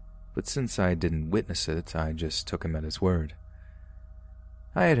 But since I didn't witness it, I just took him at his word.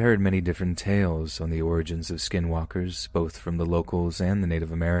 I had heard many different tales on the origins of skinwalkers, both from the locals and the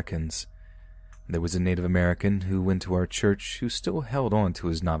Native Americans. There was a Native American who went to our church who still held on to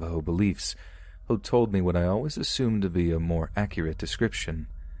his Navajo beliefs, who told me what I always assumed to be a more accurate description.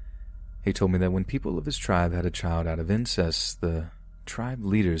 He told me that when people of his tribe had a child out of incest, the tribe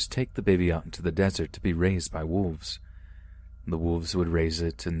leaders take the baby out into the desert to be raised by wolves. The wolves would raise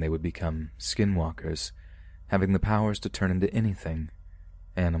it and they would become skinwalkers, having the powers to turn into anything,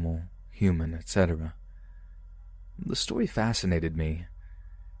 animal, human, etc. The story fascinated me.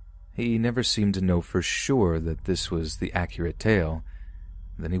 He never seemed to know for sure that this was the accurate tale.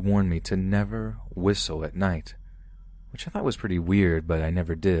 Then he warned me to never whistle at night, which I thought was pretty weird, but I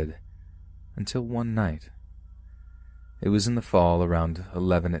never did. Until one night. It was in the fall, around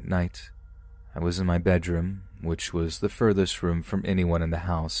 11 at night. I was in my bedroom, which was the furthest room from anyone in the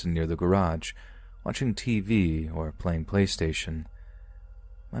house and near the garage, watching TV or playing PlayStation.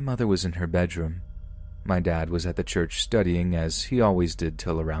 My mother was in her bedroom. My dad was at the church studying, as he always did,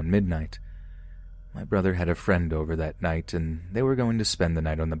 till around midnight. My brother had a friend over that night, and they were going to spend the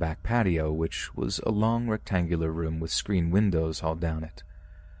night on the back patio, which was a long rectangular room with screen windows all down it.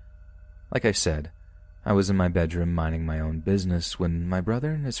 Like I said, I was in my bedroom minding my own business when my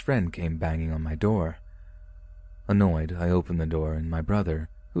brother and his friend came banging on my door. Annoyed, I opened the door, and my brother,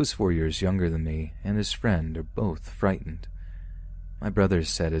 who is 4 years younger than me, and his friend are both frightened. My brothers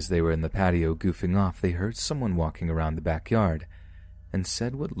said as they were in the patio goofing off, they heard someone walking around the backyard, and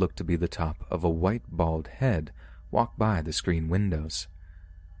said what looked to be the top of a white bald head walk by the screen windows.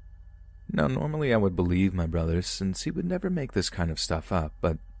 Now, normally I would believe my brother, since he would never make this kind of stuff up,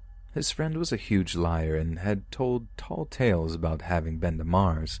 but his friend was a huge liar and had told tall tales about having been to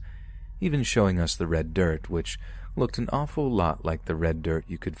Mars, even showing us the red dirt, which looked an awful lot like the red dirt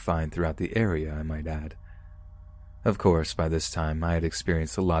you could find throughout the area, I might add. Of course, by this time I had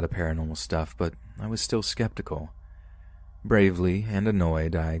experienced a lot of paranormal stuff, but I was still skeptical. Bravely and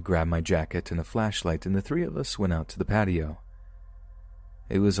annoyed, I grabbed my jacket and a flashlight, and the three of us went out to the patio.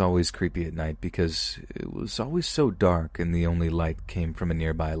 It was always creepy at night because it was always so dark, and the only light came from a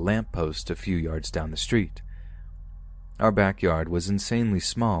nearby lamppost a few yards down the street. Our backyard was insanely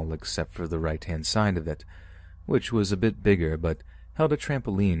small except for the right-hand side of it, which was a bit bigger but held a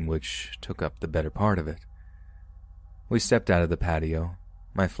trampoline which took up the better part of it. We stepped out of the patio,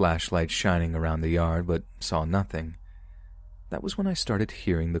 my flashlight shining around the yard, but saw nothing. That was when I started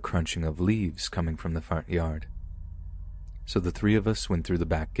hearing the crunching of leaves coming from the front yard. So the three of us went through the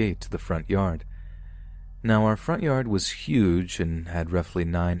back gate to the front yard. Now, our front yard was huge and had roughly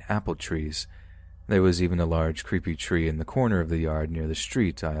 9 apple trees. There was even a large creepy tree in the corner of the yard near the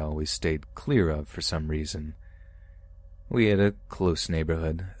street I always stayed clear of for some reason. We had a close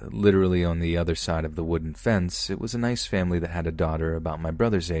neighborhood. Literally on the other side of the wooden fence, it was a nice family that had a daughter about my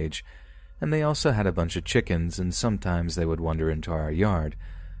brother's age, and they also had a bunch of chickens, and sometimes they would wander into our yard,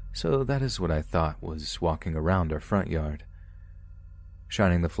 so that is what I thought was walking around our front yard.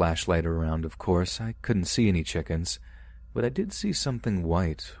 Shining the flashlight around, of course, I couldn't see any chickens, but I did see something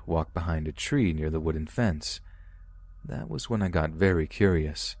white walk behind a tree near the wooden fence. That was when I got very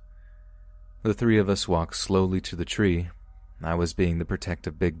curious. The three of us walked slowly to the tree. I was being the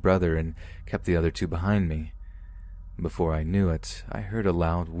protective big brother and kept the other two behind me. Before I knew it, I heard a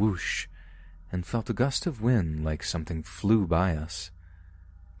loud whoosh and felt a gust of wind like something flew by us.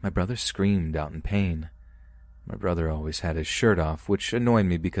 My brother screamed out in pain. My brother always had his shirt off, which annoyed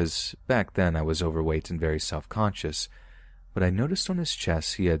me because back then I was overweight and very self-conscious, but I noticed on his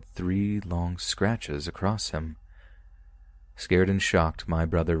chest he had 3 long scratches across him. Scared and shocked, my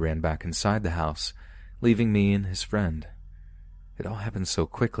brother ran back inside the house, leaving me and his friend. It all happened so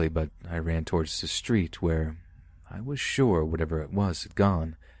quickly, but I ran towards the street where I was sure whatever it was had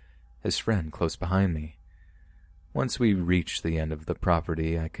gone, his friend close behind me. Once we reached the end of the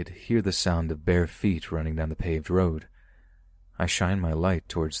property, I could hear the sound of bare feet running down the paved road. I shined my light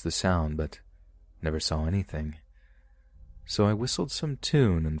towards the sound, but never saw anything. So I whistled some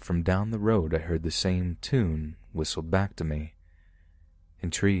tune, and from down the road I heard the same tune whistled back to me.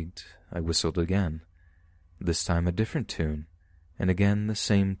 Intrigued, I whistled again, this time a different tune, and again the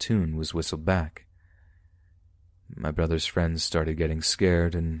same tune was whistled back. My brother's friends started getting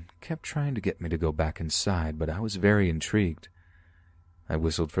scared and kept trying to get me to go back inside, but I was very intrigued. I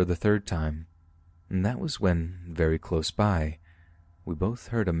whistled for the 3rd time, and that was when, very close by, we both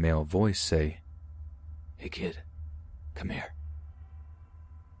heard a male voice say, "Hey kid, come here."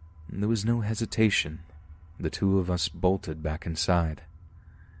 And there was no hesitation. The two of us bolted back inside.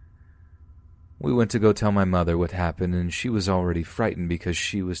 We went to go tell my mother what happened, and she was already frightened because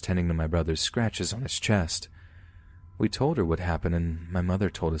she was tending to my brother's scratches on his chest. We told her what happened, and my mother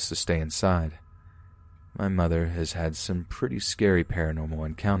told us to stay inside. My mother has had some pretty scary paranormal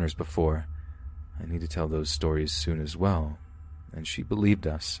encounters before. I need to tell those stories soon as well, and she believed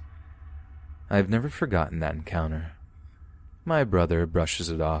us. I have never forgotten that encounter. My brother brushes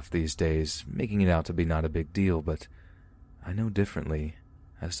it off these days, making it out to be not a big deal, but I know differently,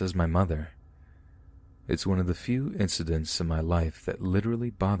 as does my mother. It's one of the few incidents in my life that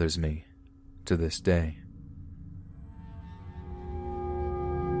literally bothers me to this day.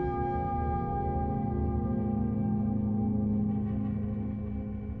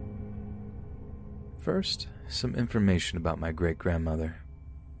 First, some information about my great-grandmother.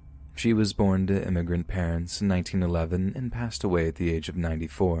 She was born to immigrant parents in 1911 and passed away at the age of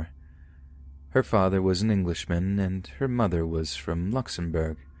 94. Her father was an Englishman and her mother was from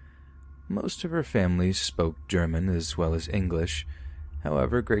Luxembourg. Most of her family spoke German as well as English,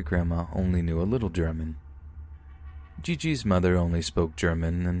 However, great-grandma only knew a little German. Gigi's mother only spoke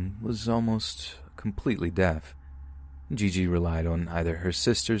German and was almost completely deaf. Gigi relied on either her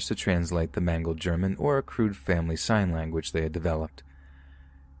sisters to translate the mangled German or a crude family sign language they had developed.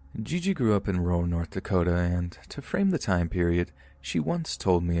 Gigi grew up in rural North Dakota, and to frame the time period, she once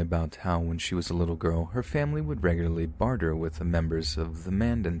told me about how when she was a little girl, her family would regularly barter with the members of the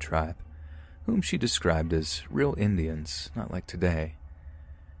Mandan tribe, whom she described as real Indians, not like today.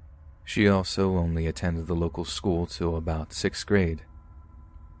 She also only attended the local school till about 6th grade.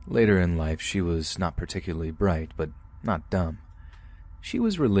 Later in life, she was not particularly bright, but not dumb. She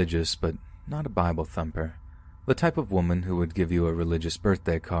was religious, but not a Bible thumper, the type of woman who would give you a religious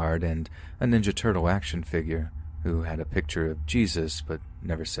birthday card and a Ninja Turtle action figure, who had a picture of Jesus but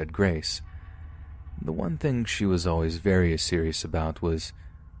never said grace. The one thing she was always very serious about was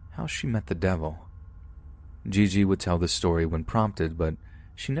how she met the devil. Gigi would tell the story when prompted, but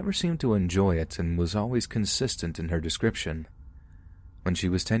she never seemed to enjoy it and was always consistent in her description. When she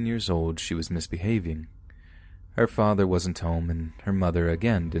was 10 years old, she was misbehaving. Her father wasn't home, and her mother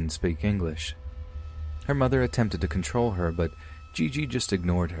again didn't speak English. Her mother attempted to control her, but Gigi just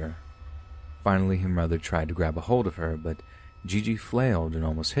ignored her. Finally, her mother tried to grab a hold of her, but Gigi flailed and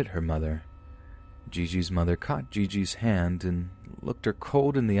almost hit her mother. Gigi's mother caught Gigi's hand and looked her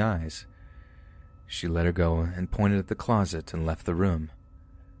cold in the eyes. She let her go and pointed at the closet and left the room.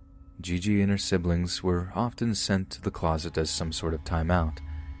 Gigi and her siblings were often sent to the closet as some sort of timeout,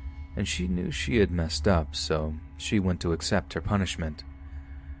 and she knew she had messed up, so she went to accept her punishment.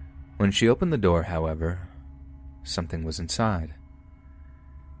 When she opened the door, however, something was inside.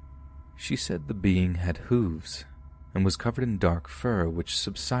 She said the being had hooves and was covered in dark fur which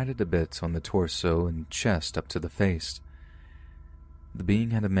subsided a bit on the torso and chest up to the face. The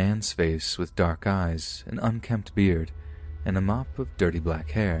being had a man's face with dark eyes, an unkempt beard, and a mop of dirty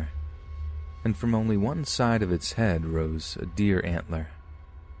black hair, and from only one side of its head rose a deer antler.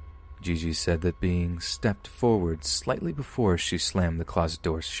 Gigi said that being stepped forward slightly before she slammed the closet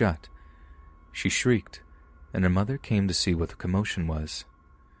door shut. She shrieked, and her mother came to see what the commotion was.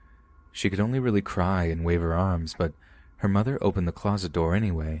 She could only really cry and wave her arms, but her mother opened the closet door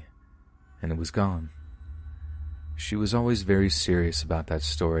anyway, and it was gone. She was always very serious about that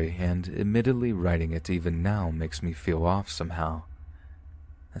story, and admittedly writing it even now makes me feel off somehow.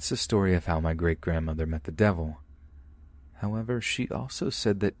 That's the story of how my great-grandmother met the devil. However, she also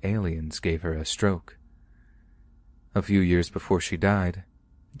said that aliens gave her a stroke. A few years before she died,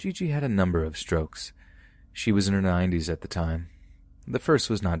 Gigi had a number of strokes. She was in her 90s at the time. The first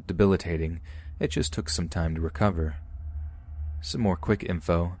was not debilitating, it just took some time to recover. Some more quick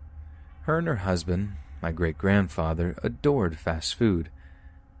info. Her and her husband, my great-grandfather, adored fast food.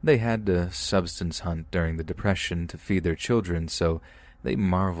 They had to substance hunt during the Depression to feed their children, so they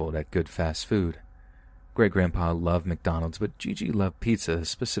marveled at good fast food. Great-grandpa loved McDonald's, but Gigi loved pizza,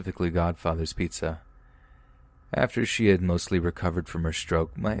 specifically Godfather's Pizza. After she had mostly recovered from her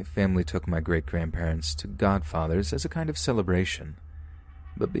stroke, my family took my great-grandparents to Godfather's as a kind of celebration.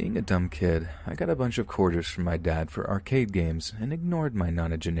 But being a dumb kid, I got a bunch of quarters from my dad for arcade games and ignored my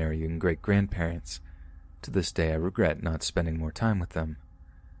nonagenarian great-grandparents. To this day, I regret not spending more time with them.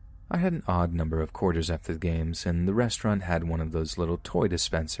 I had an odd number of quarters after the games, and the restaurant had one of those little toy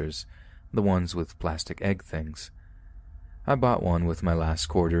dispensers, the ones with plastic egg things. I bought one with my last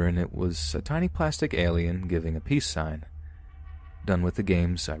quarter, and it was a tiny plastic alien giving a peace sign. Done with the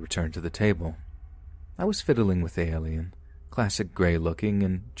games, I returned to the table. I was fiddling with the alien, classic gray-looking,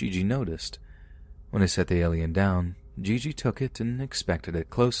 and Gigi noticed. When I set the alien down, Gigi took it and inspected it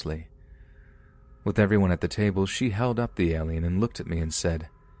closely. With everyone at the table, she held up the alien and looked at me and said,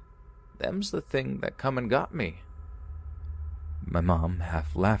 "Them's the thing that come and got me." My mom,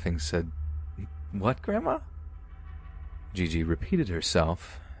 half laughing, said, "What, Grandma?" Gigi repeated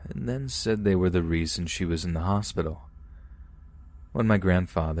herself, and then said they were the reason she was in the hospital. When my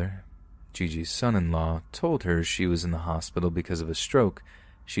grandfather, Gigi's son-in-law, told her she was in the hospital because of a stroke,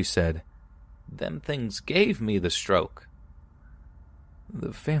 she said, "Them things gave me the stroke."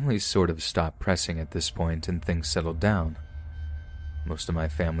 The family sort of stopped pressing at this point, and things settled down. Most of my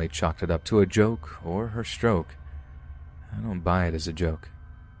family chalked it up to a joke or her stroke. I don't buy it as a joke.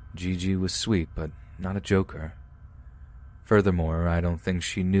 Gigi was sweet, but not a joker. Furthermore, I don't think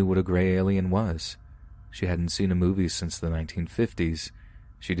she knew what a gray alien was. She hadn't seen a movie since the 1950s,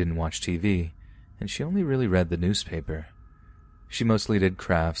 she didn't watch TV, and she only really read the newspaper. She mostly did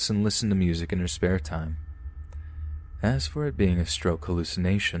crafts and listened to music in her spare time. As for it being a stroke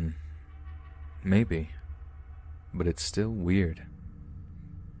hallucination, maybe, but it's still weird.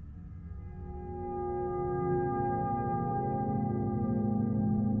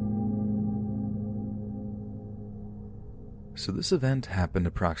 So this event happened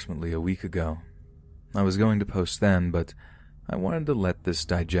approximately a week ago. I was going to post then, but I wanted to let this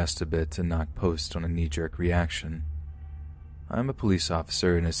digest a bit and not post on a knee-jerk reaction. I'm a police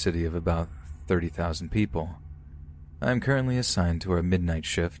officer in a city of about 30,000 people. I am currently assigned to our midnight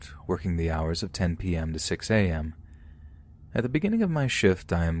shift, working the hours of 10 p.m. to 6 a.m. At the beginning of my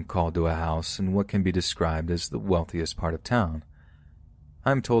shift, I am called to a house in what can be described as the wealthiest part of town. I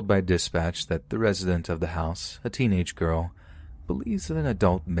am told by dispatch that the resident of the house, a teenage girl, believes that an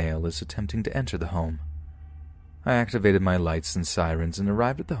adult male is attempting to enter the home. I activated my lights and sirens and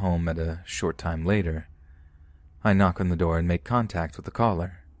arrived at the home at a short time later. I knock on the door and make contact with the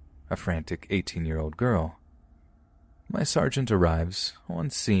caller, a frantic 18-year-old girl. My sergeant arrives on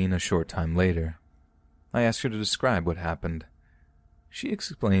scene a short time later. I ask her to describe what happened. She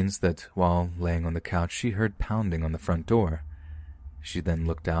explains that while laying on the couch she heard pounding on the front door. She then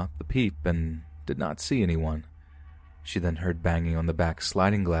looked out the peep and did not see anyone. She then heard banging on the back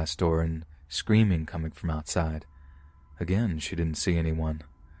sliding glass door and screaming coming from outside. Again, she didn't see anyone.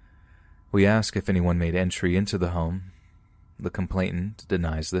 We ask if anyone made entry into the home. The complainant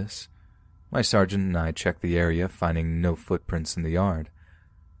denies this. My sergeant and I check the area, finding no footprints in the yard.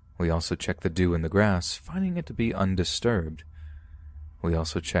 We also check the dew in the grass, finding it to be undisturbed. We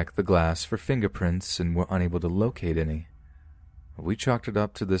also checked the glass for fingerprints and were unable to locate any. We chalked it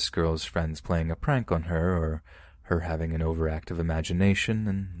up to this girl's friends playing a prank on her or her having an overactive imagination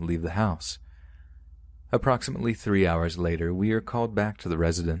and leave the house. Approximately 3 hours later, we are called back to the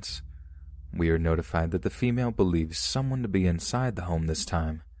residence. We are notified that the female believes someone to be inside the home this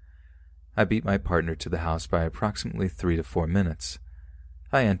time. I beat my partner to the house by approximately 3 to 4 minutes.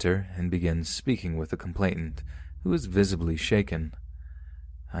 I enter and begin speaking with the complainant, who is visibly shaken.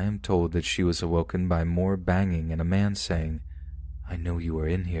 I am told that she was awoken by more banging and a man saying, "I know you are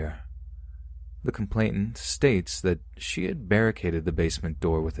in here." The complainant states that she had barricaded the basement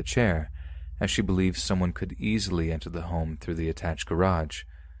door with a chair, as she believes someone could easily enter the home through the attached garage.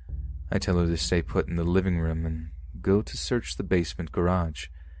 I tell her to stay put in the living room and go to search the basement garage.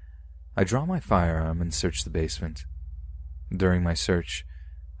 I draw my firearm and search the basement. During my search,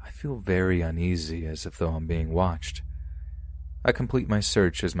 I feel very uneasy, as if though I'm being watched. I complete my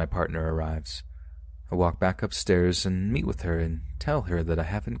search as my partner arrives. I walk back upstairs and meet with her and tell her that I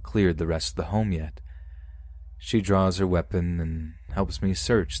haven't cleared the rest of the home yet. She draws her weapon and helps me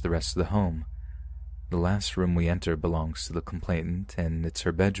search the rest of the home. The last room we enter belongs to the complainant, and it's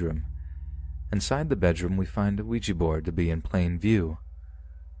her bedroom. Inside the bedroom, we find a Ouija board to be in plain view.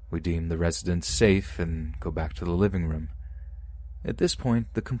 We deem the residence safe and go back to the living room. At this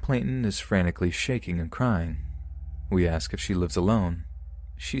point, the complainant is frantically shaking and crying. We ask if she lives alone.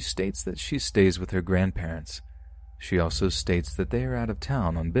 She states that she stays with her grandparents. She also states that they are out of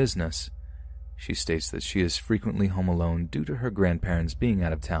town on business. She states that she is frequently home alone due to her grandparents being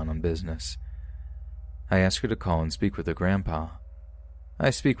out of town on business. I ask her to call and speak with her grandpa. I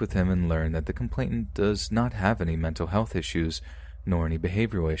speak with him and learn that the complainant does not have any mental health issues, nor any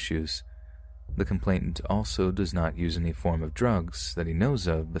behavioral issues. The complainant also does not use any form of drugs that he knows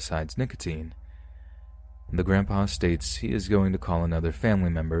of besides nicotine. The grandpa states he is going to call another family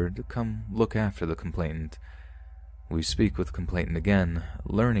member to come look after the complainant. We speak with the complainant again,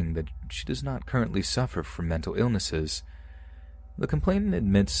 learning that she does not currently suffer from mental illnesses. The complainant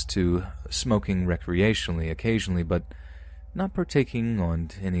admits to smoking recreationally occasionally, but not partaking on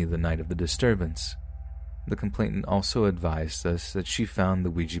any the night of the disturbance. The complainant also advised us that she found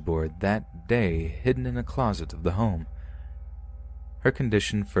the Ouija board that day hidden in a closet of the home. Her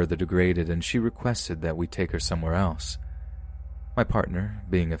condition further degraded, and she requested that we take her somewhere else. My partner,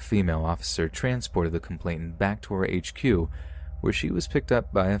 being a female officer, transported the complainant back to our HQ, where she was picked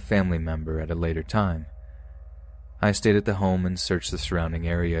up by a family member at a later time. I stayed at the home and searched the surrounding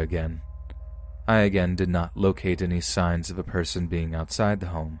area again. I again did not locate any signs of a person being outside the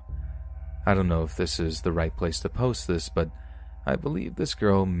home. I don't know if this is the right place to post this, but I believe this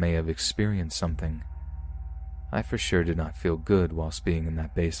girl may have experienced something. I for sure did not feel good whilst being in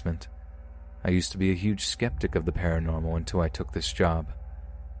that basement. I used to be a huge skeptic of the paranormal until I took this job.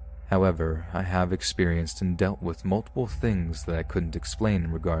 However, I have experienced and dealt with multiple things that I couldn't explain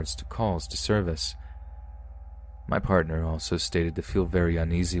in regards to calls to service. My partner also stated to feel very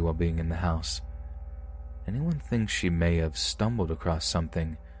uneasy while being in the house. Anyone thinks she may have stumbled across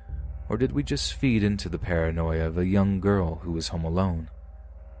something, or did we just feed into the paranoia of a young girl who was home alone?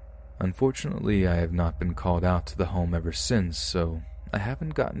 Unfortunately, I have not been called out to the home ever since, so I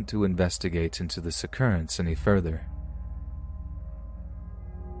haven't gotten to investigate into this occurrence any further.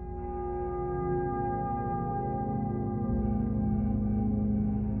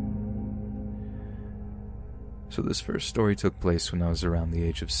 So this first story took place when I was around the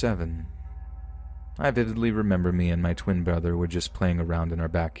age of 7. I vividly remember me and my twin brother were just playing around in our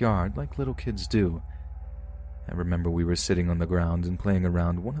backyard like little kids do. I remember we were sitting on the ground and playing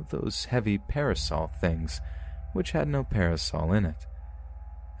around one of those heavy parasol things, which had no parasol in it.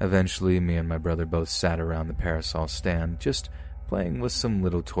 Eventually, me and my brother both sat around the parasol stand, just playing with some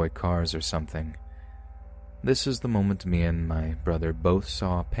little toy cars or something. This is the moment me and my brother both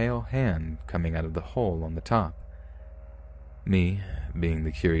saw a pale hand coming out of the hole on the top. Me, being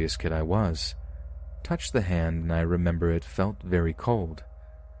the curious kid I was, touched the hand and I remember it felt very cold.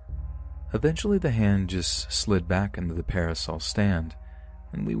 Eventually the hand just slid back into the parasol stand,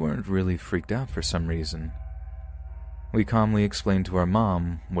 and we weren't really freaked out for some reason. We calmly explained to our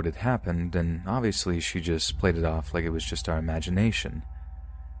mom what had happened, and obviously she just played it off like it was just our imagination.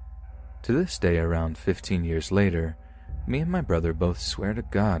 To this day, around 15 years later, me and my brother both swear to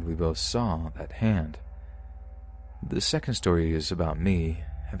God we both saw that hand. The second story is about me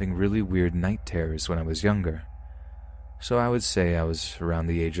having really weird night terrors when I was younger. So I would say I was around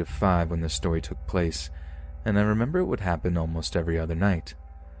the age of 5 when the story took place, and I remember it would happen almost every other night.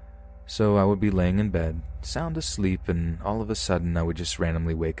 So I would be laying in bed, sound asleep, and all of a sudden I would just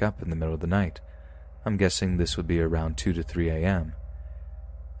randomly wake up in the middle of the night. I'm guessing this would be around 2 to 3 a.m.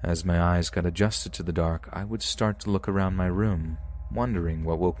 As my eyes got adjusted to the dark, I would start to look around my room, wondering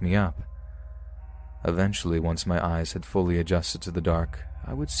what woke me up. Eventually, once my eyes had fully adjusted to the dark,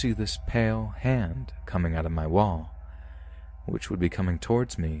 I would see this pale hand coming out of my wall, which would be coming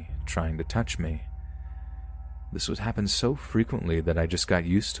towards me, trying to touch me. This would happen so frequently that I just got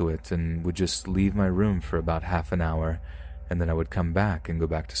used to it and would just leave my room for about half an hour, and then I would come back and go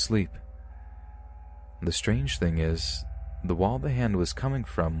back to sleep. The strange thing is, the wall the hand was coming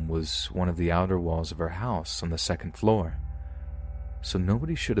from was one of the outer walls of our house on the second floor, so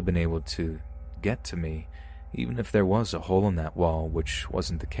nobody should have been able to get to me, even if there was a hole in that wall, which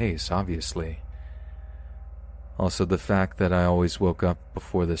wasn't the case, obviously. Also, the fact that I always woke up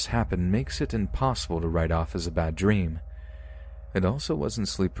before this happened makes it impossible to write off as a bad dream. It also wasn't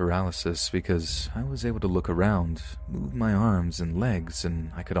sleep paralysis because I was able to look around, move my arms and legs,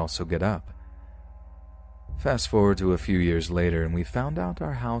 and I could also get up. Fast forward to a few years later, and we found out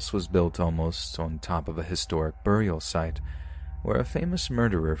our house was built almost on top of a historic burial site, where a famous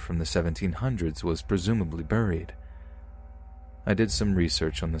murderer from the 1700s was presumably buried. I did some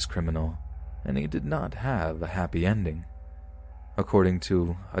research on this criminal, and he did not have a happy ending. According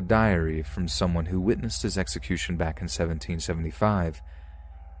to a diary from someone who witnessed his execution back in 1775,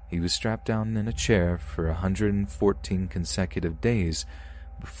 he was strapped down in a chair for 114 consecutive days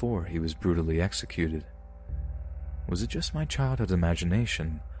before he was brutally executed. Was it just my childhood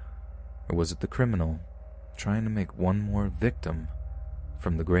imagination, or was it the criminal trying to make one more victim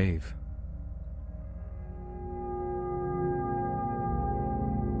from the grave?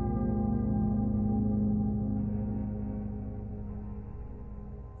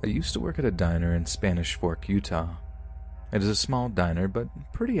 I used to work at a diner in Spanish Fork, Utah. It is a small diner, but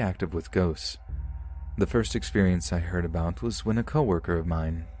pretty active with ghosts. The first experience I heard about was when a coworker of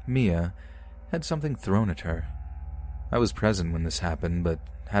mine, Mia, had something thrown at her. I was present when this happened, but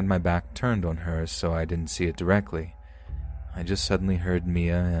had my back turned on her, so I didn't see it directly. I just suddenly heard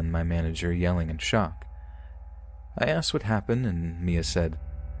Mia and my manager yelling in shock. I asked what happened, and Mia said,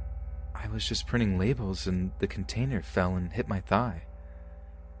 "I was just printing labels and the container fell and hit my thigh."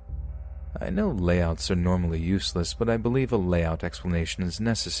 I know layouts are normally useless, but I believe a layout explanation is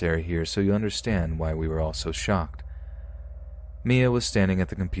necessary here so you understand why we were all so shocked. Mia was standing at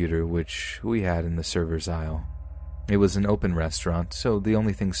the computer, which we had in the server's aisle. It was an open restaurant, so the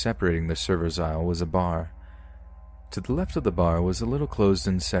only thing separating the server's aisle was a bar. To the left of the bar was a little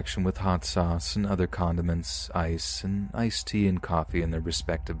closed-in section with hot sauce and other condiments, ice, and iced tea and coffee in their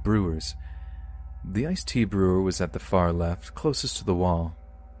respective brewers. The iced tea brewer was at the far left, closest to the wall.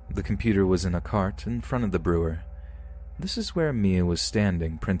 The computer was in a cart in front of the brewer. This is where Mia was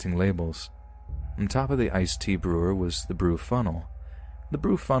standing, printing labels. On top of the iced tea brewer was the brew funnel. The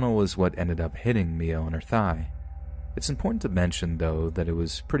brew funnel was what ended up hitting Mia on her thigh. It's important to mention, though, that it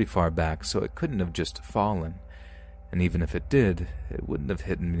was pretty far back, so it couldn't have just fallen. And even if it did, it wouldn't have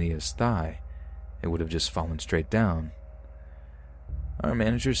hit Mia's thigh. It would have just fallen straight down. Our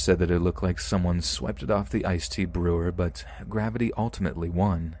manager said that it looked like someone swiped it off the iced tea brewer, but gravity ultimately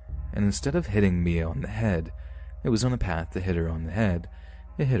won, and instead of hitting Mia on the head, it was on a path to hit her on the head.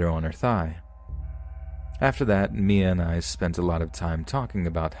 It hit her on her thigh. After that, Mia and I spent a lot of time talking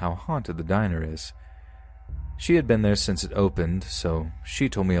about how haunted the diner is. She had been there since it opened, so she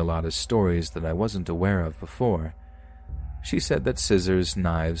told me a lot of stories that I wasn't aware of before. She said that scissors,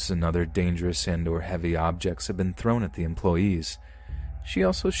 knives, and other dangerous and/or heavy objects had been thrown at the employees. She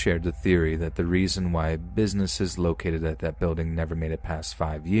also shared the theory that the reason why businesses located at that building never made it past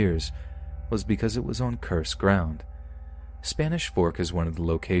 5 years was because it was on cursed ground. Spanish Fork is one of the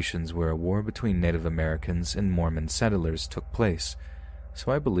locations where a war between Native Americans and Mormon settlers took place,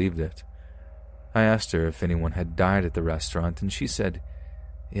 so I believed it. I asked her if anyone had died at the restaurant, and she said,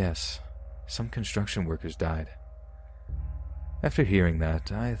 "Yes, some construction workers died." After hearing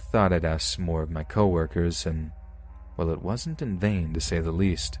that, I thought I'd ask some more of my coworkers, and, well, it wasn't in vain, to say the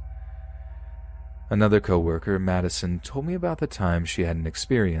least. Another coworker, Madison, told me about the time she had an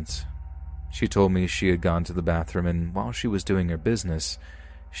experience. She told me she had gone to the bathroom, and while she was doing her business,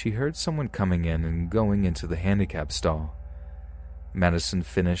 she heard someone coming in and going into the handicap stall. Madison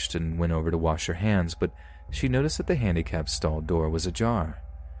finished and went over to wash her hands, but she noticed that the handicap stall door was ajar.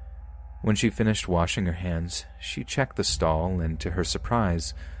 When she finished washing her hands, she checked the stall, and to her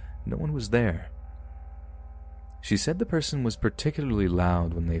surprise, no one was there. She said the person was particularly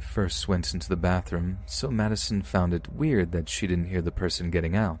loud when they first went into the bathroom, so Madison found it weird that she didn't hear the person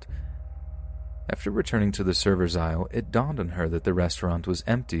getting out. After returning to the server's aisle, it dawned on her that the restaurant was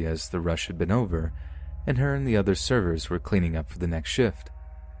empty as the rush had been over, and her and the other servers were cleaning up for the next shift.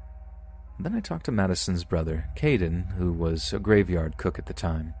 Then I talked to Madison's brother, Caden, who was a graveyard cook at the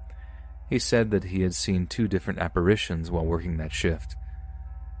time. He said that he had seen 2 different apparitions while working that shift.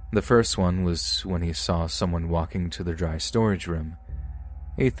 The first one was when he saw someone walking to the dry storage room.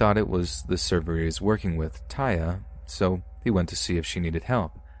 He thought it was the server he was working with, Taya, so he went to see if she needed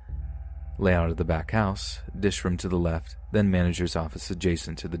help. Layout of the back house, dish room to the left, then manager's office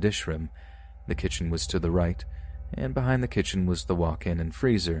adjacent to the dish room. The kitchen was to the right, and behind the kitchen was the walk-in and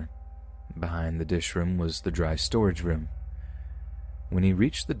freezer. Behind the dish room was the dry storage room. When he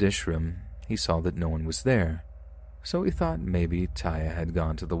reached the dish room, he saw that no one was there, so he thought maybe Taya had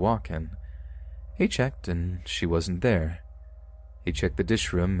gone to the walk-in. He checked, and she wasn't there. He checked the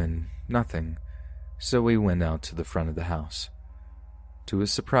dish room, and nothing, so he went out to the front of the house. To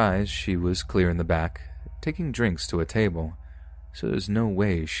his surprise, she was clear in the back, taking drinks to a table, so there's no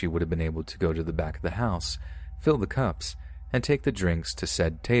way she would have been able to go to the back of the house, fill the cups, and take the drinks to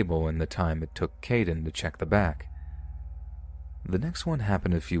said table in the time it took Caden to check the back. The next one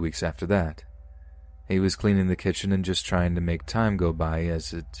happened a few weeks after that. He was cleaning the kitchen and just trying to make time go by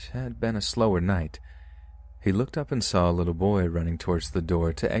as it had been a slower night. He looked up and saw a little boy running towards the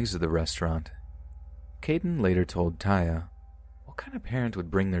door to exit the restaurant. Caden later told Taya, "What kind of parent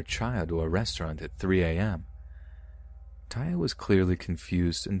would bring their child to a restaurant at 3 a.m.? Taya was clearly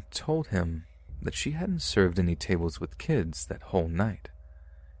confused and told him that she hadn't served any tables with kids that whole night.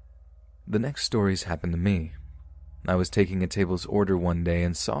 The next stories happened to me. I was taking a table's order one day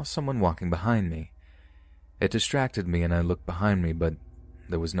and saw someone walking behind me. It distracted me and I looked behind me, but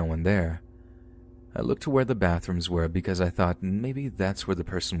there was no one there. I looked to where the bathrooms were because I thought maybe that's where the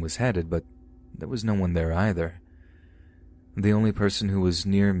person was headed, but there was no one there either. The only person who was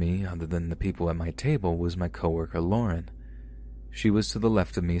near me, other than the people at my table, was my coworker Lauren. She was to the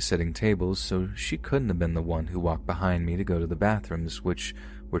left of me setting tables, so she couldn't have been the one who walked behind me to go to the bathrooms, which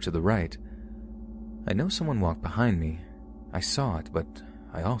were to the right. I know someone walked behind me. I saw it, but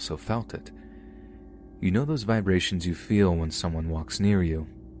I also felt it. You know those vibrations you feel when someone walks near you?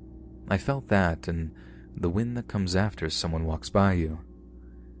 I felt that, and the wind that comes after someone walks by you.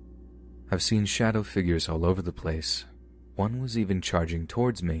 I've seen shadow figures all over the place. One was even charging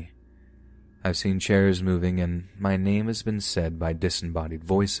towards me. I've seen chairs moving, and my name has been said by disembodied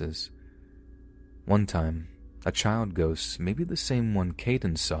voices. One time, a child ghost, maybe the same one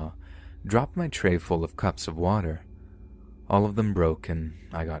Caden saw, dropped my tray full of cups of water. All of them broke, and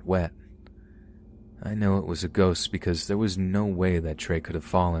I got wet. I know it was a ghost because there was no way that tray could have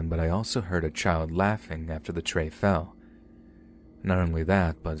fallen, but I also heard a child laughing after the tray fell. Not only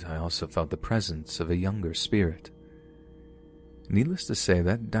that, but I also felt the presence of a younger spirit. Needless to say,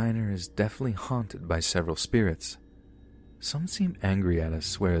 that diner is definitely haunted by several spirits. Some seem angry at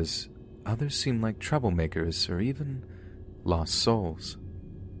us, whereas others seem like troublemakers or even lost souls.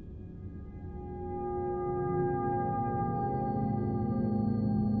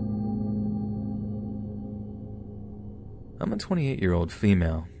 I'm a 28-year-old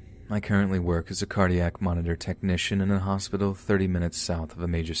female. I currently work as a cardiac monitor technician in a hospital 30 minutes south of a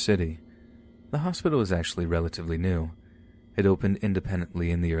major city. The hospital is actually relatively new. It opened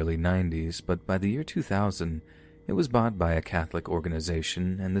independently in the early 90s, but by the year 2000, it was bought by a Catholic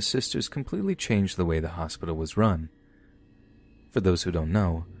organization, and the sisters completely changed the way the hospital was run. For those who don't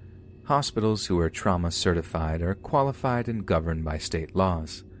know, hospitals who are trauma certified are qualified and governed by state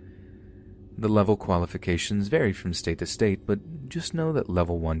laws. The level qualifications vary from state to state, but just know that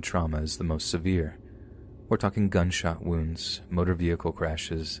level 1 trauma is the most severe. We're talking gunshot wounds, motor vehicle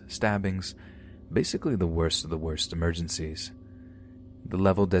crashes, stabbings, basically the worst of the worst emergencies. The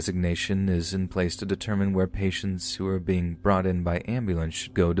level designation is in place to determine where patients who are being brought in by ambulance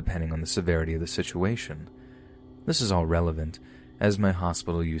should go depending on the severity of the situation. This is all relevant, as my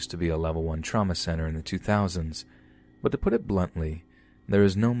hospital used to be a level 1 trauma center in the 2000s, but to put it bluntly, there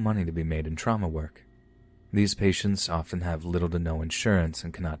is no money to be made in trauma work. These patients often have little to no insurance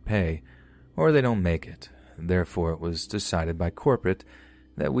and cannot pay, or they don't make it. Therefore, it was decided by corporate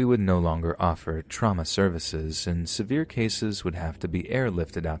that we would no longer offer trauma services, and severe cases would have to be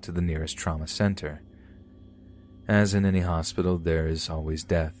airlifted out to the nearest trauma center. As in any hospital, there is always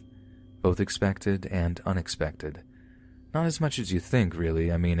death, both expected and unexpected. Not as much as you think,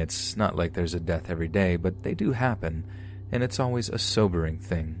 really. I mean, it's not like there's a death every day, but they do happen, and it's always a sobering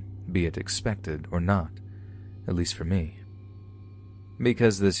thing, be it expected or not, at least for me.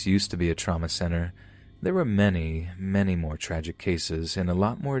 Because this used to be a trauma center, there were many, many more tragic cases and a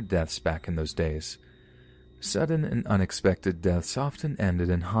lot more deaths back in those days. Sudden and unexpected deaths often ended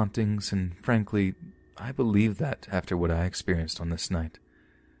in hauntings, and frankly, I believe that after what I experienced on this night.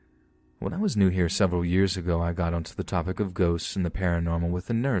 When I was new here several years ago, I got onto the topic of ghosts and the paranormal with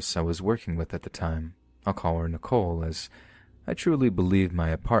a nurse I was working with at the time. I'll call her Nicole, as I truly believed my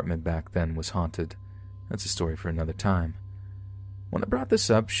apartment back then was haunted. That's a story for another time. When I brought this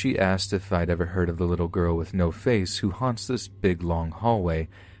up, she asked if I'd ever heard of the little girl with no face who haunts this big long hallway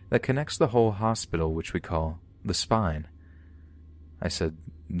that connects the whole hospital, which we call the spine. I said,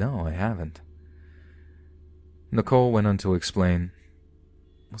 no, I haven't. Nicole went on to explain,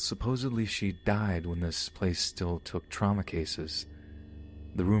 well, supposedly she died when this place still took trauma cases.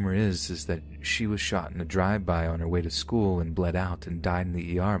 The rumor is that she was shot in a drive-by on her way to school and bled out and died in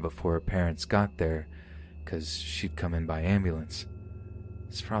the ER before her parents got there, because she'd come in by ambulance.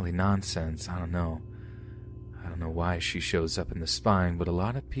 It's probably nonsense, I don't know. I don't know why she shows up in the spine, but a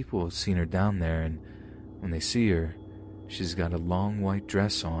lot of people have seen her down there, and when they see her, she's got a long white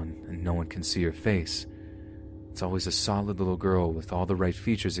dress on, and no one can see her face. It's always a solid little girl with all the right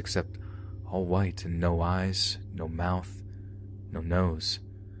features except all white and no eyes, no mouth, no nose.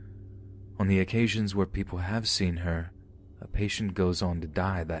 On the occasions where people have seen her, a patient goes on to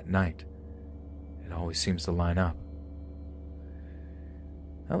die that night. It always seems to line up.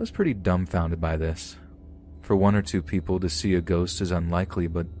 I was pretty dumbfounded by this. For one or two people to see a ghost is unlikely,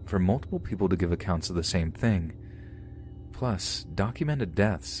 but for multiple people to give accounts of the same thing, plus documented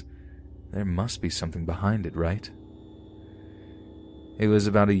deaths, there must be something behind it, right? It was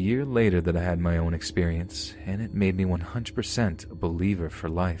about a year later that I had my own experience, and it made me 100% a believer for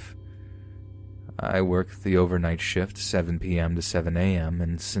life. I worked the overnight shift, 7 p.m. to 7 a.m.,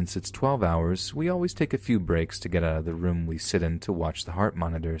 and since it's 12 hours, we always take a few breaks to get out of the room we sit in to watch the heart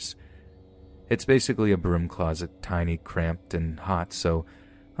monitors. It's basically a broom closet, tiny, cramped, and hot, so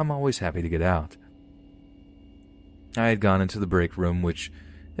I'm always happy to get out. I had gone into the break room, which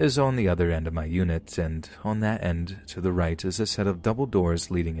is on the other end of my unit, and on that end to the right is a set of double doors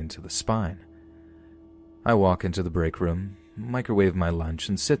leading into the spine. I walk into the break room, microwave my lunch,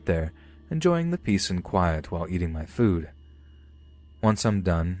 and sit there, enjoying the peace and quiet while eating my food. Once I'm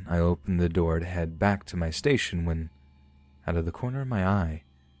done, I open the door to head back to my station when, out of the corner of my eye,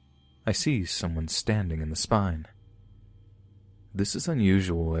 I see someone standing in the spine. This is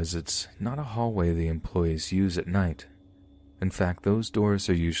unusual, as it's not a hallway the employees use at night. In fact, those doors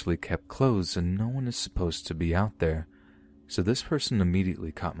are usually kept closed and no one is supposed to be out there, so this person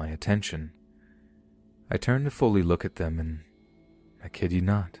immediately caught my attention. I turned to fully look at them, and I kid you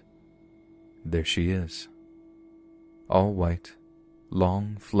not, there she is. All white,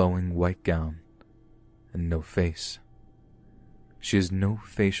 long flowing white gown, and no face. She has no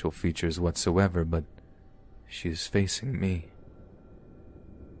facial features whatsoever, but she is facing me.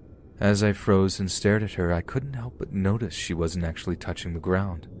 As I froze and stared at her, I couldn't help but notice she wasn't actually touching the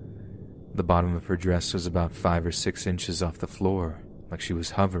ground. The bottom of her dress was about 5 or 6 inches off the floor, like she was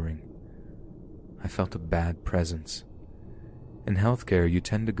hovering. I felt a bad presence. In healthcare, you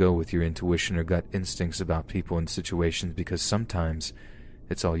tend to go with your intuition or gut instincts about people and situations because sometimes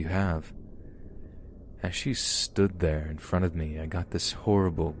it's all you have. As she stood there in front of me, I got this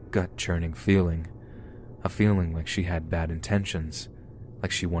horrible, gut-churning feeling. A feeling like she had bad intentions,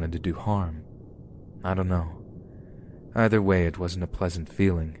 like she wanted to do harm. I don't know. Either way, it wasn't a pleasant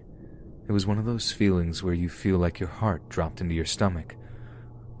feeling. It was one of those feelings where you feel like your heart dropped into your stomach.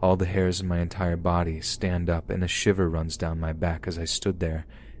 All the hairs in my entire body stand up and a shiver runs down my back as I stood there,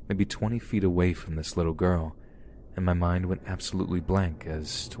 maybe 20 feet away from this little girl, and my mind went absolutely blank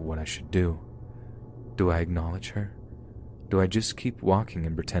as to what I should do. Do I acknowledge her? Do I just keep walking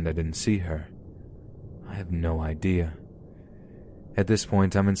and pretend I didn't see her? I have no idea. At this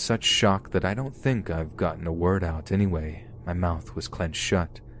point, I'm in such shock that I don't think I've gotten a word out anyway. My mouth was clenched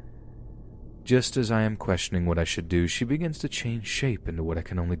shut. Just as I am questioning what I should do, she begins to change shape into what I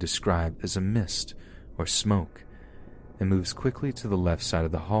can only describe as a mist or smoke, and moves quickly to the left side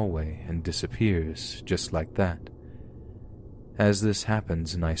of the hallway and disappears just like that. As this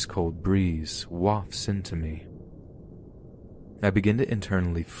happens, an ice-cold breeze wafts into me. I begin to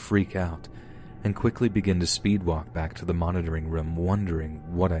internally freak out and quickly begin to speed walk back to the monitoring room, wondering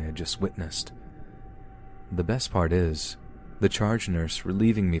what I had just witnessed. The best part is, the charge nurse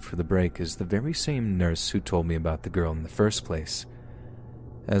relieving me for the break is the very same nurse who told me about the girl in the first place.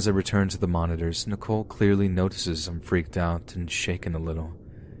 As I return to the monitors, Nicole clearly notices I'm freaked out and shaken a little.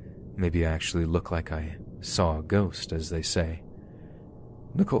 Maybe I actually look like I saw a ghost, as they say.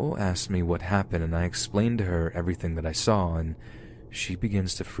 Nicole asked me what happened, and I explained to her everything that I saw, and she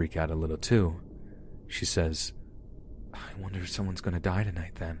begins to freak out a little too. She says, "I wonder if someone's going to die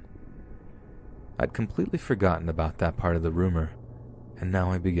tonight then." I'd completely forgotten about that part of the rumor, and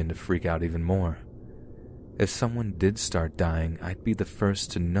now I begin to freak out even more. If someone did start dying, I'd be the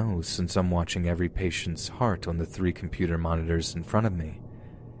first to know, since I'm watching every patient's heart on the 3 computer monitors in front of me.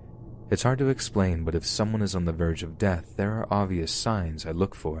 It's hard to explain, but if someone is on the verge of death, there are obvious signs I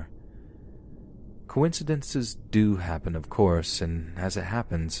look for. Coincidences do happen, of course, and as it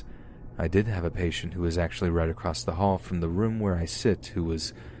happens, I did have a patient who was actually right across the hall from the room where I sit who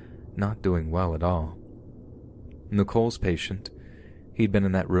was not doing well at all. Nicole's patient, he'd been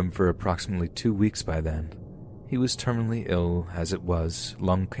in that room for approximately 2 weeks by then. He was terminally ill, as it was.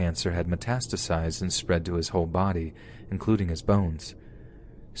 Lung cancer had metastasized and spread to his whole body, including his bones.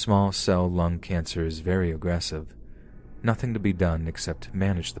 Small cell lung cancer is very aggressive. Nothing to be done except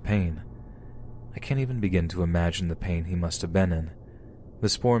manage the pain. I can't even begin to imagine the pain he must have been in.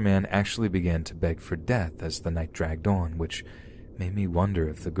 This poor man actually began to beg for death as the night dragged on, which made me wonder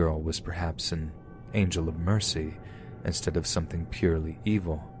if the girl was perhaps an angel of mercy instead of something purely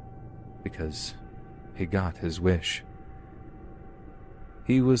evil, because he got his wish.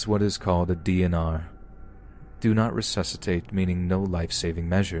 He was what is called a DNR. Do not resuscitate, meaning no life-saving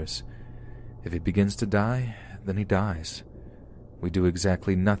measures. If he begins to die, then he dies. We do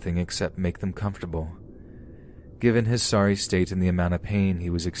exactly nothing except make them comfortable. Given his sorry state and the amount of pain he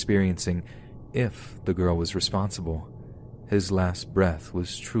was experiencing, if the girl was responsible, his last breath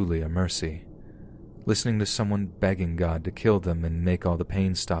was truly a mercy. Listening to someone begging God to kill them and make all the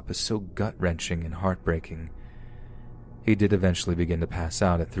pain stop is so gut-wrenching and heartbreaking. He did eventually begin to pass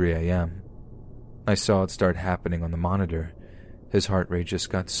out at 3 a.m. I saw it start happening on the monitor. His heart rate just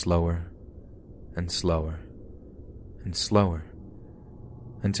got slower and slower and slower,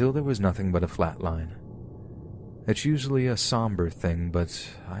 until there was nothing but a flat line. It's usually a somber thing, but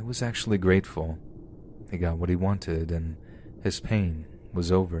I was actually grateful. He got what he wanted, and his pain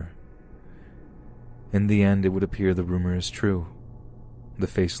was over. In the end, it would appear the rumor is true. The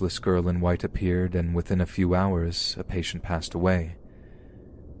faceless girl in white appeared, and within a few hours, a patient passed away.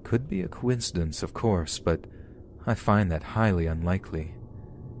 Could be a coincidence, of course, but I find that highly unlikely.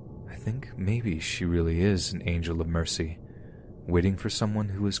 I think maybe she really is an angel of mercy, waiting for someone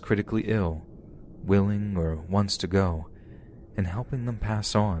who is critically ill, willing or wants to go, and helping them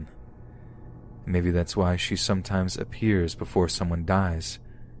pass on. Maybe that's why she sometimes appears before someone dies.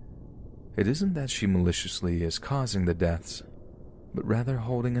 It isn't that she maliciously is causing the deaths, but rather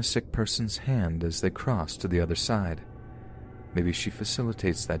holding a sick person's hand as they cross to the other side. Maybe she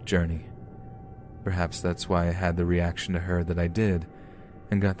facilitates that journey. Perhaps that's why I had the reaction to her that I did,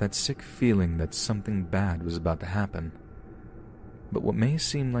 and got that sick feeling that something bad was about to happen. But what may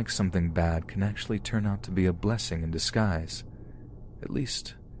seem like something bad can actually turn out to be a blessing in disguise. At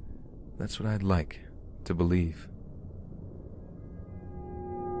least, that's what I'd like to believe.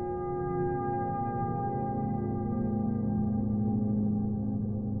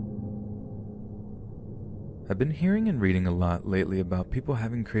 I've been hearing and reading a lot lately about people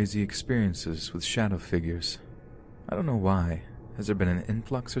having crazy experiences with shadow figures. I don't know why. Has there been an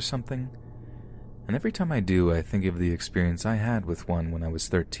influx or something? And every time I do, I think of the experience I had with one when I was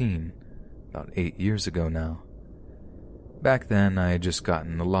 13, about 8 years ago now. Back then, I had just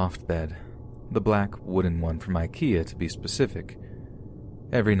gotten a loft bed, the black wooden one from IKEA to be specific.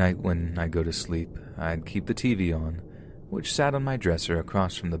 Every night when I go to sleep, I'd keep the TV on, which sat on my dresser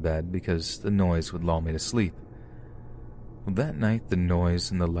across from the bed because the noise would lull me to sleep. Well, that night, the noise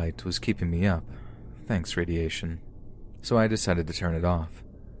and the light was keeping me up, thanks radiation, so I decided to turn it off.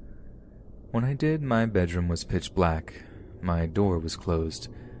 When I did, my bedroom was pitch black. My door was closed.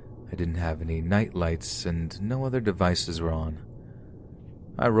 I didn't have any night lights, and no other devices were on.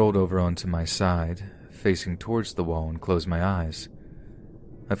 I rolled over onto my side, facing towards the wall, and closed my eyes.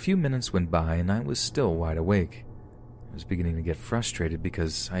 A few minutes went by, and I was still wide awake. I was beginning to get frustrated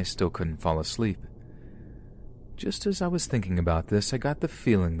because I still couldn't fall asleep. Just as I was thinking about this, I got the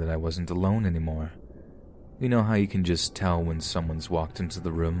feeling that I wasn't alone anymore. You know how you can just tell when someone's walked into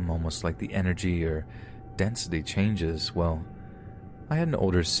the room, almost like the energy or density changes? Well, I had an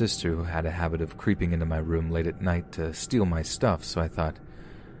older sister who had a habit of creeping into my room late at night to steal my stuff, so I thought,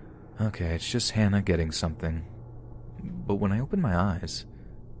 okay, it's just Hannah getting something. But when I opened my eyes,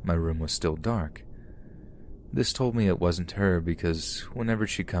 my room was still dark. This told me it wasn't her because whenever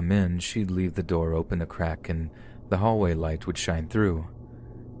she'd come in, she'd leave the door open a crack and the hallway light would shine through.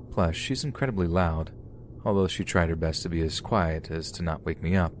 Plus, she's incredibly loud, although she tried her best to be as quiet as to not wake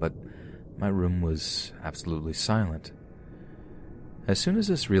me up, but my room was absolutely silent. As soon as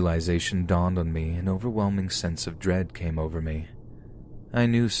this realization dawned on me, an overwhelming sense of dread came over me. I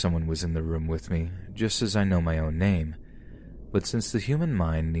knew someone was in the room with me, just as I know my own name, but since the human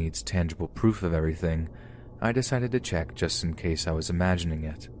mind needs tangible proof of everything, I decided to check just in case I was imagining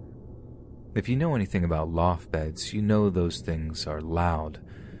it. If you know anything about loft beds, you know those things are loud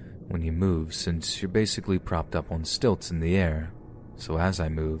when you move, since you're basically propped up on stilts in the air. So as I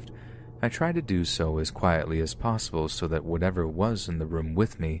moved, I tried to do so as quietly as possible so that whatever was in the room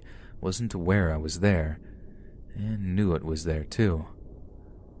with me wasn't aware I was there, and knew it was there too.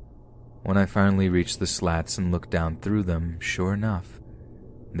 When I finally reached the slats and looked down through them, sure enough,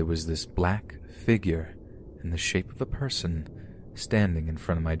 there was this black figure in the shape of a person standing in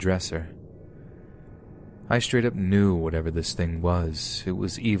front of my dresser. I straight up knew whatever this thing was, it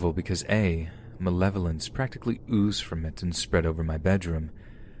was evil because A, malevolence practically oozed from it and spread over my bedroom,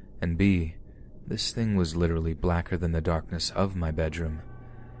 and B, this thing was literally blacker than the darkness of my bedroom.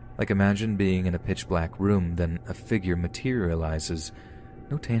 Like imagine being in a pitch black room, then a figure materializes,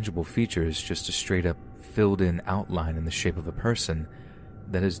 no tangible features, just a straight up filled in outline in the shape of a person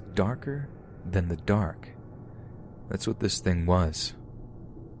that is darker than the dark. That's what this thing was.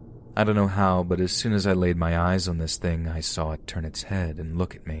 I don't know how, but as soon as I laid my eyes on this thing, I saw it turn its head and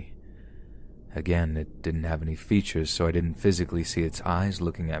look at me. Again, it didn't have any features, so I didn't physically see its eyes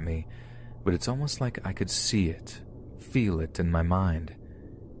looking at me, but it's almost like I could see it, feel it in my mind.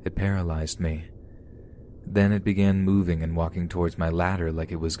 It paralyzed me. Then it began moving and walking towards my ladder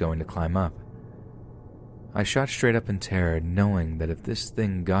like it was going to climb up. I shot straight up in terror, knowing that if this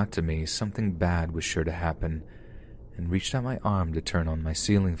thing got to me, something bad was sure to happen, and reached out my arm to turn on my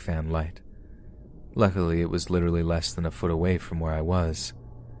ceiling fan light. Luckily, it was literally less than a foot away from where I was.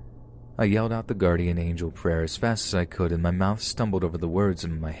 I yelled out the guardian angel prayer as fast as I could, and my mouth stumbled over the words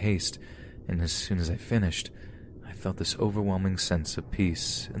in my haste, and as soon as I finished, I felt this overwhelming sense of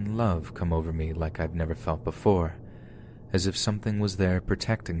peace and love come over me like I've never felt before, as if something was there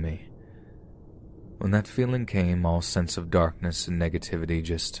protecting me. When that feeling came, all sense of darkness and negativity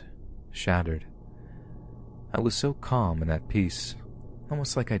just shattered. I was so calm and at peace,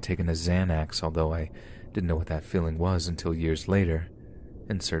 almost like I'd taken a Xanax, although I didn't know what that feeling was until years later,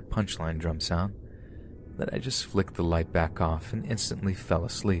 insert punchline drum sound, that I just flicked the light back off and instantly fell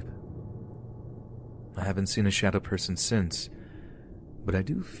asleep. I haven't seen a shadow person since, but I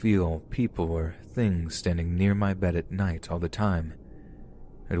do feel people or things standing near my bed at night all the time.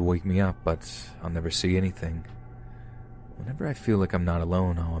 It'll wake me up, but I'll never see anything. Whenever I feel like I'm not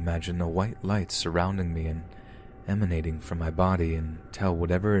alone, I'll imagine a white light surrounding me and emanating from my body, and tell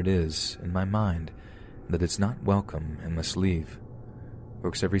whatever it is in my mind that it's not welcome and must leave.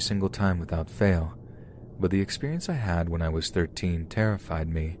 Works every single time without fail, but the experience I had when I was 13 terrified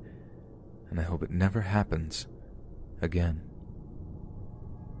me, and I hope it never happens again.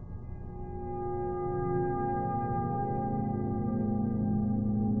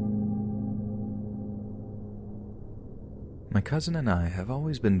 My cousin and I have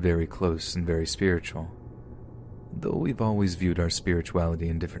always been very close and very spiritual. Though we've always viewed our spirituality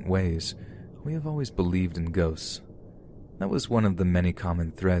in different ways, we have always believed in ghosts. That was one of the many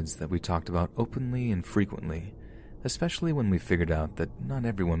common threads that we talked about openly and frequently, especially when we figured out that not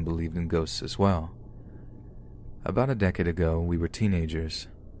everyone believed in ghosts as well. About a decade ago, we were teenagers.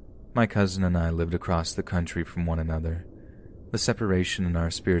 My cousin and I lived across the country from one another. The separation in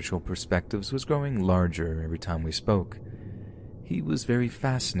our spiritual perspectives was growing larger every time we spoke. He was very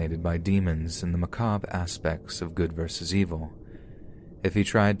fascinated by demons and the macabre aspects of good versus evil. If he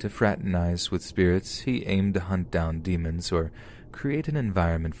tried to fraternize with spirits, he aimed to hunt down demons or create an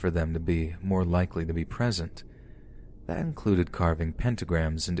environment for them to be more likely to be present. That included carving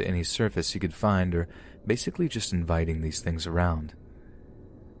pentagrams into any surface he could find, or basically just inviting these things around.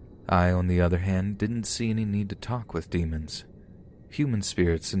 I, on the other hand, didn't see any need to talk with demons. Human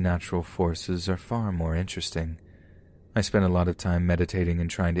spirits and natural forces are far more interesting. I spent a lot of time meditating and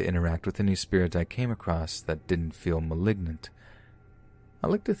trying to interact with any spirit I came across that didn't feel malignant. I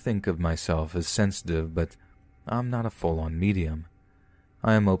like to think of myself as sensitive, but I'm not a full-on medium.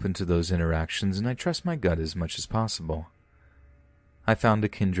 I am open to those interactions, and I trust my gut as much as possible. I found a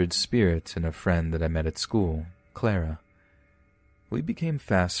kindred spirit in a friend that I met at school, Clara. We became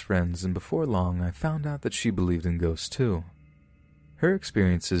fast friends, and before long I found out that she believed in ghosts too. Her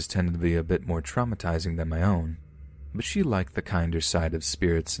experiences tended to be a bit more traumatizing than my own, but she liked the kinder side of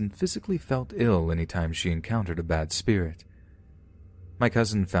spirits and physically felt ill anytime she encountered a bad spirit. My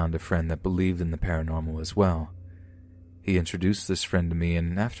cousin found a friend that believed in the paranormal as well. He introduced this friend to me,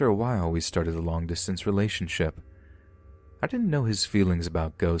 and after a while we started a long-distance relationship. I didn't know his feelings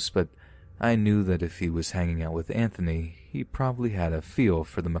about ghosts, but I knew that if he was hanging out with Anthony, he probably had a feel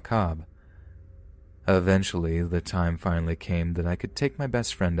for the macabre. Eventually, the time finally came that I could take my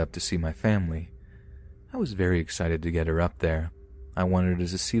best friend up to see my family. I was very excited to get her up there. I wanted her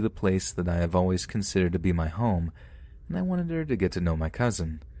to see the place that I have always considered to be my home, and I wanted her to get to know my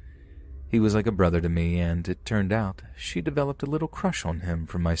cousin. He was like a brother to me, and it turned out she developed a little crush on him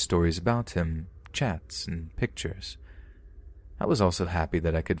from my stories about him, chats, and pictures. I was also happy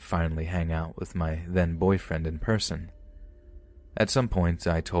that I could finally hang out with my then-boyfriend in person. At some point,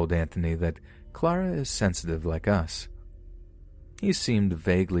 I told Anthony that Clara is sensitive like us. He seemed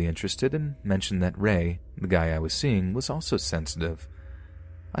vaguely interested and mentioned that Ray, the guy I was seeing, was also sensitive.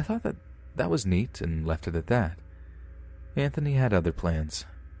 I thought that was neat and left it at that. Anthony had other plans.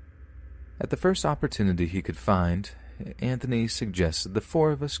 At the first opportunity he could find, Anthony suggested the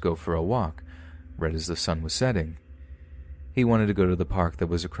four of us go for a walk, right as the sun was setting. He wanted to go to the park that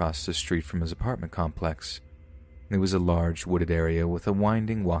was across the street from his apartment complex. It was a large wooded area with a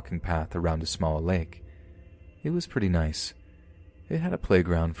winding walking path around a small lake. It was pretty nice. It had a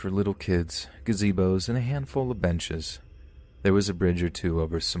playground for little kids, gazebos, and a handful of benches. There was a bridge or two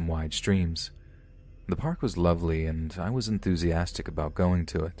over some wide streams. The park was lovely, and I was enthusiastic about going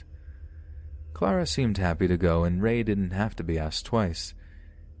to it. Clara seemed happy to go, and Ray didn't have to be asked twice.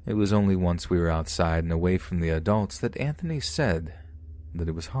 It was only once we were outside and away from the adults that Anthony said that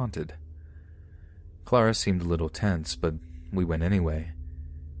it was haunted. Clara seemed a little tense, but we went anyway.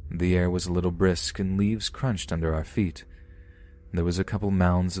 The air was a little brisk, and leaves crunched under our feet. There was a couple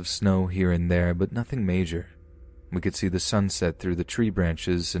mounds of snow here and there, but nothing major. We could see the sunset through the tree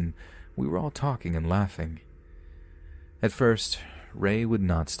branches, and we were all talking and laughing. At first, Ray would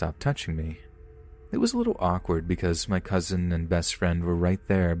not stop touching me. It was a little awkward because my cousin and best friend were right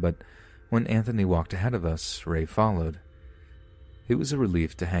there, but when Anthony walked ahead of us, Ray followed. It was a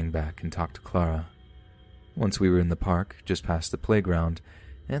relief to hang back and talk to Clara. Once we were in the park, just past the playground,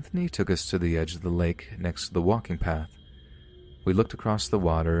 Anthony took us to the edge of the lake next to the walking path. We looked across the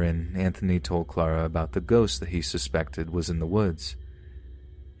water, and Anthony told Clara about the ghost that he suspected was in the woods.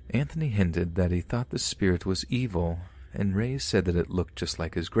 Anthony hinted that he thought the spirit was evil, and Ray said that it looked just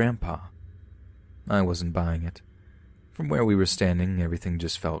like his grandpa. I wasn't buying it. From where we were standing, everything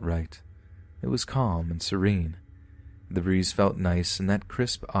just felt right. It was calm and serene. The breeze felt nice, and that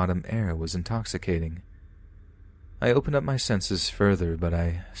crisp autumn air was intoxicating. I opened up my senses further, but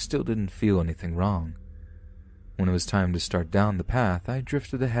I still didn't feel anything wrong. When it was time to start down the path, I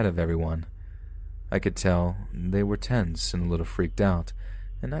drifted ahead of everyone. I could tell they were tense and a little freaked out,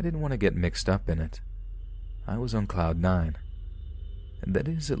 and I didn't want to get mixed up in it. I was on cloud 9. That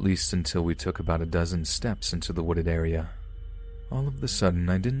is, at least until we took about a dozen steps into the wooded area. All of a sudden,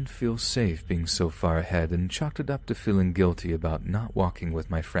 I didn't feel safe being so far ahead and chalked it up to feeling guilty about not walking with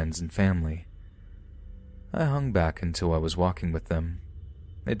my friends and family. I hung back until I was walking with them.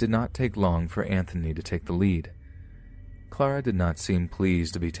 It did not take long for Anthony to take the lead. Clara did not seem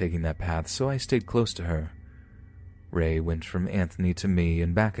pleased to be taking that path, so I stayed close to her. Ray went from Anthony to me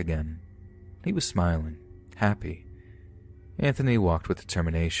and back again. He was smiling, happy. Anthony walked with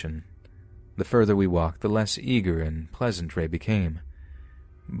determination. The further we walked, the less eager and pleasant Ray became.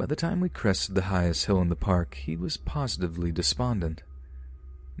 By the time we crested the highest hill in the park, he was positively despondent.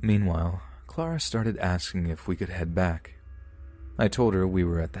 Meanwhile, Clara started asking if we could head back. I told her we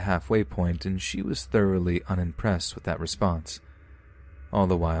were at the halfway point, and she was thoroughly unimpressed with that response. All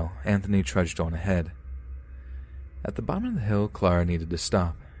the while, Anthony trudged on ahead. At the bottom of the hill, Clara needed to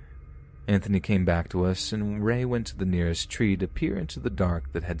stop. Anthony came back to us, and Ray went to the nearest tree to peer into the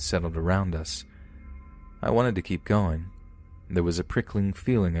dark that had settled around us. I wanted to keep going. There was a prickling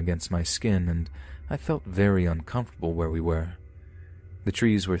feeling against my skin, and I felt very uncomfortable where we were. The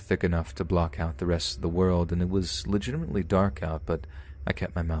trees were thick enough to block out the rest of the world, and it was legitimately dark out, but I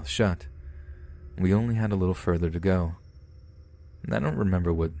kept my mouth shut. We only had a little further to go. I don't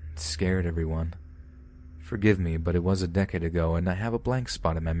remember what scared everyone. Forgive me, but it was a decade ago, and I have a blank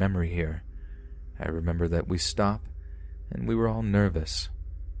spot in my memory here. I remember that we stopped, and we were all nervous.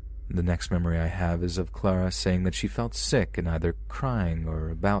 The next memory I have is of Clara saying that she felt sick and either crying or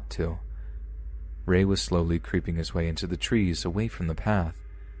about to. Ray was slowly creeping his way into the trees, away from the path.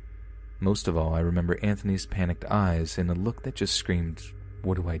 Most of all, I remember Anthony's panicked eyes and a look that just screamed,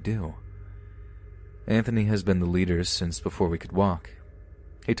 "What do I do?" Anthony has been the leader since before we could walk.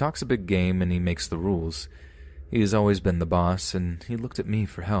 He talks a big game and he makes the rules. He has always been the boss, and he looked at me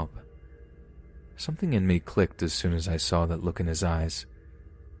for help. Something in me clicked as soon as I saw that look in his eyes.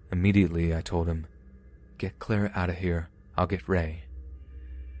 Immediately, I told him, "Get Clara out of here. I'll get Ray."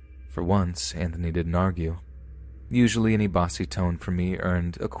 For once, Anthony didn't argue. Usually any bossy tone from me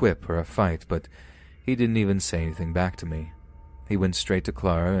earned a quip or a fight, but he didn't even say anything back to me. He went straight to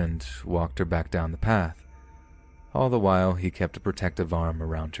Clara and walked her back down the path. All the while, he kept a protective arm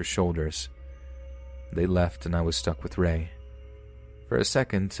around her shoulders. They left and I was stuck with Ray. For a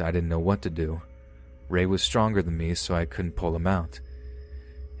second, I didn't know what to do. Ray was stronger than me, so I couldn't pull him out.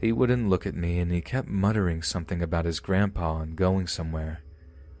 He wouldn't look at me, and he kept muttering something about his grandpa and going somewhere.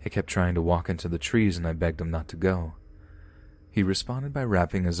 He kept trying to walk into the trees, and I begged him not to go. He responded by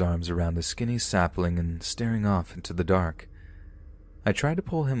wrapping his arms around a skinny sapling and staring off into the dark. I tried to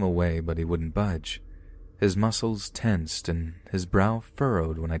pull him away, but he wouldn't budge. His muscles tensed, and his brow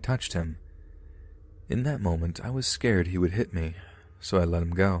furrowed when I touched him. In that moment, I was scared he would hit me, so I let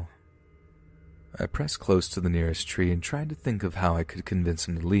him go. I pressed close to the nearest tree and tried to think of how I could convince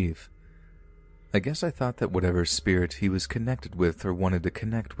him to leave. I guess I thought that whatever spirit he was connected with or wanted to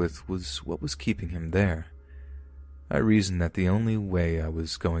connect with was what was keeping him there. I reasoned that the only way I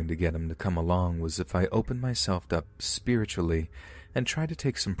was going to get him to come along was if I opened myself up spiritually and tried to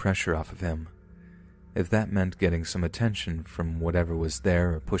take some pressure off of him. If that meant getting some attention from whatever was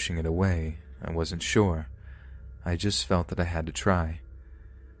there or pushing it away, I wasn't sure. I just felt that I had to try.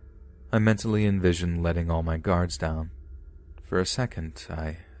 I mentally envisioned letting all my guards down. For a second,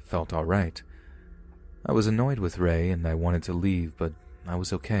 I felt all right. I was annoyed with Ray and I wanted to leave, but I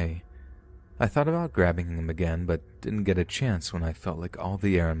was okay. I thought about grabbing him again, but didn't get a chance when I felt like all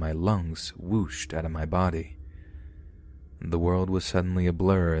the air in my lungs whooshed out of my body. The world was suddenly a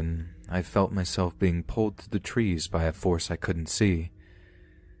blur, and I felt myself being pulled through the trees by a force I couldn't see.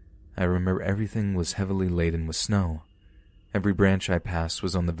 I remember everything was heavily laden with snow. Every branch I passed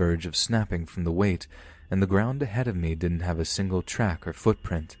was on the verge of snapping from the weight, and the ground ahead of me didn't have a single track or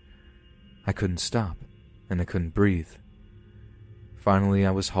footprint. I couldn't stop, and I couldn't breathe. Finally,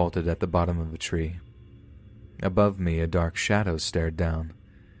 I was halted at the bottom of a tree. Above me, a dark shadow stared down.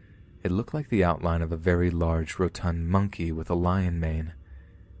 It looked like the outline of a very large, rotund monkey with a lion mane.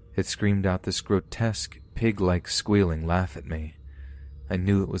 It screamed out this grotesque, pig-like squealing laugh at me. I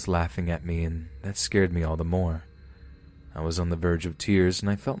knew it was laughing at me, and that scared me all the more. I was on the verge of tears, and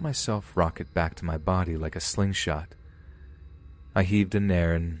I felt myself rocket back to my body like a slingshot. I heaved in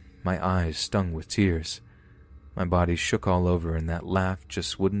air, and my eyes stung with tears. My body shook all over, and that laugh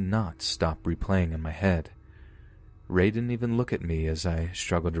just would not stop replaying in my head. Ray didn't even look at me as I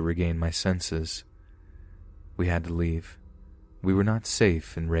struggled to regain my senses. We had to leave. We were not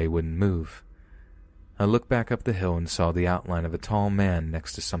safe, and Ray wouldn't move. I looked back up the hill and saw the outline of a tall man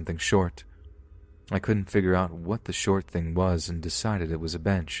next to something short. I couldn't figure out what the short thing was and decided it was a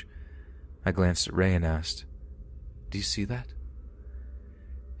bench. I glanced at Ray and asked, "Do you see that?"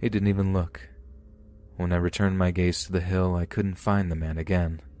 He didn't even look. When I returned my gaze to the hill, I couldn't find the man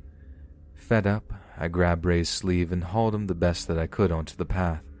again. Fed up, I grabbed Ray's sleeve and hauled him the best that I could onto the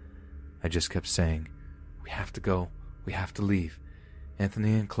path. I just kept saying, "We have to go. We have to leave.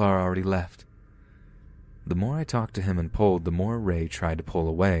 Anthony and Clara already left." The more I talked to him and pulled, the more Ray tried to pull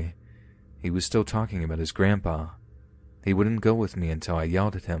away. He was still talking about his grandpa. He wouldn't go with me until I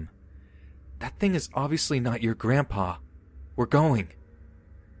yelled at him, "That thing is obviously not your grandpa. We're going."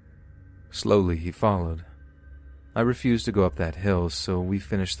 Slowly he followed. I refused to go up that hill, so we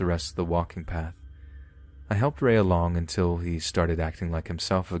finished the rest of the walking path. I helped Ray along until he started acting like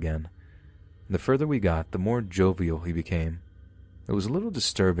himself again. The further we got, the more jovial he became. It was a little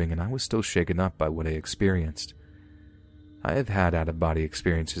disturbing, and I was still shaken up by what I experienced. I have had out-of-body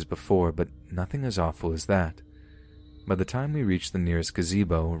experiences before, but nothing as awful as that. By the time we reached the nearest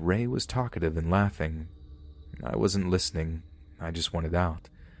gazebo, Ray was talkative and laughing. I wasn't listening. I just wanted out.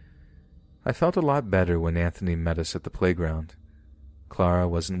 I felt a lot better when Anthony met us at the playground. Clara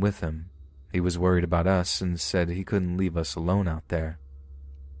wasn't with him. He was worried about us and said he couldn't leave us alone out there.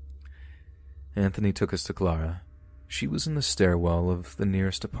 Anthony took us to Clara. She was in the stairwell of the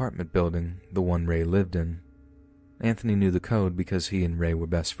nearest apartment building, the one Ray lived in. Anthony knew the code because he and Ray were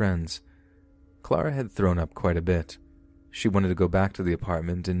best friends. Clara had thrown up quite a bit. She wanted to go back to the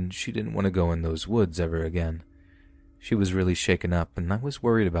apartment, and she didn't want to go in those woods ever again. She was really shaken up, and I was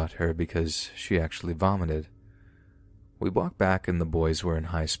worried about her because she actually vomited. We walked back, and the boys were in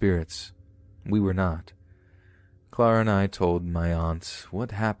high spirits. We were not. Clara and I told my aunt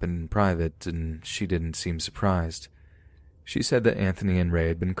what happened in private, and she didn't seem surprised. She said that Anthony and Ray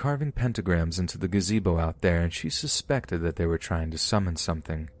had been carving pentagrams into the gazebo out there, and she suspected that they were trying to summon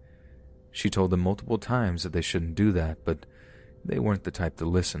something. She told them multiple times that they shouldn't do that, but they weren't the type to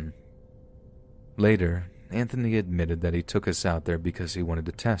listen. Later, Anthony admitted that he took us out there because he wanted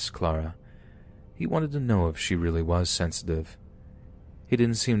to test Clara. He wanted to know if she really was sensitive. He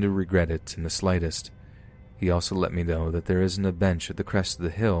didn't seem to regret it in the slightest. He also let me know that there isn't a bench at the crest of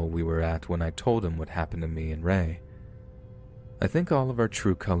the hill we were at when I told him what happened to me and Ray. I think all of our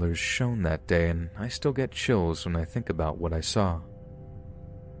true colors shone that day, and I still get chills when I think about what I saw.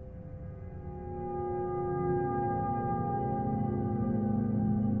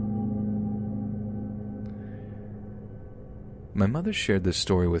 My mother shared this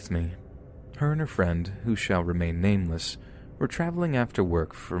story with me. Her and her friend, who shall remain nameless, were traveling after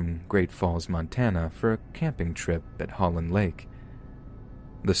work from Great Falls, Montana for a camping trip at Holland Lake.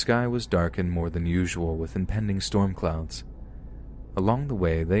 The sky was darkened more than usual with impending storm clouds. Along the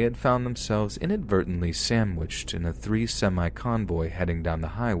way, they had found themselves inadvertently sandwiched in a 3-semi convoy heading down the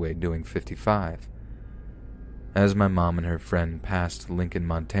highway doing 55. As my mom and her friend passed Lincoln,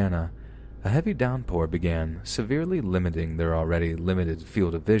 Montana, a heavy downpour began, severely limiting their already limited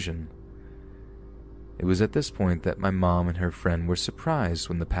field of vision. It was at this point that my mom and her friend were surprised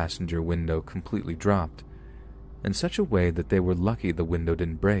when the passenger window completely dropped, in such a way that they were lucky the window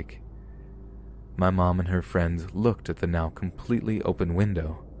didn't break. My mom and her friend looked at the now completely open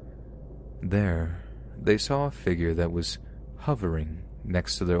window. There, they saw a figure that was hovering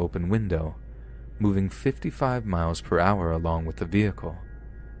next to their open window, moving 55 miles per hour along with the vehicle.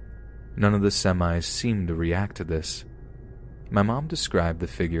 None of the semis seemed to react to this. My mom described the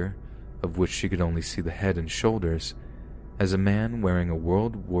figure, of which she could only see the head and shoulders, as a man wearing a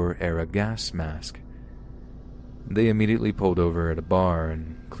World War-era gas mask. They immediately pulled over at a bar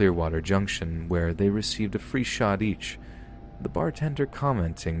in Clearwater Junction, where they received a free shot each, the bartender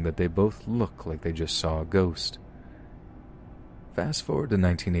commenting that they both looked like they just saw a ghost. Fast forward to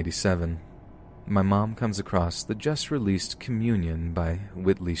 1987. My mom comes across the just-released Communion by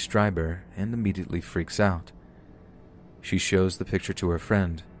Whitley Strieber and immediately freaks out. She shows the picture to her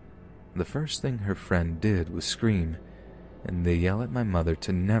friend. The first thing her friend did was scream, and they yell at my mother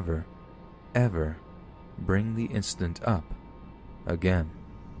to never, ever bring the incident up again.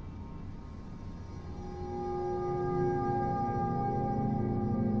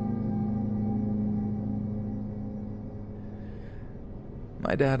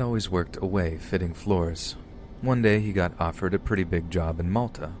 My dad always worked away fitting floors. One day he got offered a pretty big job in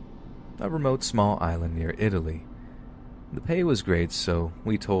Malta, a remote small island near Italy. The pay was great, so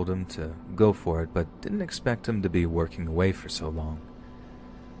we told him to go for it, but didn't expect him to be working away for so long.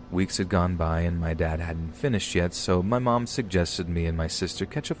 Weeks had gone by and my dad hadn't finished yet, so my mom suggested me and my sister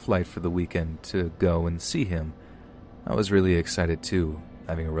catch a flight for the weekend to go and see him. I was really excited too,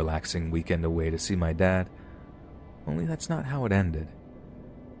 having a relaxing weekend away to see my dad. Only that's not how it ended.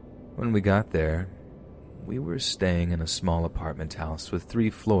 When we got there, we were staying in a small apartment house with 3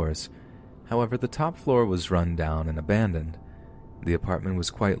 floors. However, the top floor was run down and abandoned. The apartment was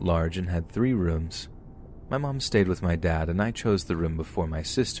quite large and had 3 rooms. My mom stayed with my dad, and I chose the room before my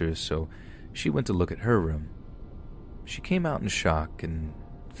sister's, so she went to look at her room. She came out in shock and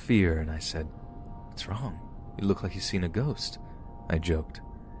fear, and I said, "What's wrong? You look like you've seen a ghost," I joked.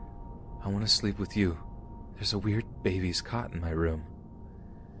 "I want to sleep with you. There's a weird baby's cot in my room."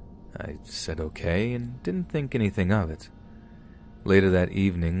 I said okay and didn't think anything of it. Later that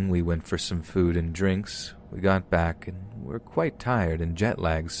evening, we went for some food and drinks. We got back and were quite tired and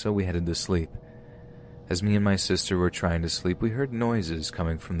jet-lagged, so we headed to sleep. As me and my sister were trying to sleep, we heard noises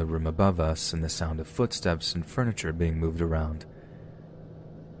coming from the room above us and the sound of footsteps and furniture being moved around.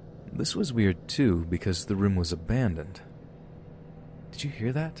 This was weird too, because the room was abandoned. "Did you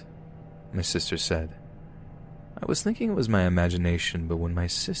hear that?" my sister said. I was thinking it was my imagination, but when my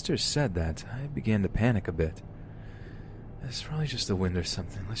sister said that, I began to panic a bit. "It's probably just the wind or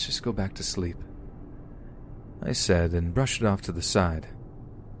something. Let's just go back to sleep," I said and brushed it off to the side.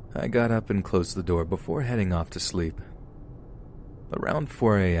 I got up and closed the door before heading off to sleep. Around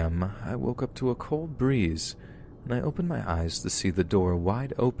 4 a.m., I woke up to a cold breeze, and I opened my eyes to see the door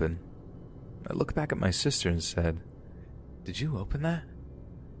wide open. I looked back at my sister and said, "Did you open that?"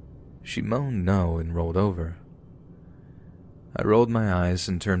 She moaned no and rolled over. I rolled my eyes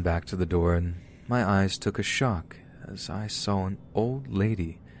and turned back to the door, and my eyes took a shock as I saw an old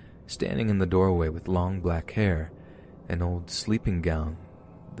lady standing in the doorway with long black hair, an old sleeping gown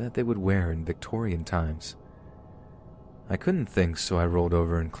that they would wear in Victorian times. I couldn't think, so I rolled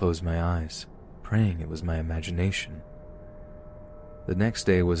over and closed my eyes, praying it was my imagination. The next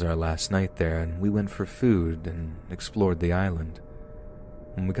day was our last night there, and we went for food and explored the island.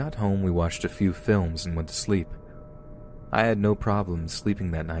 When we got home, we watched a few films and went to sleep. I had no problem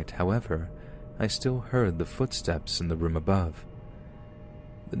sleeping that night, however, I still heard the footsteps in the room above.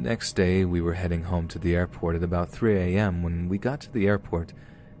 The next day, we were heading home to the airport at about 3 a.m. When we got to the airport,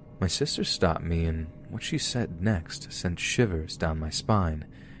 my sister stopped me, and what she said next sent shivers down my spine,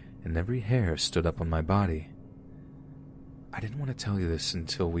 and every hair stood up on my body. "I didn't want to tell you this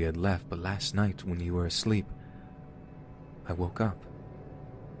until we had left, but last night when you were asleep, I woke up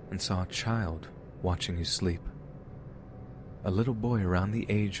and saw a child watching you sleep. A little boy around the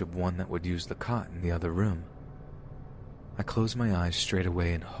age of one that would use the cot in the other room. I closed my eyes straight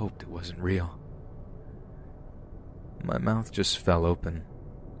away and hoped it wasn't real." My mouth just fell open.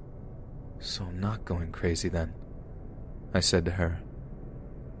 "So I'm not going crazy then?" I said to her.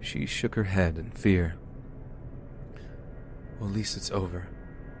 She shook her head in fear. "Well, at least it's over.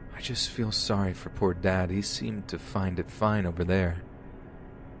 I just feel sorry for poor Dad. He seemed to find it fine over there."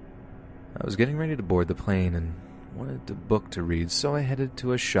 I was getting ready to board the plane and wanted a book to read, so I headed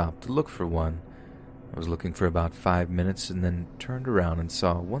to a shop to look for one. I was looking for about 5 minutes and then turned around and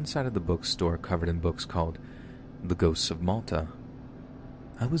saw one side of the bookstore covered in books called The Ghosts of Malta.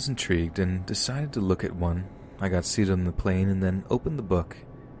 I was intrigued and decided to look at one. I got seated on the plane and then opened the book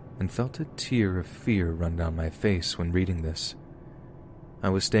and felt a tear of fear run down my face when reading this. I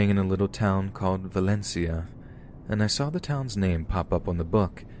was staying in a little town called Valencia, and I saw the town's name pop up on the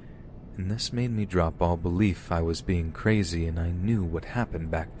book, and this made me drop all belief I was being crazy, and I knew what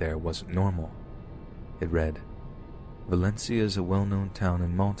happened back there wasn't normal. It read, "Valencia is a well-known town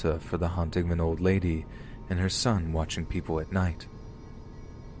in Malta for the haunting of an old lady and her son watching people at night."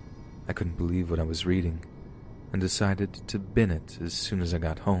 I couldn't believe what I was reading, and decided to bin it as soon as I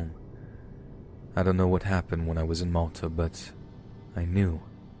got home. I don't know what happened when I was in Malta, but I knew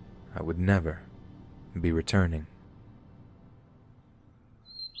I would never be returning.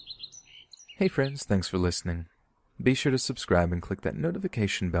 Hey friends, thanks for listening. Be sure to subscribe and click that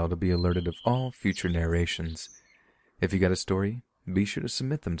notification bell to be alerted of all future narrations. If you got a story, be sure to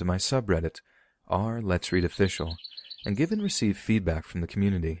submit them to my subreddit, r/Let's Read Official, and give and receive feedback from the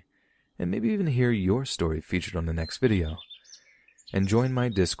community, and maybe even hear your story featured on the next video. And join my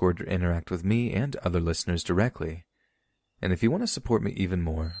Discord to interact with me and other listeners directly. And if you want to support me even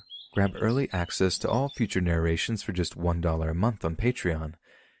more, grab early access to all future narrations for just $1 a month on Patreon,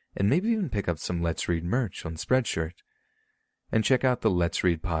 and maybe even pick up some Let's Read merch on Spreadshirt. And check out the Let's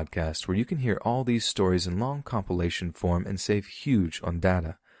Read podcast, where you can hear all these stories in long compilation form and save huge on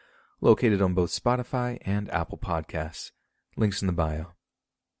data, located on both Spotify and Apple Podcasts. Links in the bio.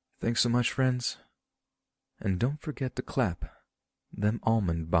 Thanks so much, friends. And don't forget to clap them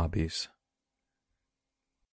almond bobbies.